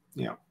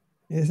 Yeah.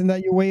 Isn't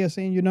that your way of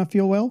saying you not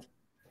feel well?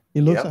 He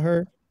looks at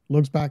her,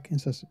 looks back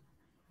and says,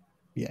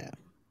 yeah.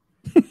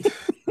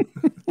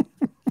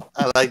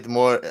 I like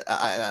more.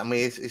 I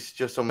mean, it's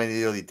just so many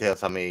little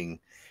details. I mean,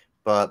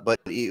 but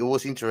it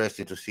was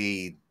interesting to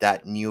see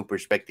that new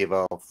perspective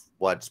of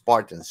what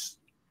Spartans'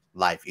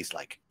 life is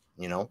like,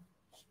 And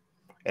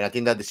I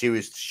think that the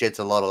series sheds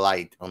a lot of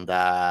light on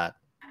that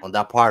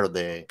part of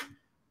the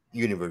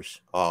universe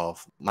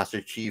of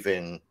Master Chief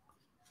and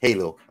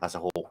Halo as a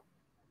whole.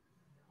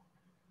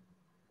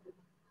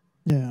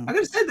 Yeah, I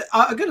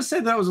gotta say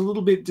that I was a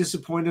little bit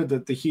disappointed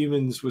that the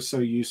humans were so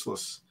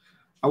useless.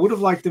 I would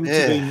have liked them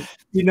to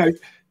be,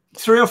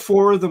 3 or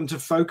 4 of them to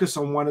focus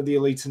on one of the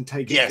elites and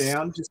take it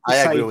down. Just to I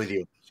agree with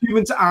you.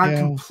 Humans aren't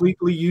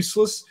completely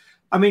useless.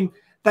 I mean,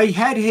 they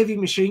had heavy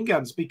machine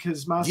guns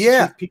because Master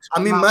Chief picked I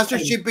mean, Master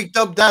Chief picked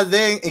up that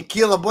thing and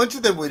killed a bunch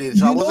of them with it.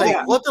 So I was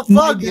like, what the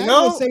fuck,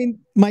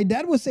 My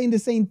dad was saying the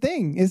same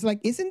thing. It's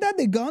like, isn't that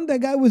the gun that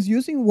guy was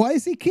using? Why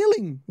is he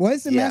killing? Why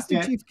is the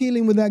Master Chief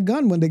killing with that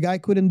gun when the guy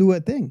couldn't do a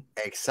thing?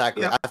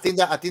 Exactly. Yeah. I think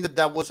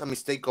that was a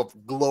mistake of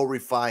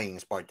glorifying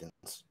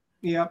Spartans.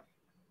 Yeah.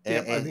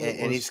 And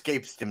it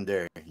escapes them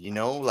there,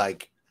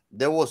 like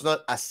there was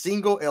not a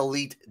single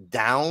elite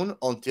down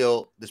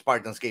until the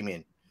Spartans came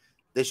in.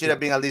 There should have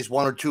been at least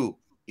 1 or 2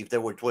 if there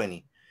were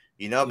 20,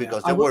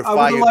 because there were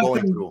fire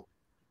going through.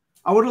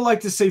 I would have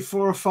liked to see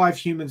 4 or 5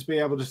 humans be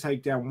able to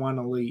take down 1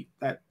 elite.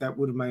 That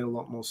would have made a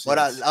lot more sense. But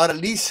at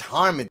least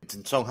harm it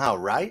somehow,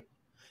 right?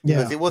 Yeah.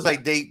 Because it was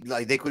like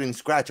they couldn't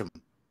scratch them,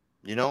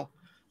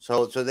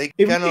 So they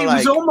kind of it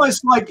was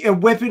almost like a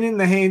weapon in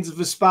the hands of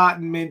a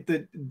Spartan meant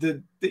that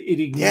it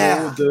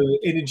ignored the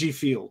energy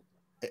field.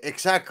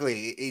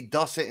 Exactly. It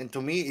doesn't, and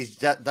to me,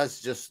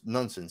 that's just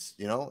nonsense.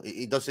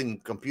 It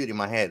doesn't compute in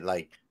my head.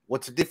 Like,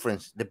 what's the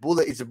difference? The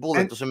bullet is a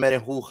bullet. It doesn't matter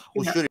who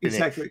shooting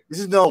it. This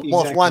is no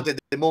Most Wanted.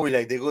 The movie,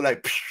 like they go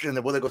like, and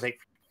the bullet goes like.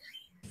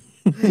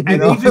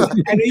 And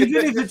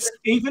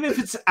even if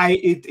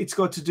it's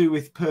got to do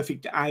with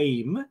perfect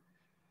aim.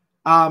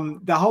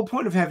 The whole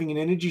point of having an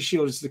energy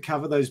shield is to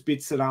cover those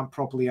bits that aren't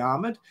properly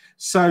armored.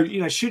 So,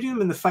 shooting them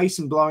in the face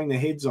and blowing their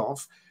heads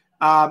off.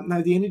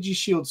 No, the energy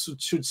shield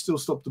should still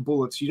stop the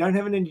bullets. You don't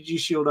have an energy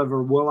shield over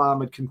a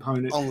well-armored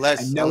component and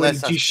no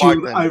energy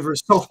shield over a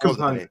soft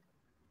component.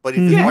 But if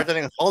you're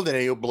Spartan holding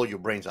it, you'll blow your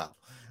brains out.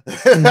 But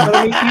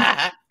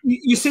I mean,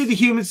 you see the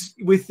humans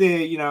with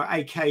their,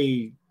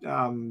 AK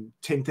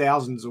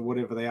 10,000s or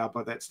whatever they are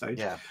by that stage.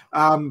 Yeah.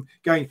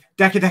 Going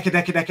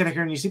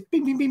dakka, and you see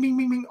bing, bing, bing, bing,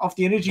 bing, bing off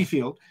the energy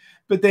field.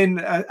 But then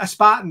a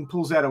Spartan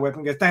pulls out a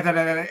weapon, goes da, da,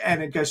 da, da,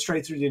 and it goes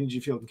straight through the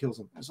energy field and kills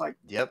them. It's like,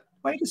 yep.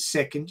 Wait a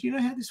second. Do you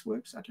know how this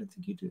works? I don't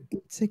think you do.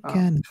 It's a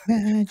kind of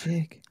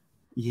magic.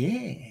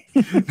 Yeah.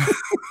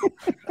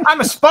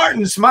 I'm a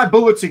Spartan, so my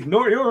bullets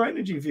ignore your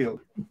energy field.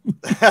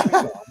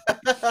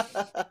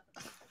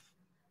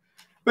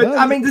 But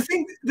I mean,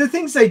 the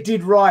things they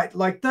did right,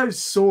 like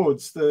those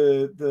swords,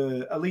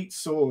 the elite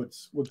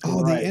swords were great.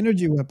 Oh, the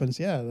energy weapons,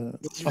 yeah.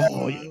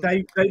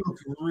 They look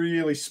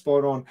really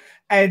spot on.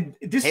 And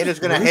this Haters was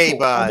gonna brutal. hate,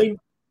 but I mean,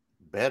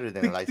 better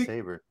than a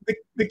lightsaber.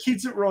 The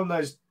kids that were on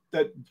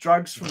that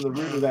drugs from the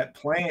root of that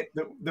plant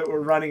that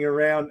were running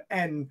around,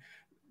 and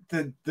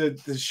the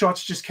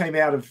shots just came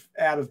out of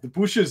the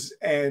bushes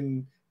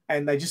and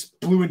they just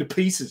blew into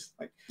pieces.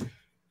 Like,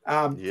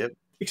 yep.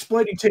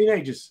 Exploding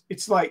teenagers.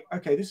 It's like,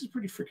 okay, this is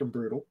pretty freaking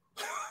brutal.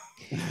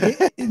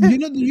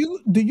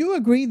 Do you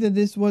agree that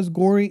this was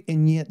gory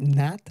and yet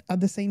not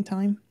at the same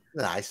time?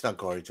 Nah, it's not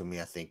gory to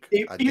me. I think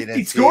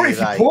it's gory if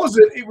you pause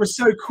it. It was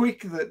so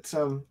quick that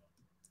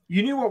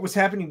you knew what was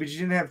happening, but you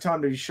didn't have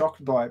time to be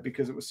shocked by it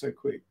because it was so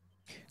quick.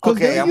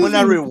 Okay, I'm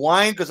gonna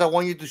rewind because I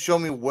want you to show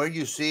me where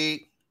you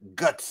see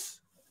guts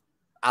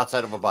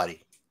outside of a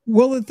body.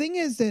 Well, the thing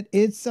is that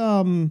it's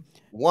one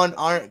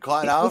arm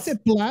cut off. It's a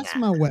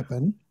plasma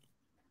weapon.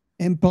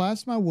 And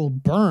plasma will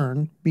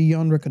burn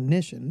beyond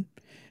recognition.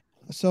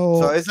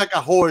 So it's like a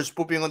horse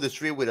pooping on the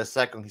street with a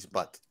sack on his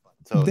butt.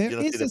 So there you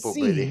don't is see the a poop,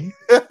 scene.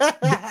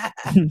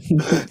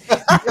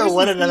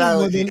 What an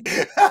analogy.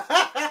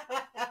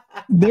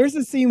 There's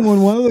a scene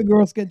when one of the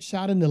girls gets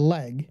shot in the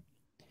leg,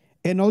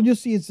 and all you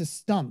see is the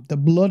stump, the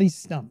bloody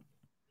stump.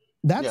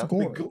 That's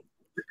gore.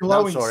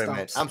 I'm sorry,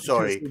 man. I'm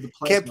sorry.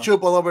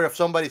 Ketchup all over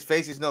somebody's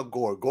face is not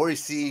gore. Gore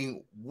is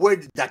seeing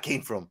where that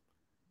came from.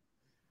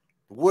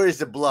 Where is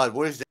the blood?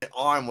 Where's the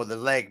arm or the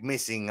leg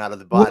missing out of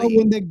the body? Well,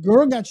 when the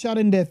girl got shot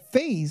in the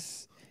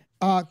face,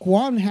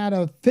 Kwan had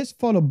a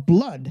fistful of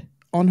blood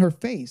on her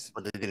face.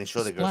 But they didn't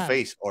show the girl's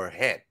face or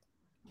head.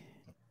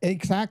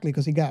 Exactly,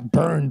 because he got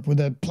burned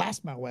with a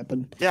plasma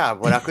weapon. Yeah,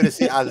 but I couldn't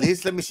see. At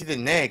least let me see the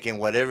neck and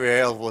whatever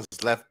else was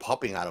left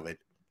popping out of it.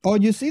 Oh,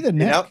 you see the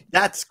neck? You know,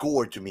 that's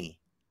gore to me.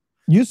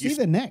 You see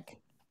the neck?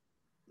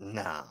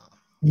 No.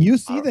 You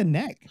see the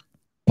neck.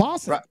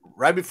 Pause it.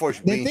 Right before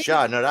being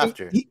shot, not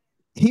after.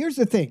 Here's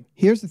the thing.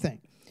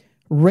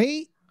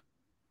 Ray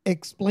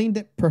explained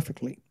it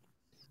perfectly.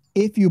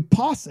 If you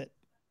pause it,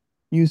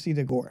 you see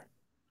the gore.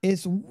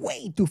 It's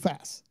way too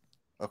fast.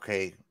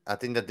 Okay, I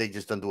think that they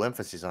just don't do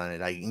emphasis on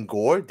it. Like in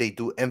gore, they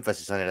do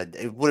emphasis on it.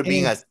 It would have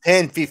been a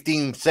 10,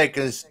 15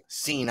 seconds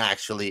scene,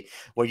 actually,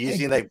 where you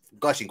see like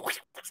gushing.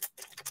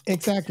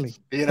 Exactly.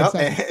 You know,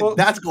 exactly. Well,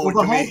 that's gore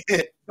to me.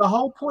 The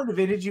whole point of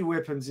energy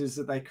weapons is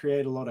that they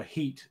create a lot of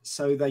heat,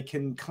 so they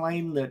can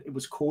claim that it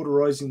was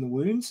cauterizing the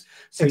wounds,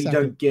 so you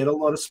don't get a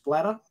lot of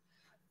splatter.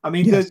 I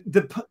mean,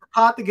 the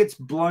part that gets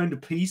blown to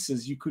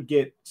pieces, you could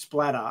get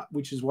splatter,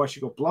 which is why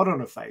she got blood on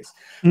her face.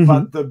 Mm-hmm.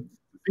 But the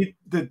bit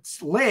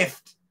that's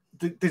left,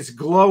 this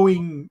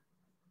glowing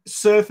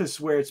surface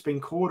where it's been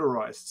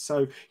cauterized,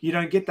 so you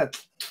don't get that.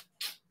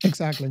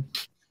 Exactly.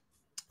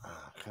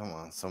 Come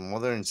on, some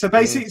modern. So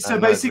basically,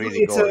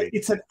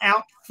 it's an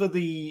out for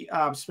the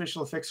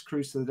special effects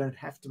crew, so they don't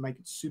have to make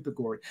it super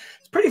gory.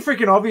 It's pretty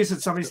freaking obvious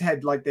that somebody's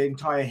had like their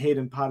entire head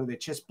and part of their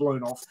chest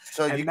blown off.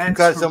 So you can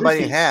cut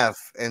somebody in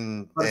half,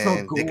 and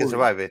they can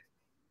survive it.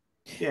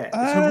 Yeah,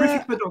 it's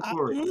horrific, but not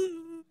gory.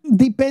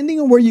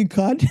 Depending on where you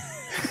cut.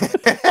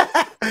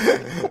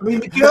 I mean,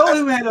 the girl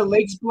who had her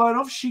legs blown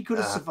off, she could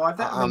have survived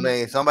that. I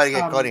mean, if somebody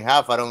get cut in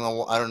half, I don't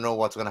know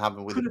what's gonna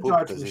happen with the poop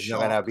because it's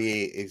not gonna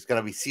be. It's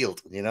gonna be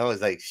sealed. You know,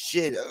 it's like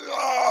shit.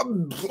 I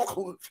don't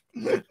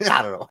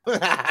know.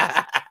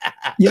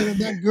 Yeah,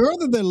 that girl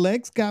that the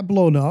legs got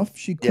blown off,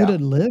 she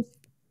couldn't live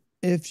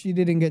if she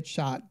didn't get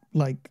shot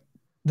like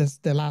this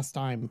the last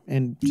time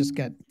and just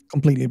get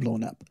completely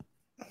blown up.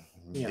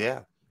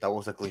 Yeah, that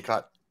was a clean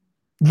cut.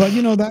 But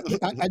you know that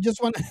I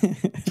just want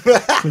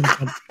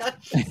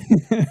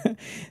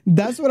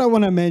that's what I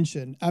want to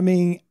mention. I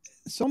mean,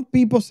 some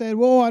people said,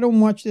 "Well, I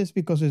don't watch this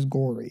because it's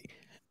gory."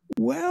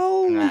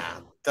 Well,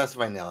 that's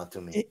vanilla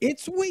to me.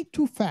 It's way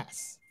too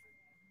fast.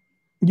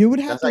 You would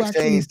have that's to like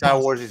actually saying Star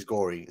Wars is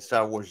gory.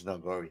 Star Wars is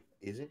not gory,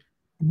 is it?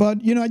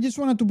 But you know, I just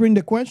wanted to bring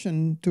the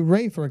question to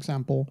Ray, for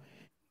example,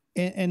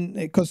 and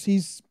because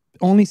he's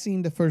only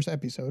seen the first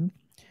episode,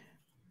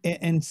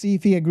 and see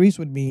if he agrees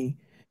with me.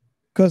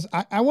 Because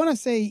I want to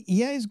say,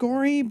 yeah, it's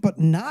gory, but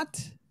not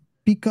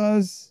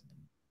because,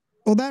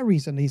 for that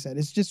reason, he said.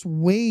 It's just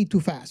way too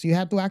fast. You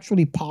have to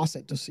actually pause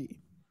it to see.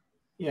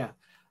 Yeah.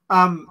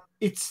 I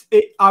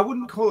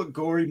wouldn't call it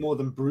gory more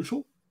than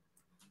brutal.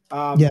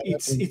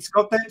 It's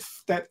got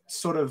that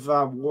sort of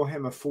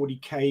Warhammer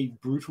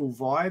 40k brutal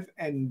vibe,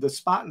 and the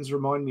Spartans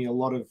remind me a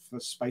lot of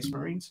Space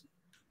Marines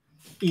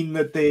in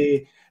that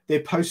they're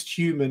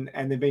post-human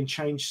and they've been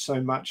changed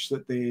so much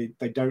that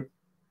they don't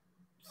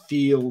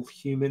feel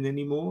human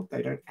anymore.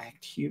 They don't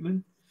act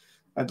human,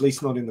 at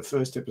least not in the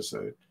first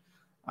episode.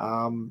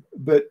 I mean,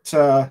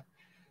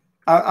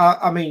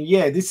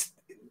 yeah,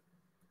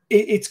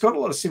 it's got a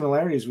lot of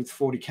similarities with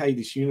 40k,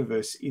 this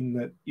universe, in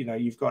that, you know,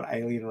 you've got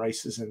alien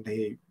races and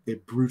they're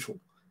brutal.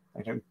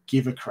 They don't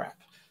give a crap.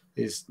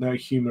 There's no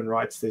human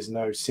rights. There's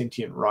no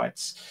sentient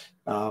rights.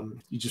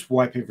 You just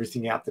wipe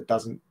everything out that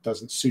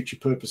doesn't suit your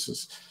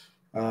purposes.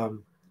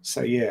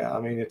 So yeah,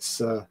 I mean,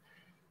 it's a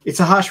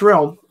harsh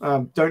realm.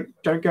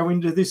 Don't go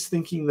into this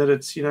thinking that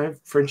it's,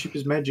 friendship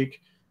is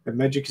magic and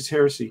magic is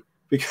heresy,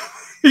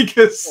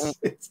 because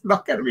it's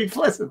not going to be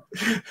pleasant.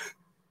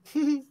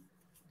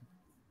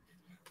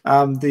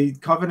 The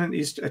Covenant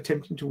is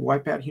attempting to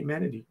wipe out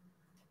humanity.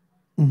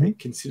 They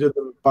consider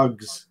them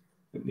bugs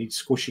that need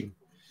squishing.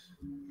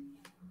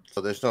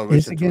 So there's no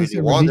reason to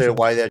really wonder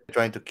why they're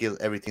trying to kill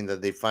everything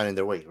that they find in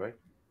their way, right?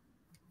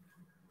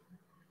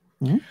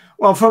 Mm-hmm.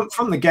 Well,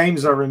 from the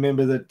games, I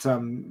remember that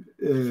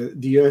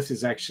the Earth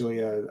is actually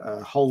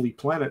a holy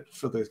planet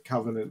for the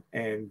Covenant.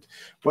 And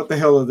what the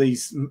hell are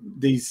these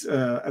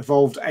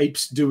evolved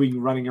apes doing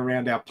running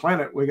around our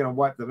planet? We're going to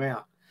wipe them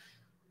out.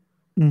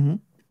 Mm-hmm.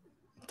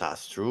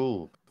 That's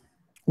true.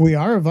 We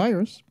are a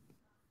virus.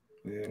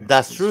 Yeah,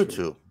 that's true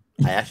too.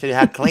 I actually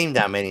have claimed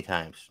that many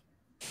times.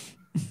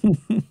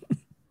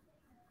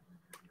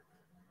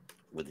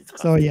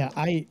 So yeah,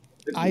 I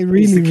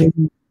really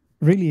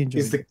enjoy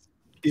it.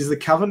 Is the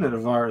Covenant a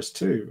virus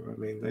too? I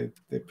mean,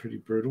 they're pretty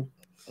brutal.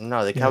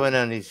 No, the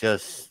Covenant is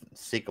just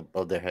sick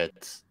of their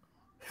heads.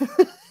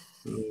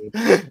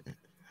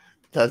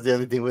 That's the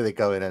only thing with the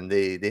Covenant.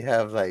 They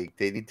have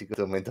they need to go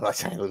to a mental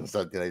asylum or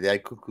something like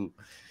that. Cuckoo.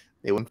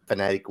 They went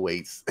fanatic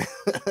ways.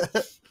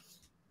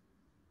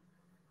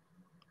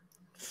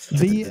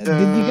 Did you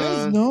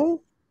guys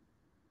know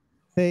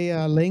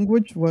the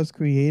language was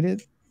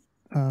created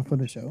for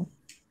the show?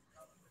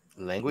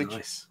 Language?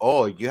 Nice.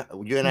 Oh, you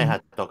and I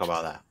had to talk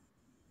about that.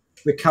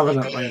 The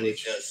Covenant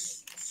language.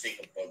 Just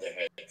sick of their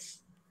heads.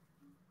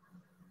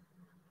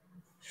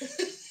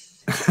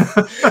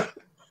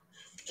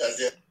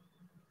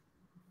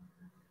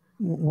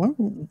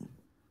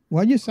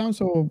 Why you sound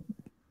so?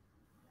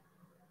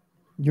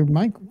 Your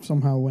mic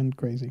somehow went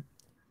crazy.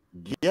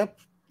 Yep,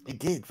 it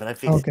did, but I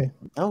fixed it.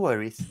 No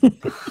worries.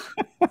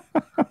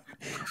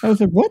 I was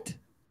like, what?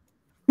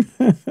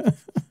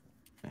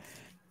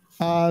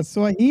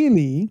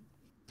 Swahili,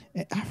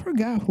 I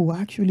forgot who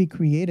actually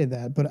created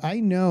that, but I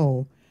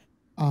know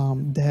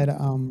that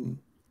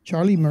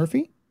Charlie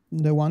Murphy,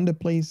 the one that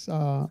plays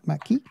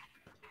Nikky.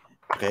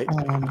 Okay.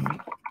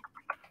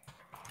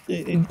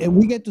 And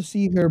we get to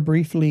see her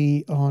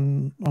briefly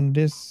on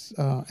this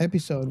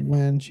episode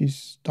when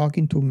she's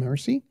talking to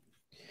Mercy.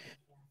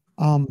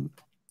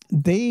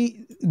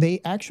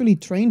 They actually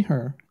train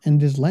her in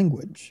this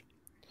language.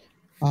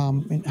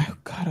 And oh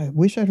God, I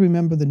wish I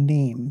remember the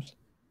names.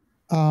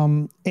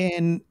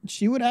 And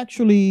she would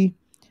actually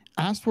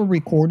ask for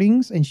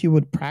recordings and she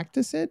would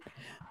practice it.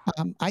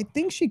 I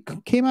think she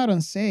came out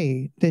and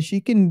say that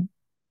she can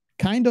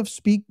kind of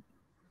speak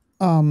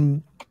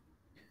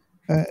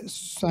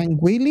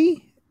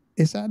Szentgyorgyi.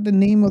 Is that the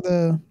name of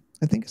the?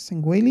 I think it's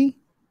Szentgyorgyi.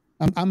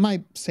 I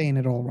might saying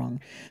it all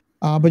wrong,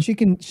 but she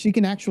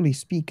can actually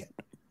speak it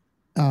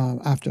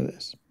after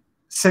this.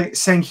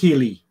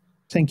 Szentgyorgyi.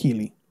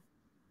 Szentgyorgyi.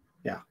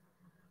 Yeah.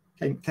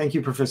 Thank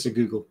you, Professor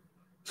Google.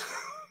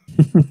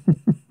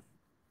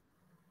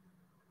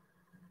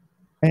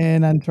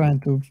 And I'm trying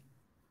to.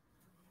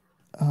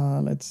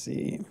 Let's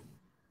see.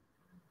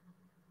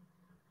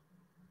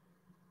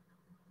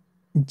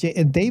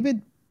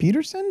 David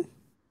Peterson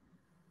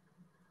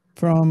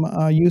from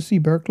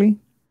UC Berkeley.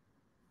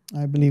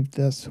 I believe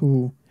that's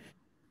who.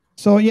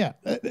 So yeah,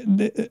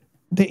 the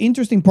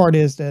interesting part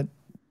is that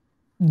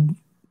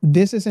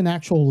this is an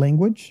actual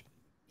language.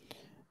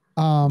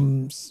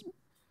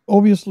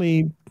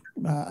 Obviously,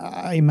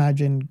 I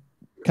imagine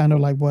kind of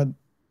like what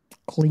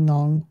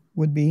Klingon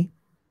would be.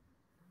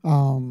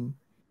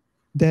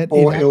 That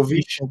or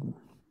Elvish.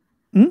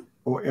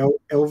 Or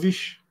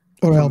Elvish.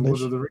 Or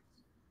Elvish.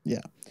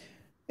 Yeah.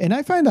 And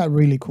I find that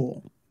really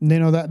cool.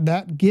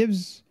 That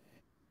gives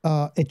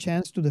a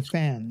chance to the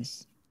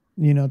fans,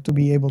 to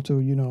be able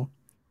to,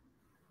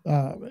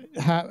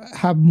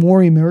 have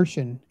more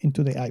immersion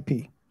into the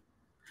IP.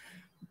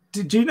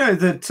 Did you know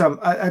that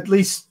at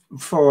least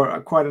for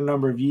quite a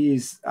number of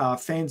years,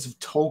 fans of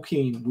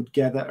Tolkien would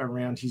gather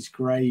around his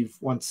grave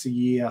once a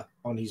year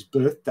on his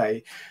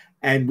birthday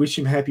and wish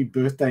him happy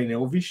birthday in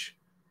Elvish?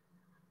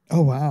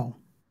 Oh, wow.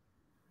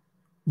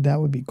 That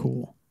would be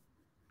cool.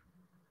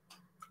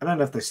 I don't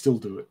know if they still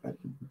do it.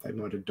 They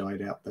might have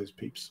died out, those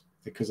peeps,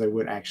 because they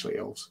weren't actually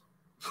elves.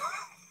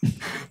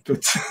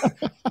 But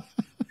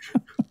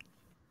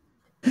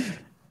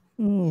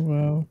oh,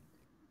 wow.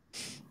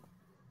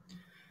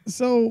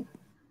 So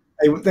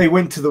they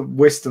went to the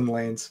Western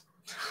lands.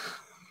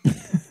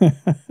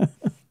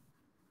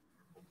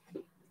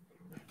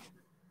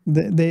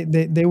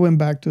 They went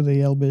back to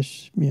the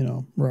Elvish,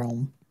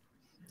 realm.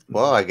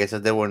 Well, I guess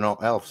that there were no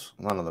elves,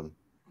 none of them.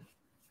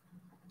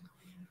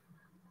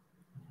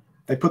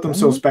 They put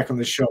themselves back on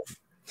the shelf.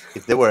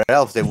 If they were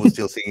elves, they would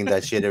still singing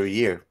that shit every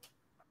year.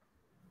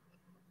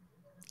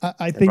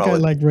 I think I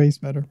like Race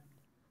better.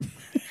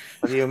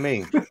 What do you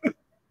mean?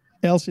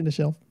 Elves in the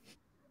shelf.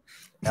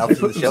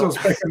 Elves in the shelf.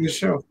 Back on the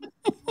shelf.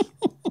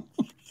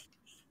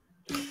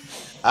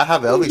 I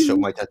have Elvis show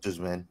my tattoos,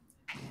 man.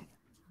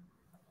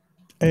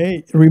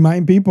 Hey,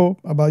 remind people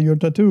about your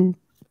tattoo.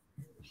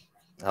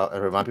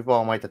 Remind people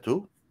on my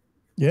tattoo.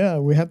 Yeah,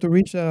 we have to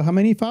reach how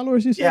many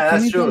followers you said? Yeah,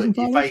 that's true. 20,000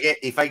 followers?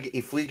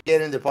 If we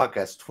get in the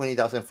podcast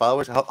 20,000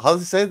 followers, how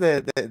does it say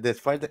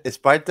the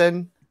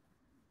Spartan?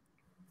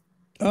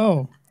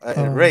 Oh,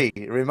 Ray,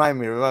 remind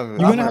me. you're I'm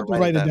gonna gonna have to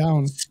write it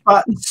down.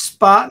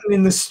 Spartan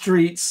in the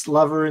streets,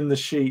 lover in the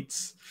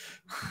sheets.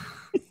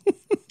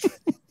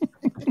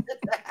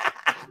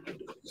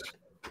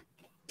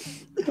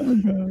 Oh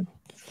god.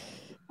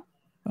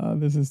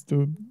 This is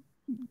too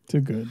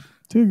good.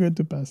 Too good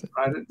to pass it.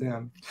 Write it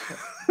down.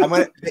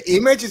 The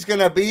image is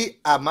gonna be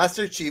a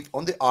Master Chief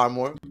on the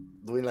armor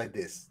doing like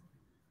this.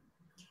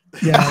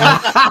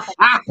 Yeah.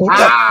 He's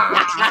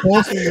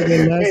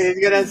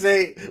gonna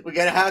say we're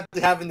gonna have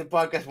to have in the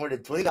podcast more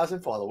than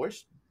 20,000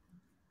 followers.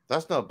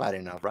 That's not bad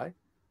enough, right?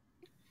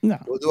 No.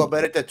 We'll do a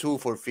better tattoo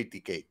for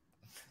 50K.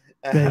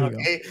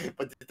 Okay,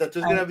 but the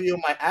tattoo's gonna be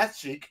on my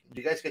ass cheek.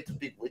 You guys get to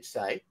pick which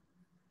side.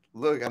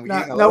 Look, I'm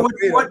getting a lot of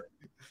freedom.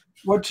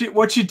 What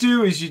you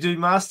do is you do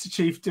Master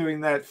Chief doing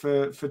that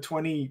for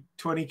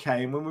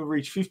 20K, and when we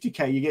reach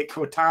 50K, you get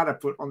Cortana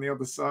put on the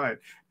other side.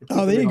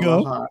 Oh, there you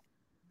go.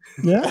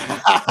 Yeah.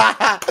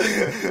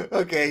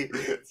 Okay,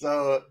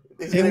 so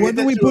it's And gonna where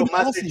be do we put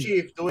Master Aussie?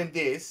 Chief doing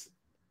this,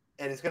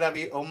 and it's gonna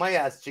be on my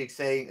ass cheek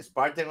saying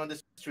Spartan on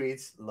the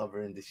streets,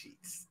 lover in the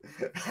sheets.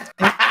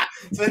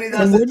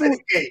 20,000,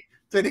 20K,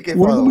 20K.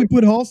 Where do we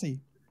put Halsey?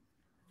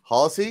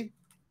 Halsey?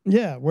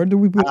 Yeah, where do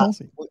we put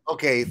Halsey?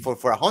 Okay, for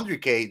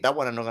 100K, that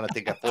one I'm not gonna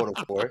take a photo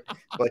for,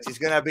 but she's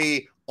gonna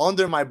be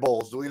under my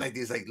balls doing like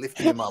this, like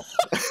lifting them up.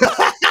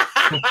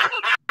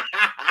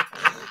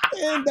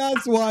 And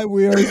that's why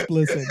we are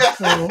explicit.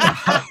 So.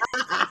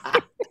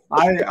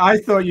 I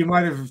thought you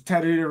might have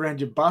tattooed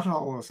around your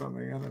butthole or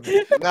something. I don't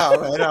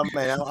know. No,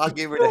 man, I'll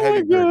give her the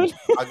heavy burden.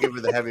 I'll give her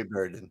the heavy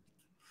burden.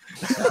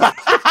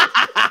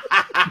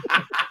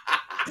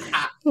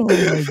 Oh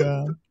my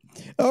god.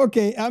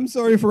 Okay, I'm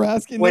sorry for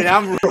asking. When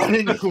I'm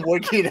running and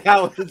working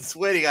out and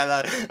sweating,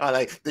 I'm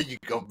like, there you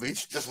go,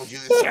 bitch. That's what you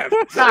deserve.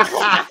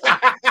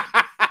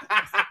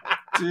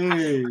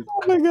 Dude.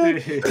 Oh my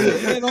god.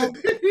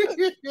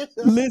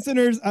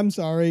 Listeners, I'm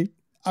sorry.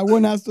 I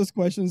won't ask those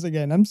questions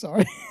again. I'm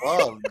sorry.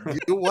 Well,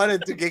 you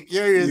wanted to get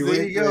curious.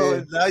 There you go.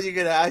 And now you're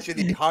gonna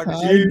actually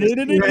harness. I did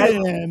it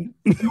again.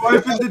 You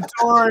opened the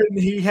door and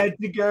he had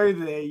to go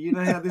there. You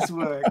know how this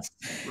works.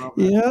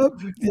 Robert.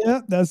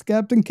 Yep. That's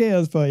Captain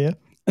Chaos for you.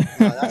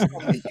 No, that's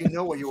not me. You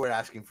know what you were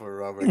asking for,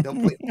 Robert.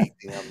 Don't play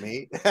anything on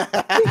me.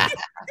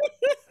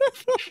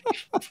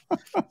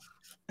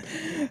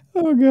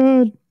 Oh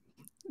god.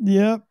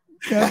 Yep.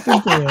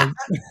 Captain Chaos.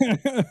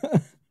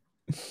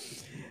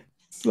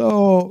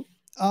 So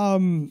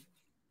I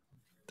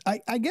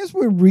guess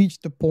we've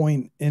reached the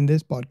point in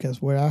this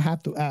podcast where I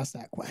have to ask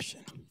that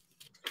question.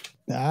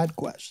 That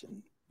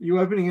question. You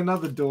opening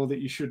another door that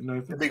you shouldn't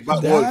open. Big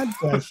butt That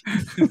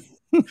question.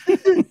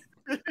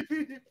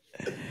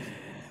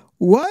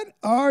 What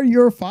are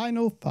your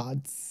final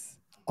thoughts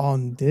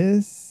on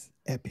this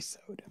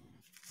episode?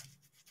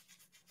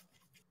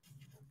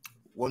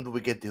 When do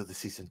we get the other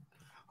season?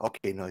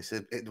 Okay, no,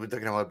 we're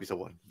talking about episode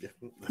 1. Yeah,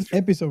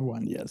 Episode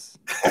 1, yes.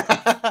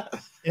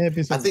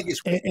 Episode I think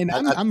it's and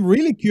I'm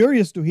really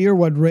curious to hear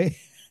what Ray.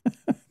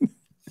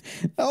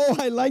 Oh,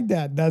 I like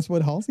that. That's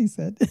what Halsey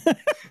said.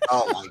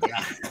 Oh my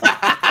god.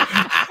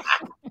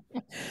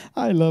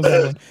 I love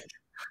that one.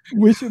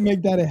 We should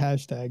make that a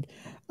hashtag.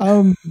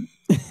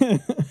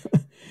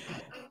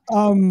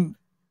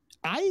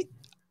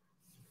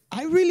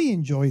 I really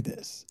enjoy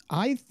this.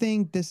 I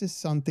think this is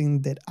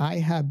something that I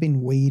have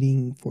been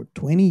waiting for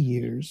 20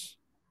 years.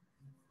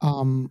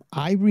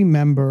 I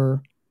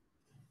remember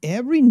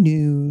every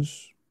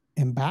news,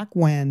 and back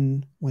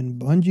when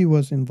Bungie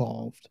was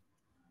involved,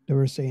 they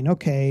were saying,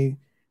 okay,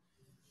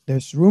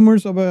 there's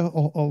rumors of a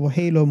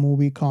Halo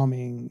movie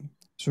coming.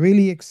 It's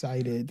really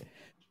excited.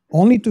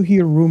 Only to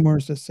hear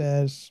rumors that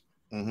says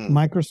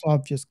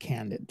Microsoft just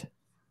canned it.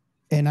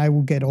 And I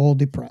will get all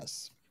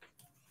depressed.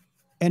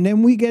 And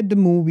then we get the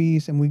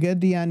movies and we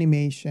get the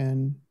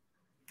animation.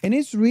 And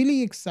it's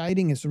really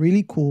exciting. It's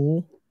really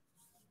cool.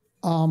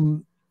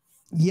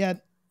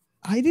 Yet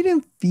I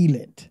didn't feel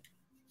it.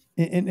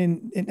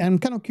 And I'm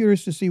kind of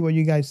curious to see what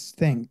you guys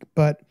think.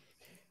 But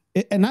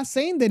I'm not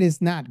saying that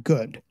it's not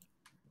good.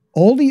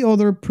 All the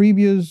other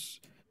previous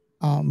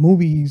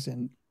movies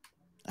and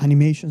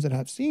animations that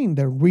I've seen,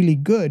 they're really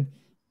good.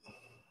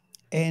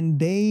 And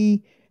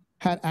they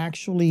had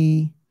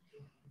actually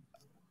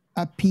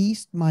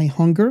appeased my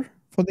hunger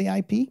for the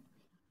IP.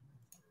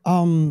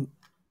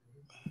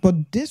 But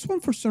this one,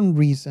 for some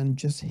reason,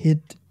 just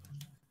hit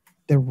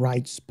the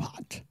right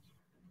spot.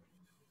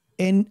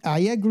 And I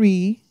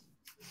agree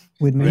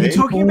with me. Are you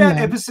talking about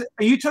episode?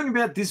 Are you talking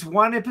about this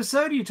one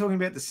episode? Or are you talking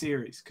about the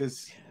series?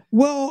 Because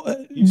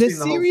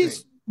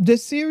the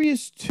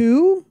series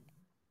too.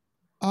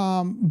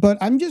 But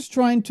I'm just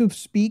trying to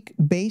speak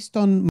based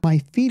on my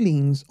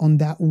feelings on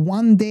that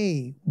one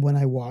day when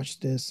I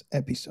watched this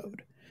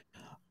episode.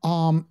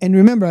 And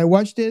remember, I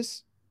watched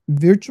this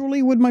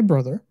virtually with my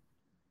brother.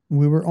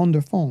 We were on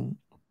the phone.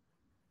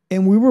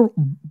 and we were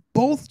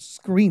both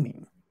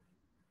screaming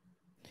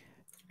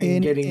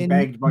and getting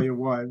bagged by your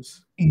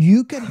wives.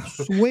 You could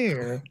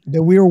swear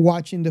that we were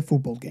watching the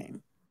football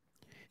game.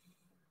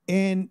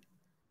 And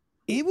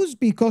it was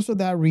because of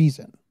that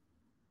reason.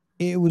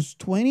 It was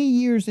 20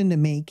 years in the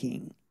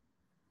making.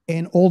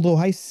 And although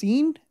I've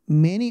seen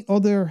many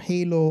other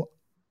Halo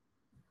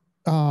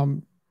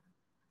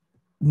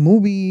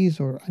movies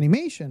or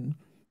animation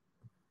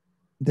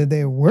that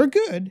they were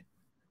good,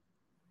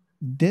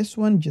 this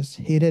one just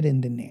hit it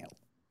in the nail.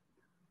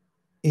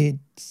 It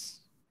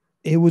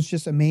was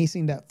just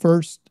amazing, that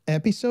first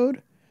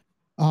episode.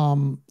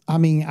 I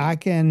mean, I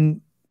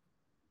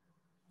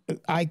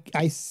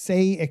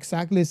say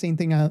exactly the same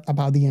thing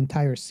about the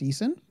entire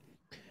season,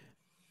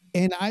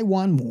 and I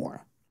want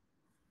more.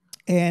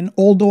 And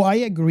although I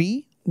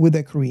agree with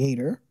the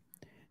creator,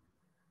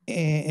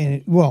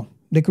 and well,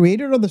 the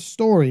creator of the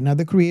story, not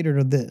the creator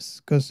of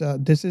this, because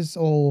this is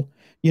all,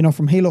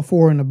 from Halo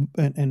 4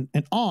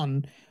 and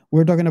on,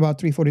 we're talking about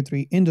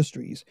 343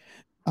 Industries.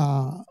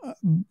 From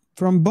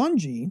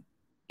Bungie,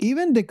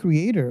 even the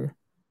creator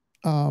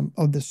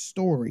of the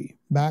story,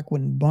 back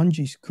when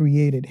Bungie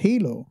created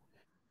Halo,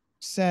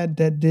 said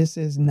that this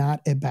is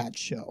not a bad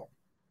show.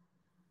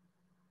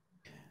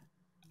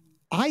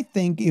 I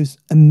think it was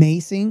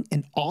amazing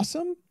and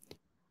awesome.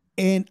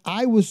 And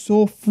I was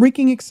so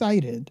freaking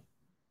excited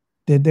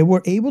that they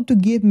were able to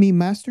give me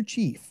Master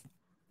Chief's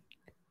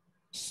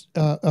face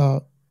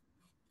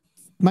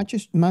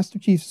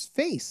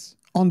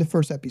on the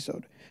first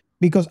episode,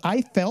 because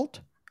I felt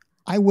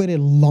I waited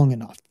long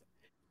enough.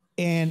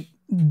 And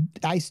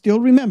I still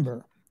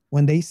remember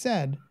when they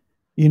said,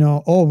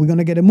 oh, we're going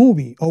to get a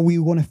movie, or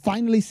we're going to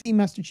finally see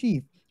Master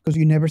Chief, because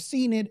you never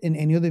seen it in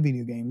any of the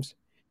video games,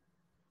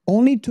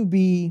 only to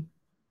be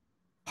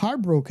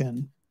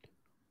heartbroken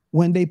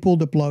when they pulled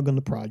the plug on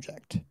the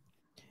project.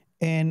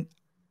 And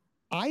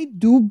I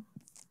do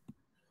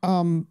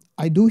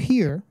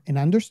hear and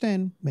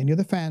understand many of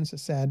the fans have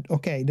said,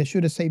 okay, they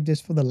should have saved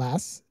this for the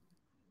last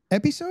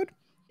episode.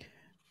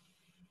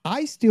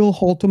 I still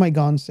hold to my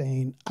gun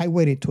saying, I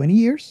waited 20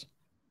 years.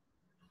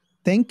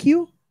 Thank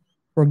you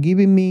for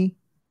giving me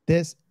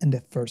this in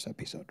the first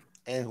episode.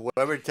 And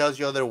whoever tells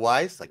you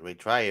otherwise, like we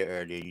tried it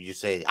earlier, you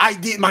just say, I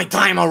did my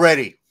time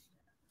already.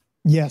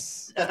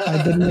 Yes,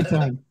 I did my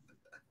time.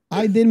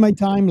 I did my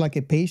time like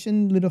a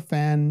patient little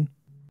fan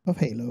of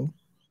Halo.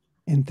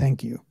 And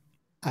thank you.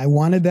 I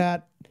wanted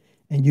that,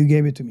 and you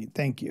gave it to me.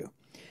 Thank you.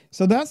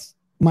 So that's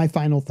my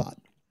final thought.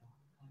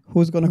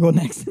 Who's going to go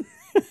next?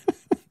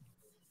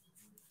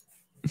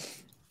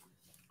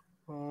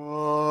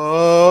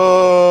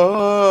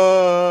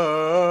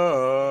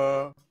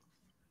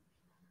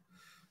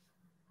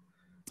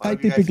 I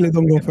typically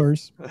don't go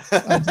first.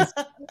 I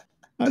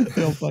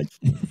feel like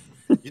you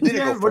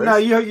didn't go first. No,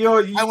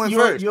 I went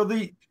first.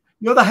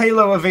 You're the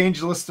Halo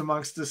evangelist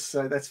amongst us,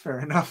 so that's fair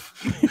enough.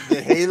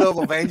 The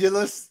Halo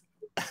evangelist.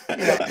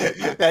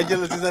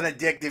 Evangelist is an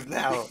adjective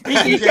now.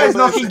 He goes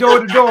knocking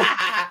door to door.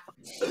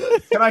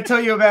 Can I tell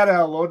you about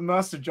our Lord and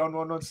Master John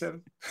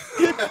 117?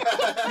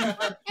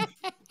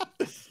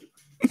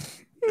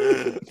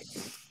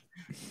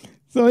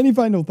 So, any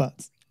final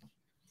thoughts?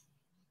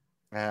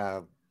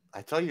 I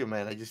tell you,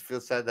 man, I just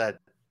feel sad that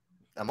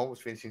I'm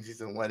almost finishing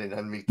season 1 and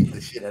I'm making the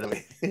shit out of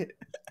it.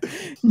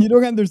 You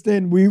don't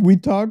understand. We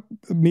talk,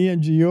 me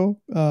and Gio.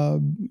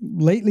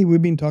 Lately,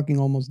 we've been talking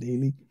almost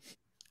daily,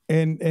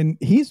 and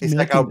it's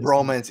like our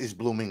bromance is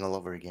blooming all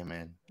over again,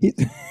 man.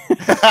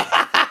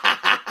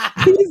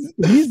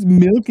 He's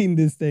milking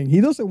this thing.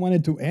 He doesn't want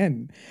it to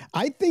end.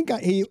 I think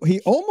he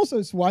almost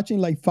is watching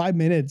like 5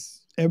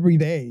 minutes every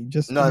day.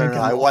 No.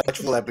 I watch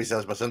full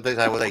episodes, but sometimes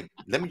I was like,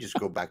 let me just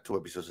go back 2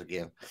 episodes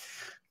again,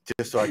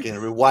 just so I can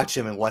rewatch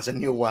him and watch a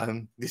new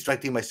one,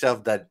 distracting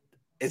myself that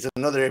it's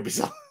another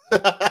episode.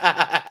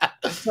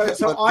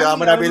 So I'm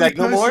gonna be like,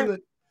 no more.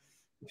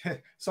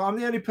 So I'm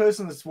the only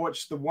person that's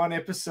watched the 1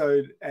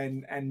 episode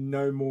and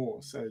no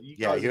more. So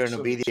you're an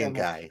obedient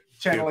guy,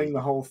 channeling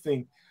the whole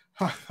thing.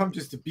 I'm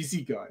just a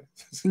busy guy.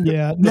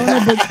 Yeah, no,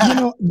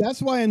 but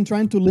that's why I'm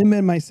trying to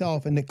limit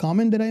myself in the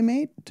comment that I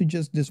made to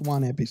just this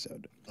 1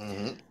 episode.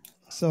 Mm-hmm.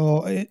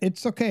 So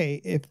it's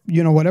okay if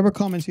whatever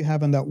comments you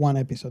have on that 1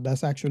 episode.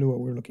 That's actually what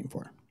we're looking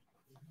for.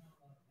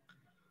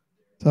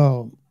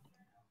 So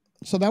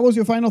that was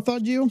your final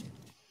thought, Gio?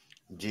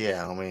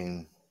 Yeah, I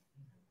mean,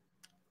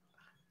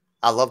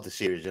 I love the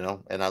series,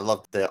 and I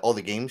love all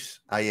the games.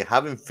 I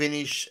haven't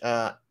finished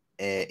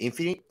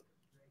Infinite.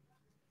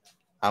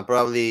 I'm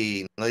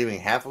probably not even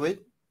half of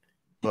it,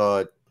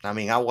 but I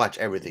mean, I watch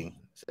everything,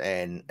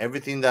 and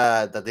everything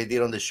that they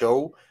did on the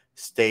show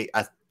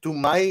to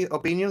my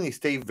opinion, it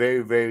stayed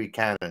very, very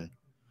canon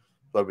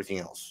to everything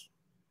else.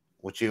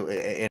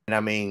 And I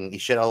mean,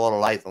 it shed a lot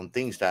of light on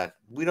things that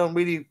we don't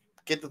really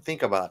get to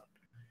think about,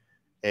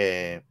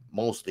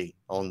 mostly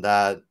on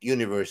that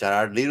universe that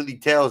are little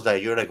details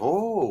that you're like,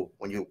 oh,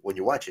 when you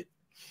watch it,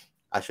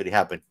 actually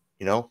happen,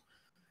 And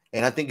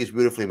I think it's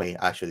beautifully made,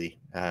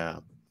 actually.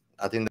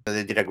 I think that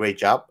they did a great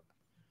job.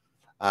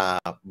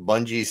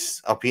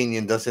 Bungie's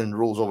opinion doesn't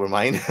rules over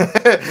mine.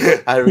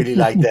 I really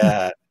like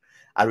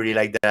I really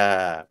like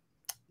that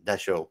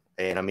show,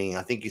 and I mean,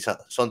 I think it's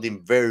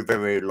something very,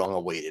 very, very long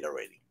awaited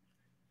already.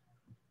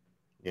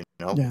 You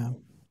know. Yeah.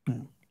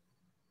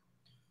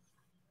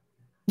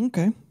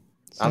 Okay.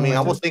 I mean, So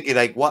I was thinking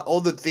like, what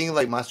all the things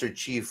like Master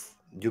Chief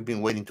you've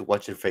been waiting to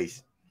watch their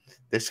face.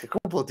 There's a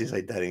couple of things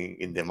like that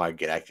in the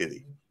market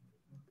actually,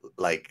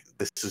 like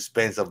the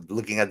suspense of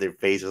looking at their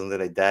face or something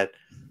like that.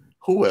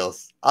 Who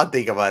else? I'll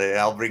think about it. And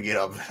I'll bring it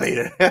up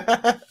later.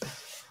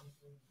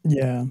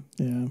 yeah.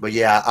 But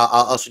yeah,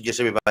 I'll suggest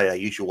everybody that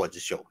you should watch the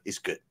show. It's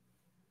good.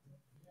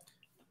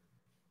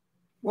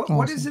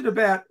 What is it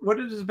about? What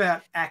is it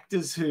about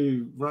actors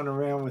who run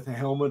around with a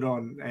helmet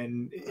on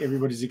and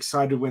everybody's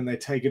excited when they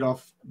take it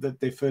off that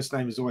their first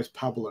name is always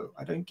Pablo?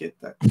 I don't get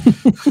that.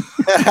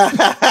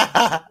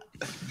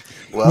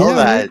 Well,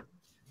 yeah,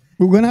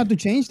 we're gonna have to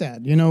change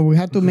that. You know, we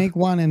have to make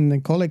one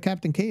and call it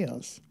Captain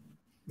Chaos.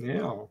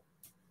 Yeah.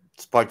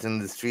 Spartan in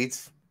the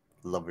streets,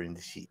 lover in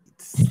the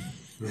sheets.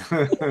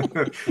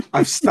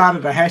 I've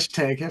started a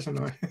hashtag, haven't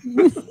I?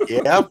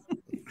 Yep.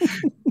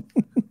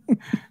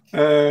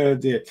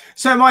 Dear.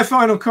 So my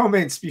final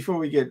comments before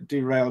we get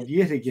derailed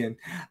yet again.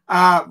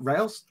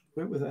 Rails,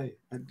 where were they?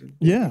 I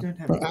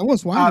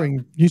was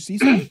wondering. You see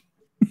some?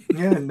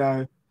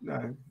 Yeah,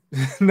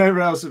 no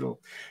rails at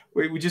all.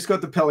 We just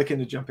got the pelican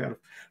to jump out of,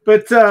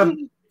 but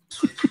the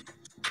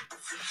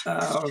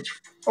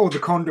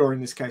condor in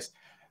this case.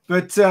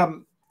 But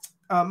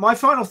my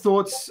final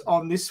thoughts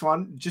on this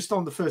one, just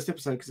on the first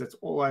episode, because that's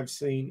all I've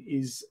seen,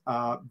 is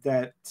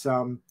that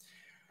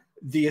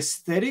the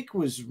aesthetic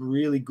was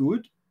really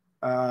good.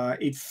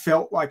 It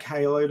felt like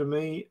Halo to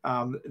me.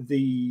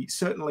 They'd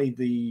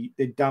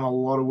done a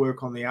lot of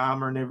work on the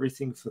armor and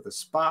everything for the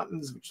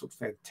Spartans, which looked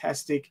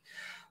fantastic.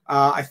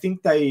 I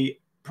think they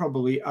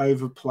probably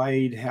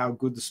overplayed how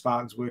good the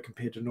Spartans were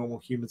compared to normal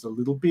humans a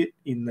little bit,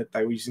 in that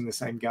they were using the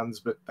same guns,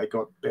 but they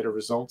got better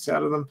results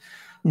out of them.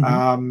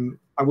 Mm-hmm.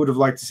 I would have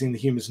liked to see the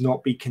humans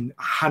not be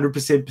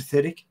 100%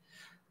 pathetic,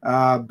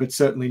 but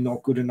certainly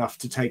not good enough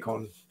to take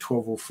on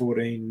 12 or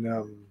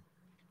 14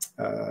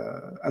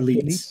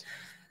 elites.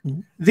 Mm-hmm.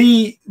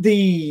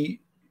 The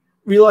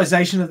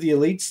realization of the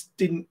elites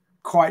didn't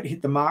quite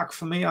hit the mark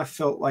for me. I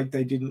felt like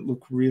they didn't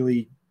look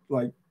really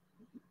like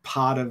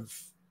part of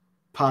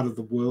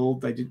the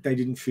world. They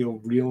didn't feel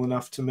real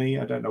enough to me.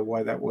 I don't know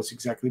why that was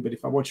exactly, but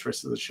if I watch the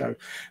rest of the show,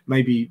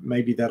 maybe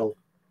that'll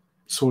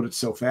sort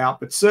itself out.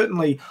 But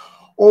certainly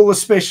all the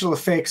special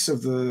effects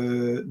of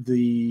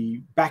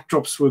the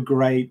backdrops were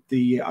great.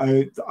 The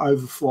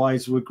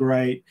overflies were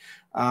great.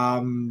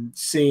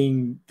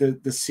 Seeing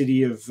the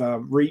city of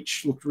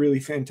Reach looked really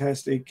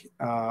fantastic.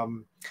 As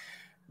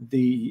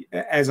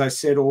I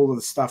said, all of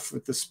the stuff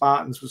with the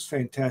Spartans was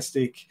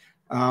fantastic.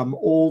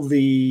 All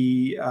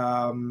the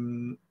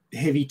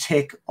heavy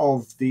tech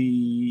of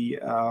the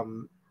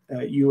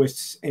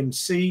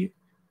USMC.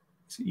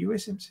 Is it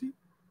USMC?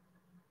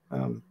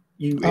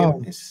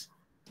 UNS.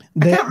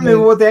 I can't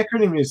remember what the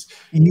acronym is.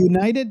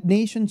 United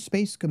Nations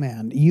Space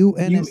Command,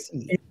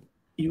 UNSC.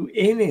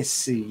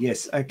 UNSC,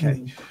 yes. Okay.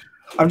 Mm-hmm.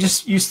 I'm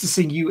just used to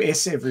seeing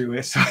US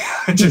everywhere, so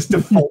I just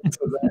default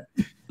to that.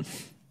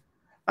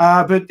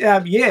 But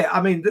yeah,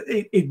 I mean,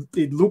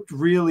 it looked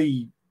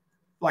really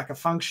like a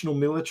functional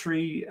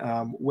military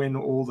when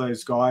all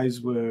those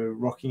guys were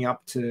rocking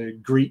up to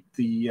greet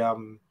the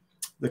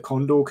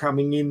Condor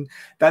coming in.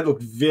 That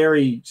looked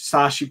very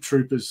Starship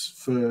Troopers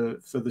for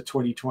the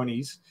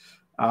 2020s,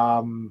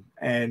 and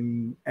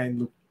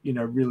looked,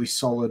 really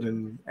solid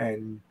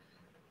and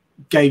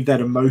gave that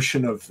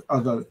emotion of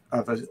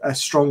a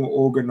strong,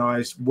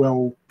 organized,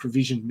 well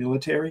provisioned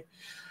military.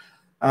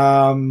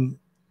 The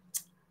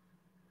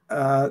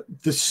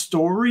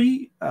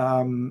story,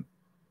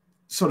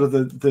 sort of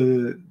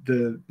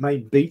the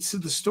main beats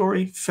of the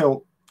story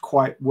felt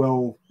quite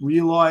well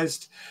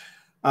realized.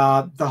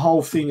 The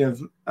whole thing of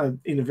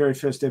in the very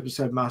first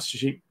episode,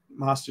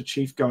 Master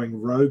Chief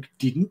going rogue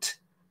didn't,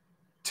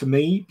 to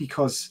me,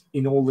 because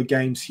in all the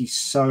games he's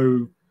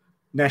so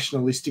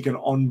nationalistic and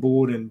on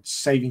board and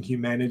saving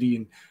humanity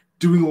and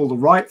doing all the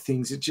right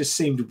things. It just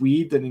seemed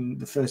weird that in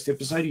the first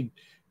episode he'd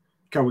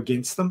go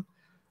against them.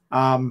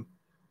 Having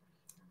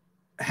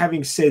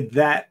said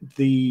that,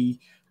 the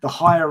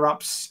higher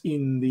ups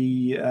in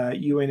the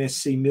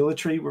UNSC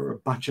military were a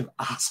bunch of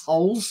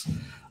assholes,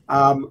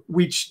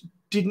 which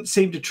didn't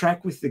seem to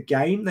track with the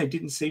game. They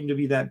didn't seem to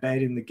be that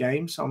bad in the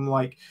game. So I'm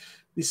like,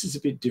 this is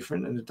a bit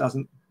different, and it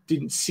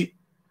didn't sit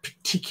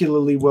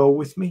particularly well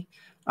with me.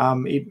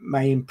 It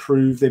may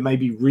improve. There may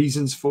be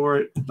reasons for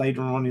it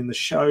later on in the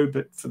show,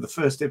 but for the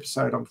first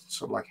episode, I'm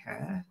sort of like,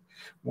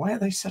 why are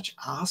they such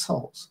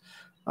assholes?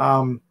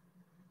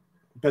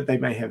 But they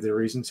may have their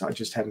reasons. I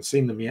just haven't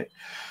seen them yet.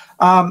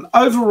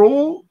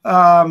 Overall,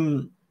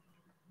 I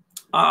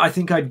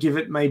think I'd give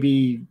it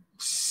maybe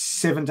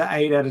 7 to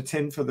 8 out of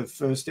 10 for the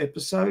first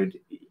episode.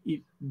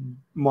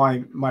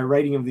 My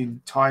rating of the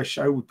entire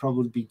show would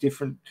probably be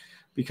different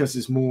because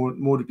there's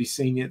more to be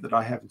seen yet that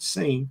I haven't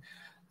seen.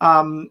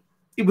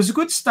 It was a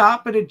good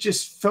start, but it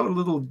just felt a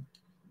little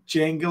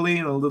jangly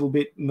and a little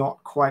bit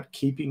not quite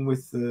keeping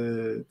with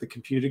the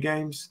computer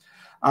games.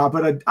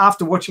 But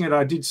after watching it,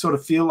 I did sort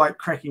of feel like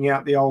cracking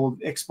out the old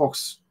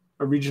Xbox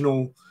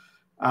original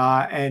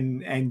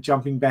and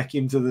jumping back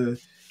into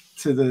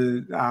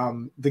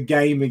the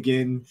game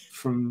again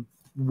from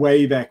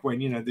way back when,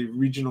 the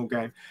original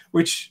game,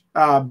 which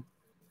for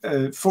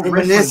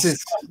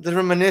reminiscence, the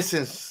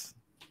reminiscence.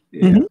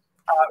 Yeah.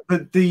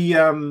 But the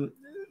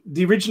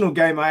original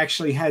game, I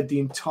actually had the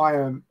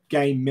entire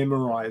game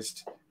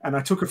memorized, and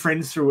I took a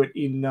friend through it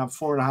in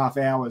 4.5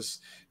 hours.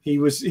 He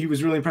was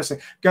really impressed.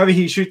 Like, go over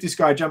here, shoot this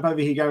guy, jump over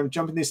here, go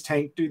jump in this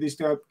tank, do this,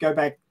 go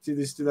back, do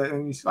this, do that.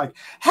 And he's like,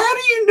 "How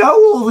do you know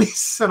all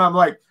this?" And I'm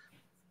like,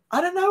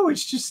 "I don't know.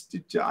 It's just,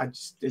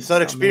 it's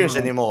not experience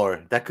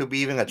anymore. That could be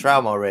even a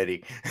trauma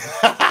already."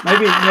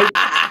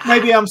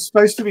 maybe I'm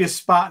supposed to be a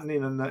Spartan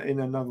in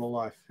another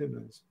life. Who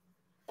knows?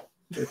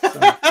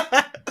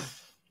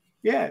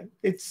 Yeah,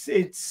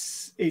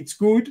 it's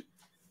good.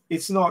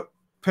 It's not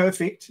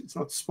perfect. It's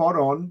not spot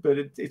on, but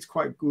it's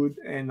quite good.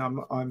 And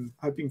I'm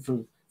hoping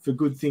for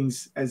good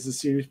things as the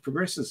series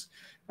progresses.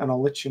 And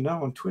I'll let you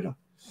know on Twitter.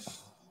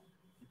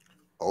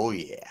 Oh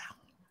yeah.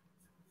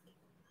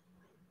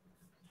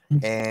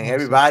 And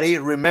everybody,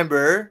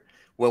 remember,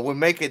 when we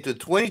make it to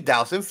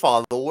 20,000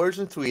 followers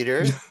on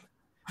Twitter,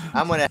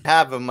 I'm gonna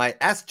have my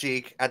ass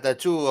cheek a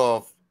tattoo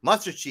of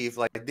Master Chief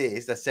like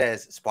this that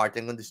says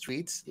 "Spartan on the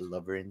streets,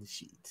 lover in the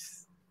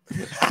sheets."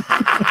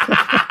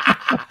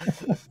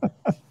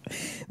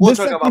 We'll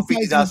talk about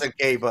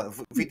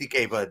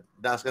 50K, but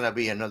that's gonna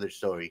be another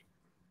story.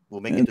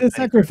 We'll make it. The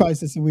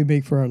sacrifices we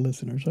make for our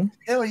listeners, huh?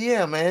 Hell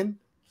yeah, man!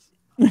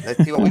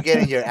 Let's see what we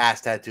get in your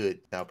ass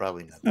tattooed. No,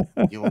 probably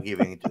not. You won't give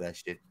in to that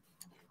shit.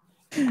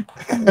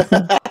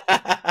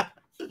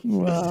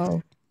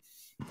 Wow!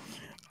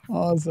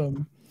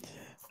 Awesome.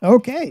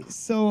 Okay,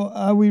 so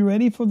are we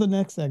ready for the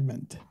next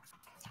segment?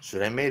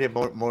 Should I make it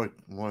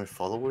more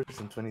followers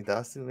than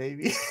 20,000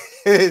 maybe?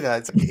 No,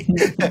 it's okay.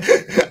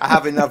 I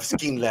have enough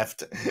skin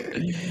left.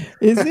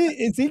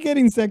 Is he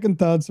getting second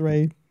thoughts,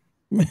 Ray?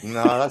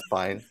 No, that's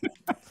fine.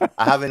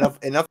 I have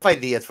enough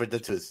ideas for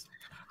tattoos.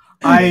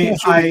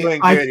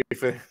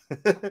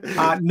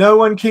 No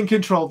one can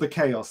control the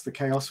chaos. The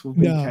chaos will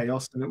be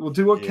chaos, and it will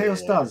do what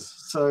chaos does.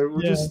 So we'll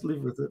just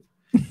live with it.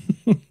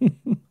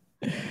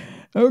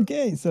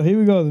 Okay, so here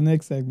we go. The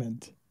next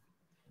segment.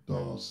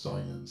 The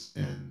science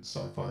and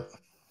sci-fi.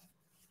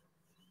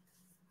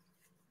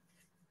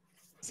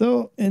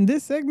 So in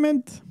this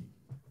segment,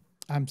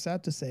 I'm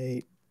sad to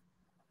say,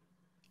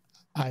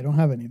 I don't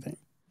have anything.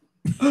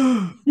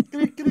 Do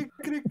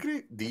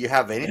you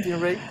have anything,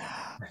 Ray?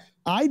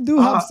 I do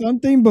have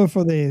something, but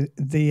for the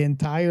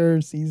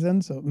entire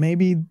season. So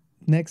maybe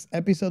next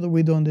episode that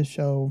we do on this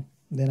show,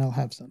 then I'll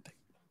have something.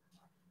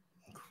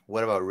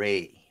 What about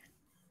Ray?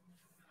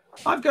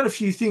 I've got a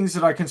few things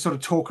that I can sort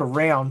of talk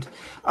around.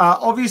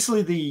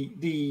 Obviously,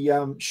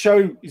 the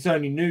show is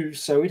only new,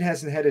 so it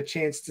hasn't had a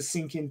chance to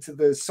sink into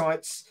the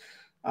science,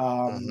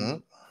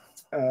 the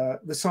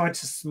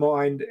scientist's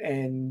mind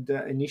and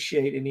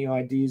initiate any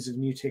ideas of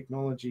new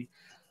technology.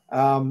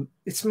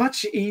 It's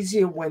much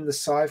easier when the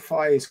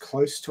sci-fi is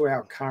close to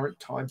our current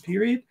time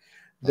period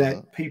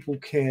that people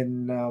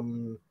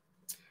can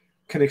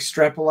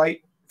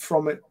extrapolate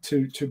from it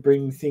to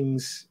bring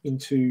things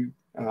into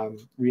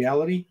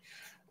reality.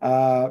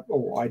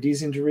 Or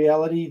ideas into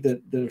reality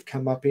that have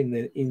come up in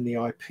the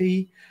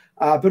IP.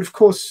 But of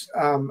course,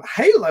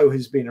 Halo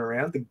has been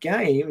around. The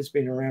game has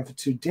been around for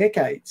 2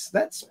 decades.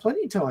 That's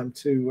plenty of time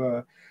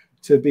to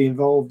be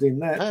involved in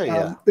that. Oh,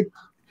 yeah.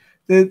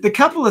 The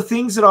couple of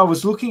things that I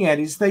was looking at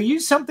is they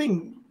use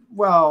something.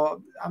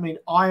 Well, I mean,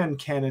 ion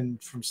cannon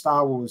from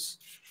Star Wars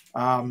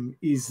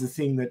is the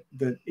thing that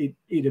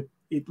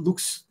it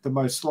looks the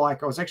most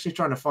like. I was actually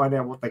trying to find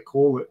out what they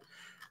call it.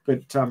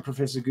 But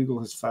Professor Google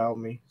has failed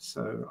me,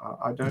 so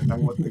I don't know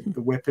what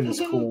the weapon is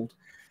called.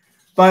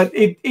 But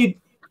it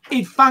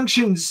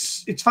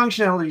functions. Its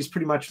functionality is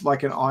pretty much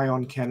like an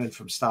ion cannon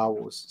from Star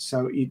Wars.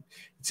 So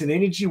it's an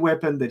energy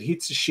weapon that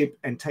hits a ship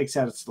and takes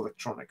out its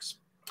electronics.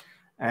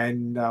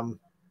 And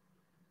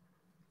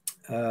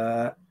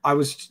I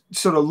was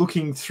sort of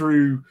looking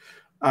through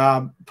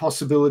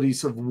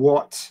possibilities of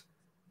what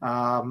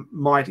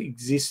might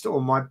exist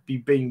or might be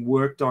being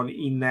worked on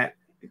in that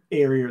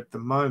area at the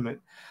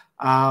moment.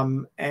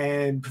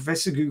 And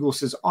Professor Google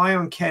says,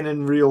 ion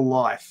cannon, real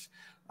life.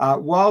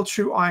 While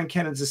true ion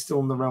cannons are still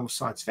in the realm of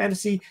science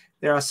fantasy,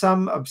 there are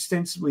some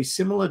ostensibly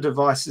similar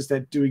devices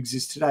that do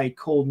exist today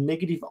called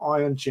negative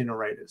ion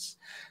generators.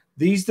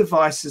 These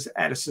devices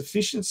at a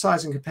sufficient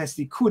size and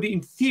capacity could,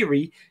 in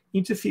theory,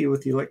 interfere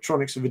with the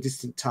electronics of a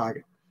distant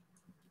target.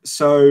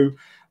 So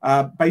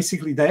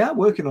basically, they are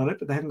working on it,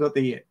 but they haven't got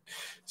there yet.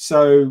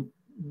 So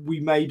we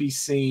may be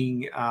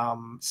seeing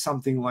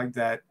something like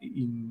that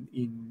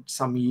in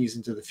some years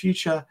into the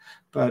future,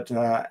 but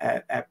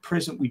at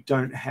present we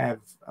don't have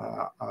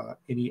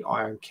any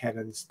ion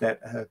cannons that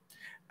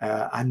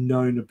are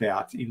known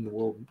about in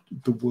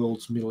the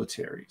world's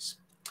militaries.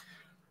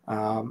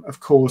 Of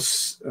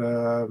course,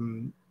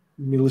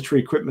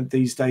 military equipment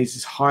these days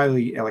is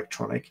highly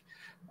electronic.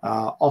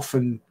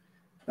 often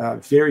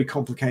very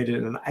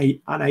complicated and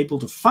unable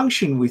to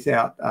function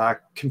without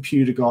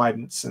computer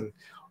guidance and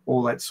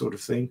all that sort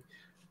of thing.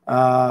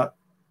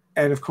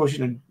 And of course,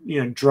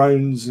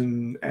 drones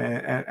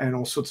and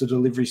all sorts of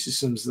delivery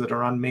systems that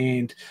are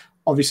unmanned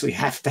obviously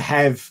have to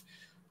have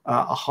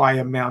a high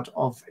amount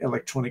of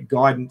electronic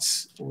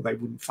guidance, or they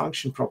wouldn't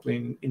function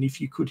properly. And if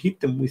you could hit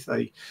them with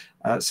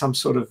some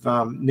sort of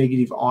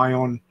negative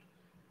ion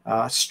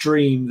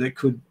stream that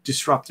could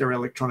disrupt their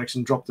electronics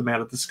and drop them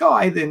out of the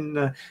sky,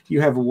 then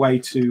you have a way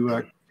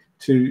to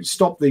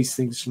stop these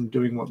things from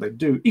doing what they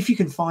do. If you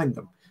can find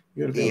them,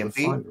 you got to be able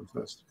to find them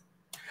first.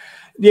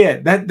 Yeah,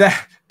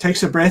 that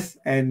takes a breath,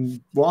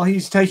 and while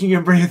he's taking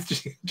a breath,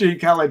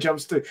 Giancarlo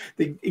jumps to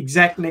the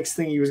exact next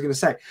thing he was going to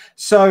say.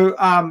 So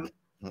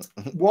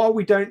while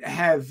we don't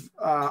have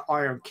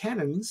ion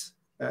cannons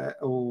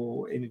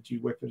or energy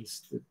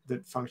weapons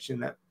that function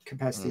in that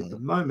capacity at the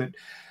moment,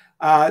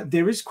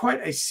 there is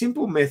quite a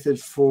simple method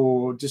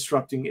for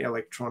disrupting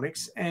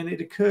electronics, and it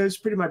occurs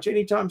pretty much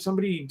anytime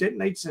somebody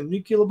detonates a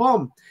nuclear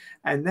bomb,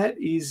 and that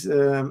is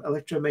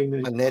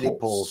electromagnetic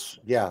pulse.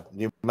 Yeah,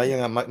 you imagine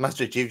a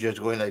Master Chief just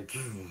going like,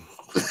 and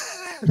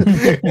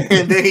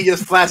then he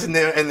just flashes in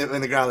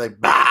the ground like,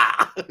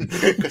 bah,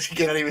 because he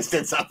cannot even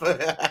stand up.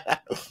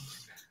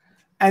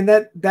 And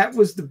that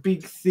was the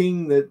big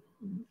thing that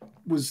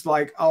was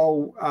like,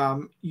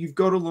 you've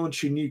got to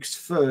launch your nukes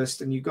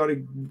first, and you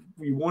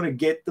want to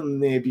get them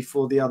there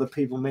before the other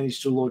people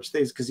manage to launch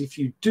theirs, because if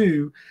you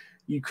do,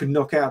 you could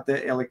knock out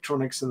their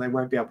electronics and they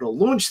won't be able to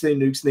launch their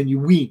nukes, and then you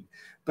win.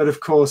 But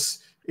of course,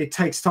 it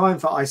takes time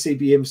for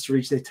ICBMs to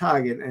reach their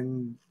target,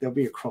 and there'll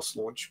be a cross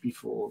launch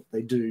before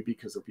they do,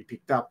 because they'll be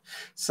picked up.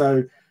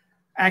 So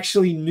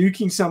actually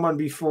nuking someone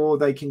before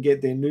they can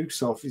get their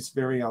nukes off is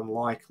very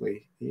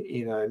unlikely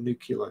in a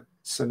nuclear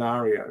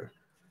scenario.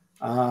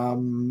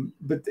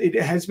 But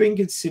it has been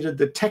considered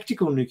the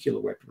tactical nuclear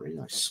weaponry,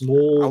 like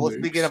small. I was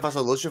nukes. thinking of a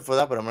solution for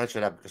that, but I'm not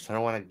sure that, because I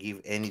don't want to give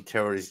any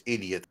terrorist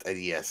idiot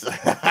ideas.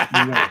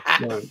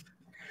 No.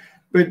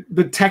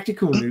 But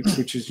tactical nukes,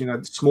 which is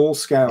small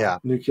scale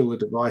nuclear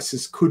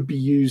devices, could be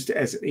used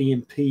as an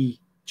EMP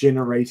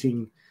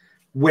generating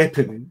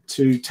weapon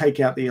to take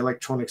out the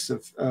electronics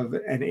of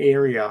an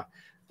area,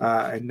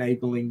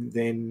 enabling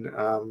then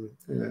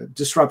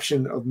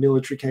disruption of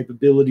military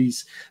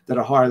capabilities that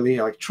are highly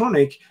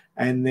electronic,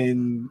 and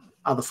then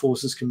other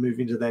forces can move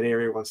into that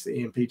area once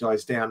the EMP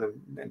dies down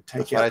and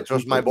take out. I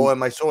trust my bow and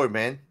my sword,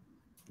 man.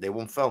 They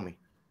won't fail me.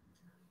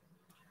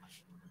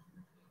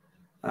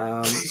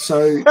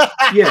 So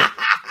yeah,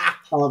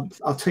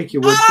 I'll take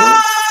your word for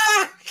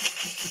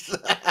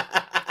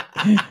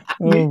it.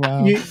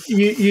 Wow.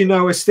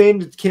 A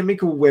standard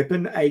chemical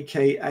weapon,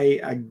 aka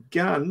a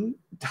gun,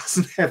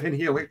 doesn't have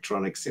any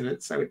electronics in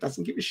it, so it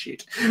doesn't give a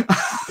shit.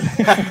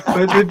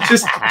 But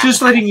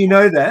just letting you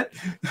know that,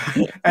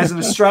 as an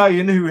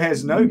Australian who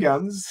has no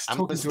guns,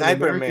 I'm a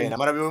sniper, man. I'm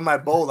gonna be with my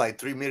bow like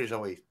 3 meters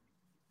away.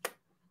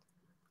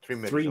 3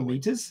 meters. 3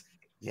 meters?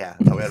 Yeah,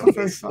 no, we don't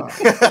miss. No,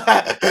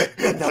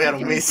 we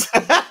don't miss.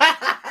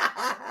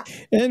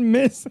 And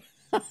miss.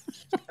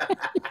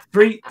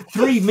 3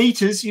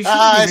 meters. You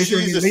should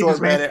use a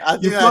sword, man.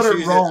 You've got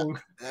it wrong.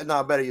 No,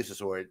 I better use a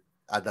sword.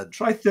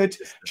 Try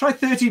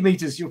 30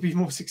 meters. You'll be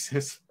more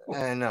successful.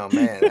 I know,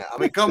 man. I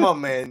mean, come on,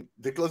 man.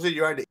 The closer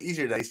you are, the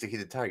easier it is to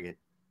hit the target.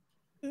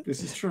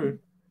 This is true.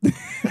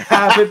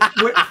 But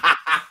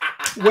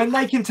when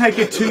they can take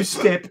a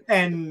 2-step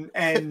and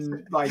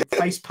like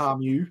face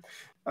palm you,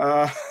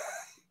 I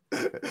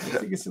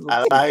think it's a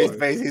little. His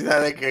face is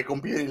like a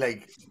computer.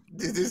 Like,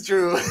 this is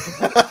true.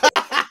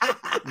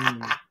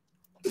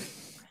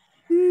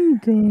 Oh,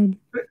 God.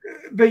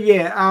 But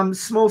yeah,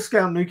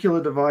 small-scale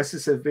nuclear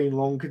devices have been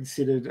long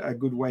considered a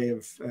good way of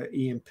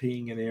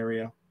EMPing an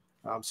area.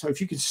 So if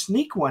you could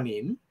sneak one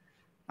in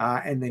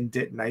and then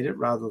detonate it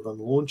rather than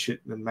launch it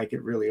and make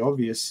it really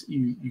obvious,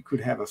 you could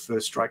have a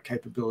first strike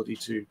capability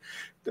to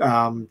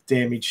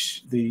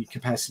damage the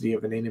capacity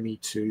of an enemy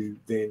to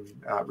then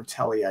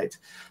retaliate.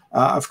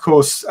 Of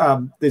course,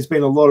 there's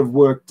been a lot of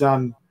work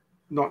done,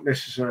 not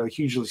necessarily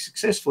hugely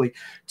successfully,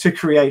 to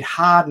create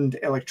hardened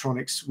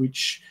electronics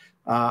which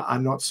are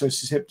not so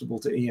susceptible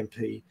to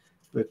EMP,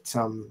 but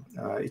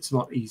it's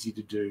not easy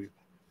to do.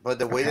 But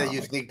the way that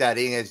you sneak that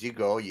in as you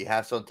go, you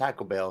have some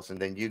Taco Bells, and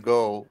then you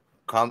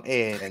come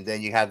in, and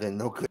then you have the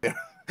nuclear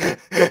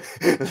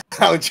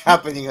lounge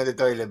happening on the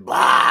toilet.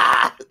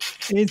 Blah!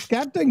 Is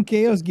Captain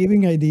Chaos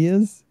giving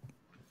ideas?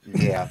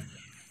 Yeah.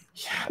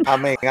 I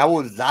mean, I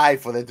would die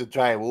for them to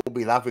try. We'll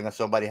be laughing at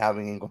somebody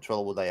having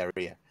uncontrollable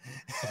diarrhea.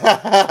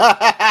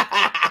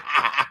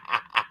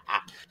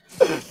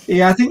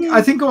 Yeah,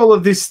 I think all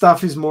of this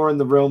stuff is more in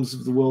the realms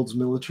of the world's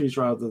militaries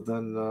rather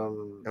than.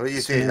 What do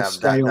you say?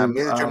 That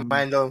military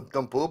mind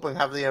don't poop and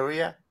have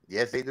diarrhea?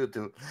 Yes, they do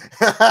too.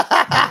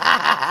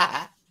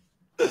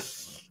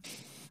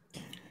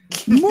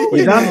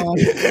 Moving on.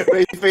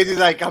 His face is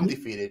like, I'm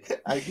defeated.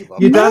 I give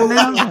up. You done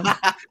now?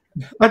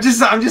 I'm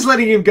just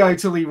letting him go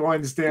till he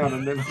winds down,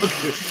 and then I'll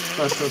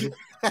start talking.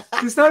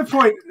 There's no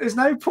point. There's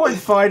no point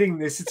fighting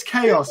this. It's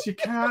chaos. You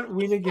can't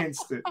win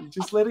against it. You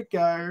just let it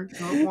go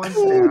till it winds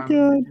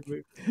down.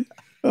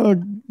 Oh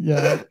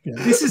yeah.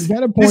 This is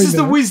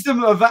the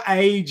wisdom of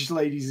age,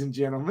 ladies and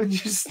gentlemen.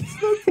 Just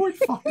there's no point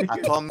fighting.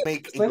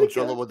 Atomic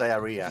uncontrollable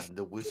diarrhea.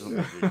 The wisdom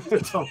of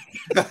age.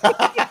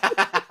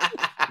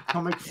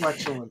 Atomic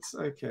flatulence.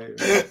 Okay.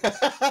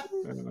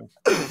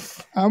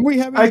 We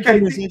having a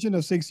conversation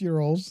of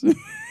 6-year-olds.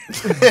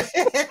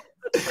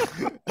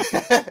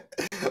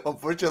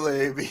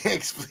 Unfortunately, being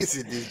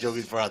explicit, this joke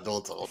is for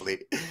adults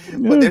only.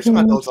 But there's some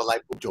adults that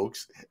like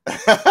jokes.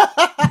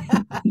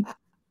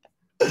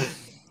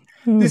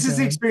 This is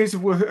the experience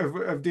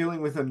of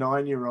dealing with a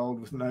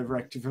 9-year-old with an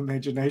overactive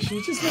imagination.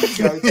 You just let it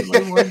go. Just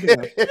let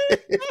it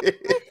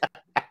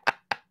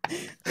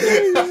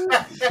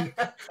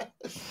go.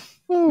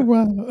 Oh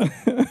wow!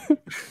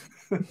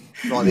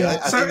 Well, I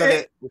think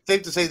that it's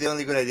safe to say the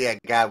only good idea I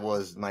got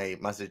was my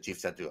Master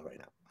Chief tattoo right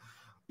now.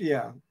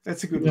 Yeah,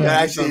 that's a good one. I'm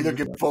actually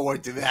looking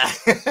forward to that.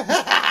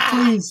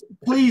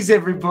 please,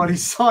 everybody,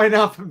 sign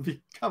up and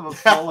become a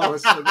follower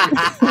so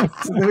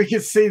that we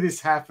can see this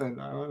happen.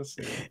 I want to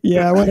see it.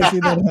 Yeah, I want to see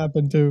that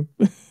happen too.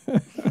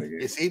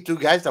 You see, 2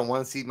 guys that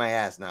want to see my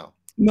ass now.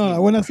 No, I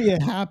want to see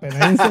it happen.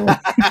 How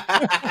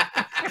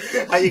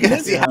you gonna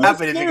see it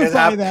happen?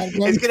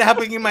 It's gonna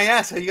happen in my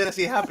ass. How you gonna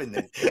see it happen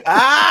then?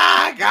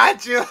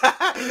 Got you.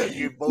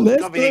 You both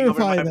coming in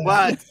my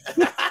butt.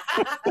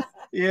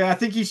 Yeah, I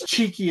think he's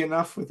cheeky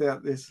enough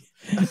without this.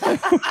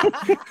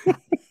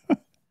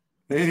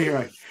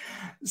 Anyway,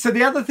 so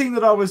the other thing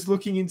that I was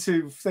looking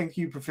into, thank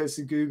you,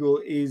 Professor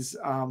Google, is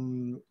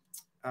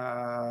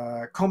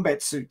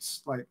combat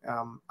suits, like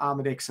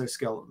armored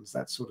exoskeletons,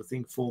 that sort of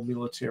thing for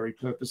military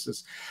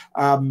purposes.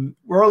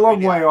 We're a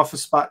long way off a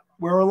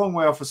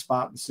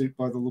Spartan suit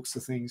by the looks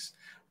of things.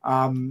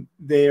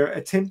 They're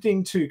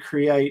attempting to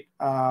create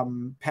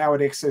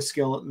powered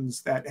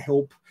exoskeletons that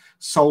help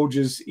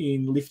soldiers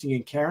in lifting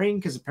and carrying,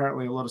 because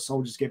apparently a lot of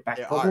soldiers get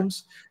back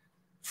problems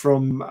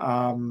from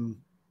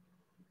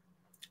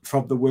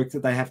the work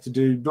that they have to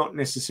do, not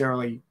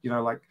necessarily,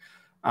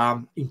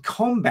 in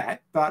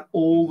combat, but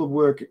all the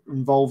work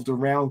involved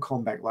around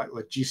combat, like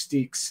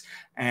logistics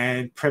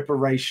and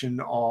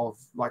preparation of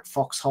like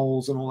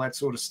foxholes and all that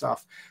sort of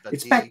stuff.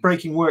 It's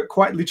backbreaking work,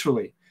 quite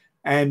literally.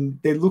 And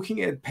they're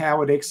looking at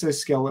powered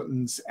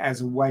exoskeletons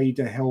as a way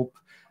to help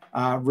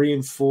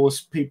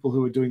reinforce people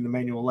who are doing the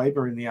manual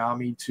labor in the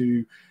army,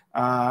 to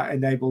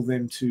enable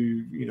them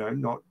to,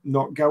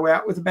 not go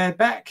out with a bad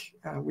back,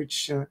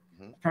 which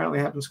apparently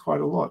happens quite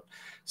a lot.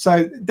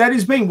 So that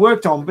is being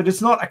worked on, but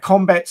it's not a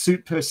combat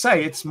suit per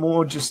se. It's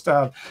more just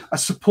a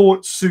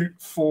support suit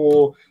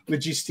for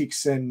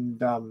logistics and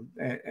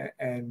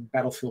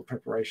battlefield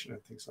preparation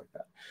and things like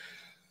that.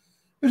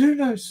 But who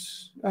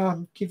knows?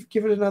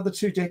 Give it another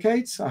 2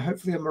 decades.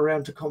 Hopefully, I'm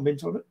around to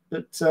comment on it.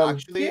 But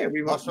actually,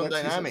 Boston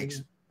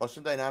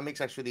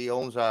Dynamics actually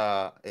owns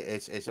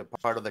it's a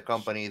part of the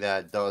company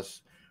that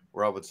does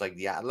robots like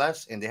the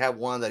Atlas, and they have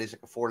one that is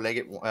like a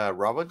 4-legged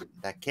robot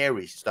that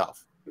carries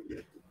stuff.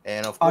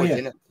 And of course,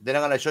 they're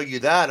not gonna show you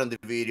that on the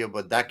video,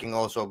 but that can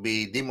also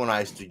be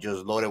demonized to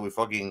just load it with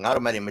fucking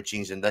automatic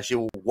machines, and that shit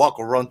will walk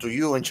around to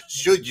you and just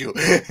shoot you,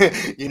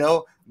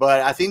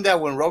 But I think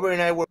that when Robert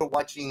and I were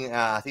watching,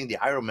 I think the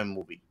Iron Man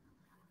movie,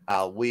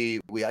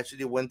 we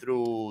actually went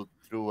through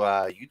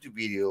a YouTube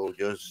video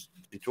just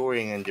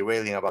detouring and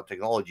derailing about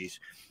technologies.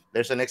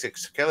 There's an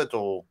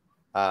exoskeletal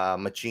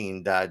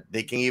machine that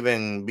they can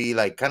even be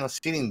like kind of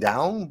sitting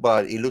down,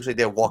 but it looks like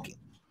they're walking,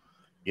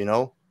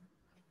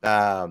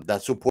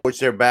 that supports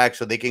their back,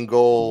 so they can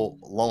go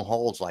long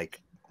hauls,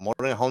 like more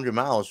than 100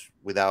 miles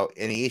without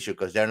any issue,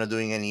 because they're not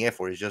doing any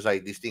effort. It's just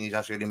like this thing is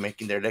actually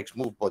making their legs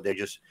move, but they're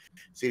just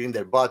sitting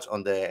their butts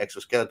on the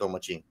exoskeleton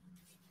machine,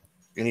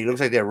 and it looks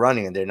like they're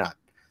running and they're not.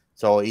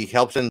 So it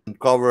helps them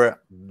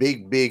cover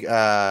big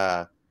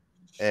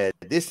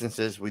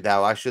distances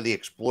without actually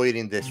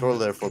exploiting the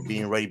shoulder for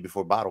being ready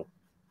before battle.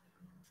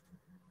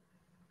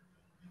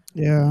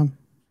 Yeah,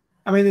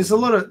 I mean, there's a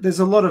lot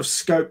of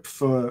scope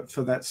for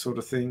that sort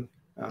of thing.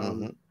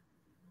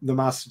 The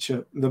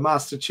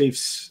Master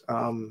Chief's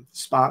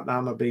Spartan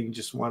armor being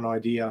just one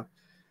idea.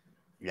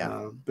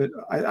 Yeah, but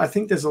I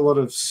think there's a lot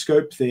of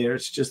scope there.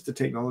 It's just the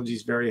technology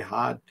is very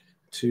hard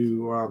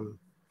to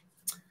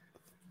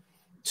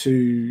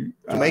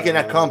make it in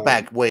a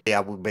compact way,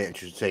 I would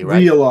venture to say, right?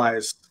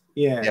 Realize,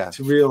 to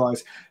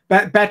realize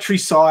battery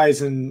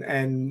size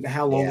and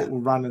how long it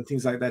will run and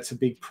things like that's a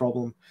big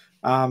problem.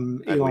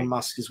 Elon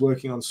Musk is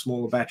working on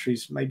smaller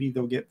batteries. Maybe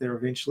they'll get there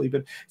eventually,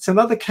 but it's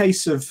another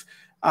case of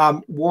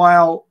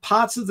while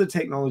parts of the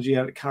technology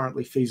are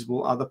currently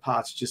feasible, other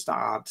parts just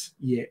aren't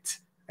yet.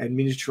 And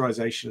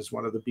miniaturization is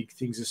one of the big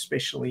things,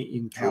 especially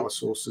in power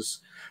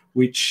sources,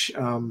 which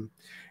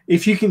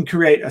if you can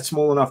create a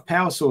small enough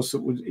power source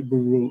that would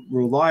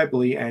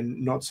reliably and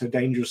not so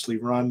dangerously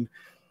run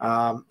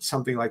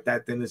something like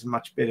that, then there's a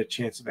much better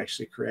chance of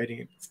actually creating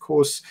it. Of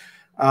course,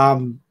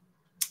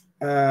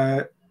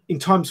 in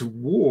times of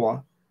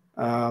war,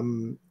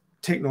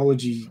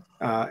 technology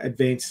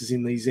advances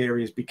in these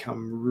areas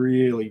become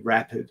really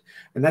rapid.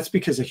 And that's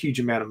because a huge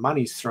amount of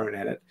money is thrown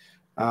at it.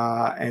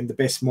 And the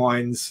best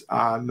minds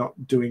are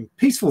not doing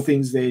peaceful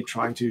things. They're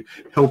trying to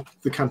help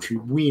the country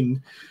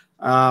win.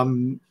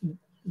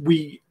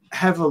 We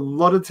have a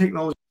lot of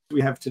technology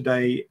we have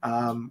today.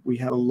 We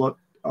have a lot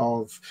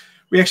of...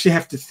 We actually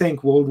have to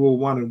thank World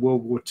War I and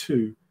World War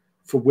II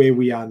for where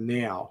we are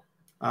now.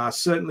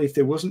 Certainly, if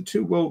there wasn't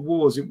 2 world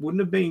wars, it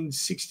wouldn't have been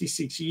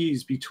 66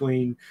 years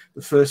between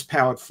the first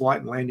powered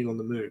flight and landing on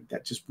the moon.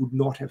 That just would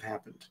not have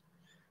happened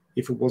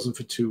if it wasn't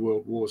for 2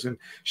 world wars. And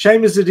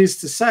shame as it is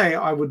to say,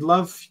 I would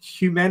love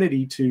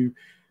humanity to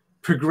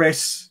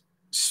progress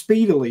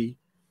speedily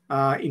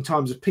in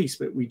times of peace,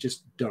 but we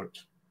just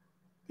don't.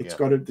 There's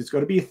got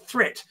to be a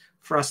threat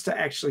for us to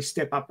actually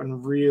step up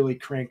and really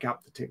crank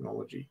up the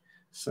technology.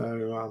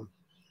 So,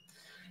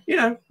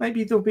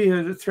 maybe there'll be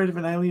a threat of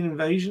an alien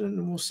invasion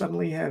and we'll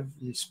suddenly have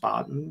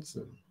Spartans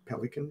and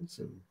pelicans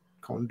and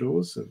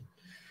condors and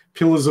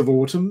pillars of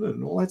autumn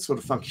and all that sort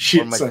of funky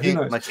shit.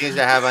 Machines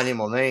that have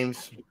animal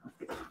names.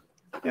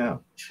 Yeah.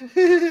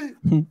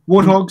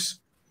 Warthogs.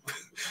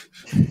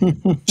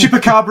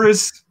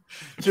 Chupacabras.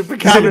 Does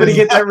anybody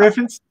get that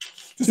reference?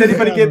 Does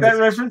anybody get that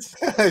reference?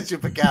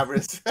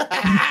 Chupacabras.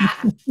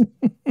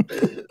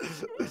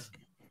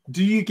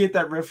 Do you get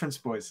that reference,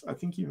 boys? I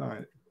think you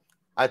might.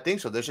 I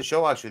think so. There's a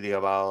show actually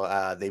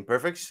about the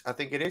Imperfects. I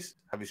think it is.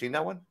 Have you seen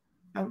that one?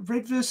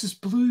 Red versus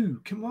Blue.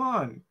 Come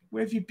on.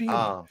 Where have you been?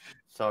 Oh,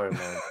 sorry,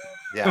 man.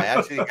 Yeah, I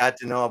actually got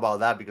to know about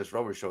that because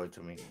Robert showed it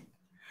to me.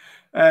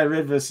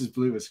 Red versus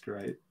Blue was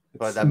great.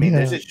 But I mean,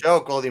 there's a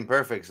show called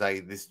Imperfects,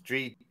 like these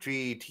three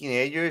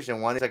teenagers,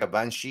 and one is like a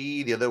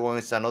banshee, the other one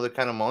is another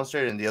kind of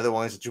monster, and the other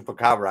one is a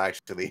chupacabra,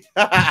 actually.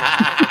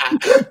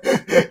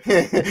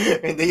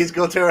 And they just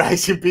go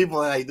terrorizing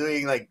people and like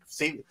doing like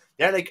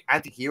they're like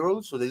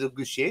anti-heroes, so they do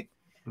good shit,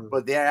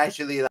 but they're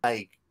actually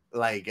like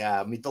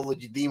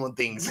mythology demon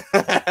things.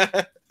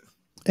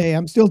 Hey,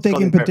 I'm still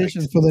taking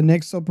petitions for the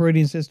next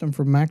operating system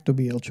for Mac to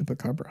be El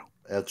Chupacabra.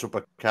 El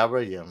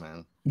Chupacabra, yeah,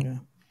 man. Yeah,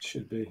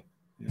 should be.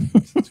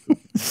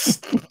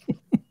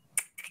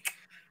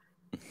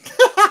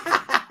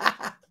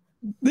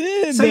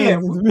 Yeah, so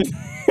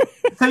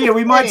yeah,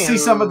 we might see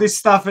some of this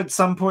stuff at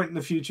some point in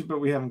the future,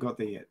 but we haven't got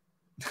there yet.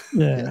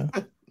 Yeah.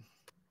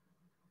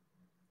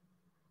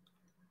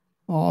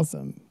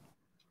 Awesome.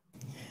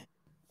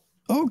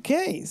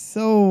 Okay,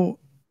 so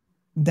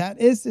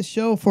that is the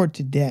show for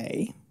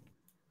today.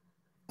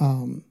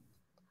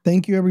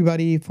 Thank you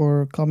everybody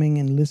for coming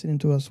and listening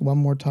to us one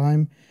more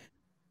time.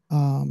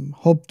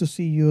 Hope to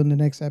see you in the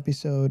next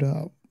episode.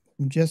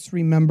 Just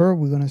remember,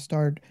 we're going to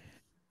start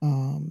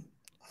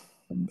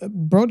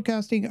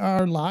broadcasting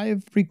our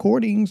live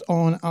recordings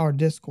on our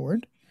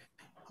Discord.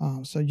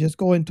 So just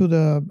go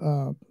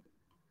into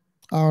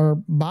our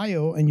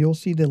bio and you'll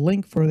see the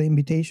link for the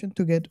invitation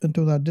to get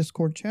into the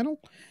Discord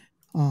channel.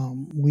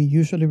 We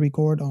usually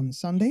record on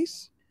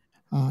Sundays,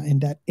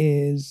 and that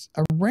is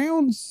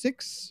around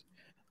 6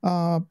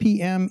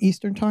 p.m.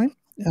 Eastern time.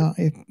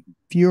 If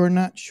you're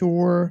not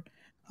sure,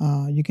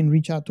 you can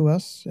reach out to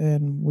us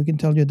and we can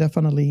tell you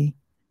definitely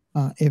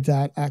if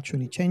that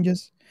actually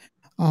changes.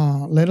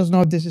 Let us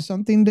know if this is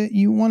something that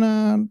you want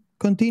to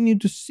continue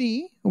to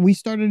see. We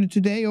started it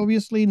today.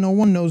 Obviously, no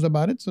one knows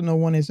about it, so no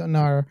one is on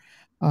our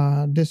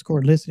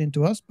Discord listening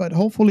to us. But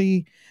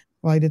hopefully,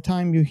 by the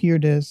time you hear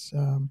this,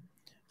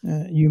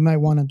 you might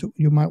want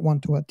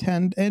to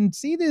attend and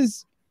see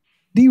this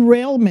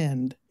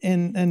derailment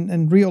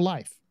in real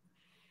life.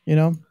 You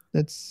know,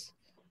 that's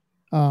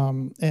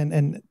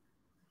and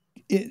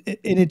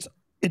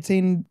it's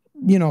in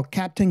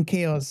Captain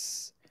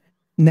Chaos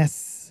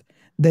ness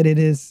that it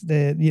is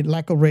the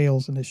lack of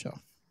rails in the show.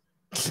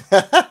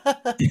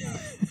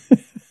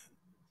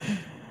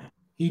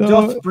 He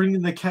doth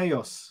bring the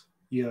chaos.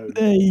 Yo.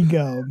 There you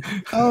go.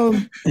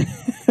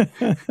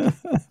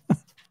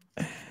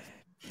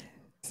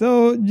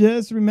 So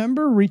just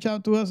remember, reach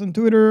out to us on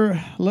Twitter.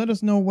 Let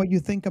us know what you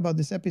think about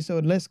this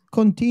episode. Let's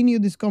continue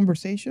this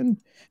conversation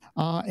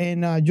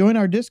and join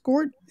our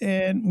Discord.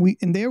 And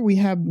there we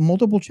have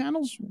multiple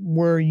channels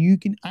where you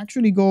can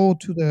actually go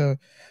to the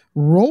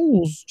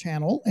roles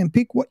channel and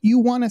pick what you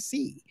want to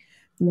see.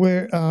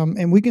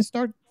 And we can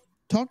start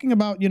talking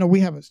about, we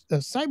have a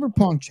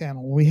cyberpunk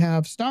channel. We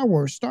have Star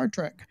Wars, Star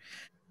Trek.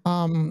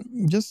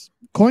 Just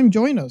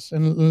join us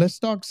and let's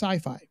talk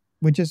sci-fi,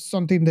 which is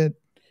something that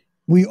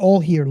we all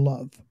here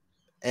love.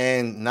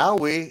 And now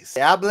we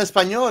habla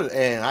español,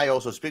 and I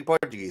also speak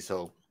Portuguese.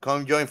 So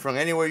come join from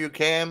anywhere you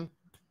can.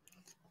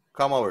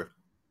 Come over.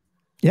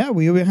 Yeah,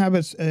 we will have a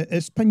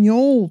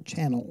español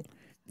channel.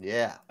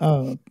 Yeah.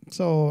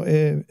 So,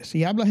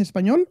 si hablas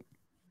español,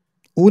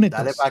 únete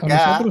a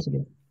nosotros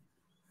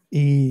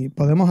y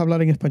podemos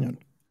hablar en español.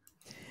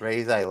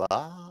 Ray's like,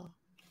 wow.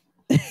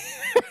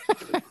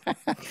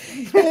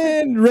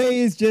 And Ray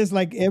is just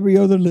like every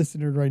other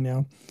listener right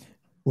now.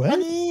 What?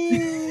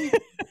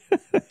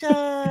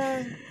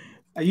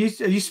 Are you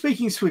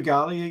speaking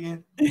Swigali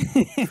again?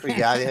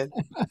 Swigali?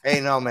 Hey,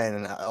 no,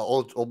 man.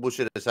 All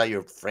bullshit aside,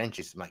 your French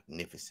is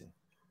magnificent.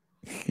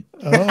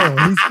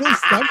 Oh, he's still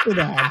stuck to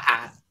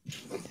that.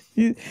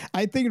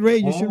 I think, Ray,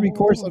 you should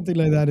record something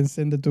like that and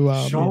send it to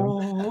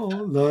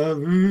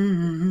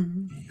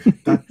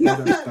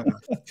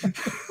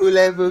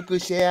Voulez-vous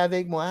coucher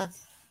avec moi?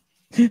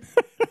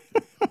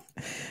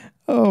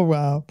 Oh,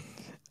 wow.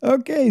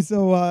 Okay,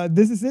 so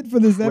this is it for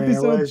this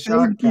episode.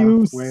 Thank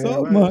you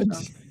so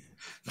much.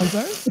 I'm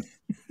sorry?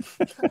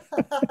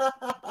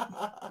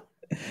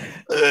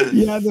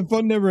 Yeah, the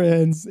fun never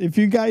ends. If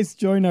you guys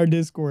join our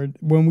Discord,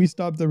 when we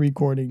stop the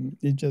recording,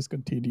 it just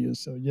continues.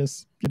 So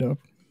just,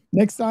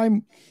 next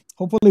time,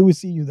 hopefully we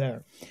see you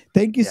there.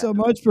 Thank you so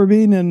much for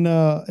being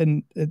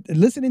and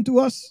listening to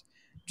us.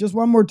 Just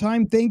one more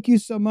time, thank you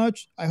so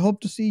much. I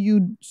hope to see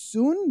you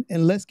soon,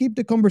 and let's keep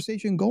the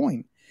conversation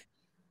going.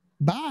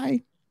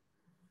 Bye.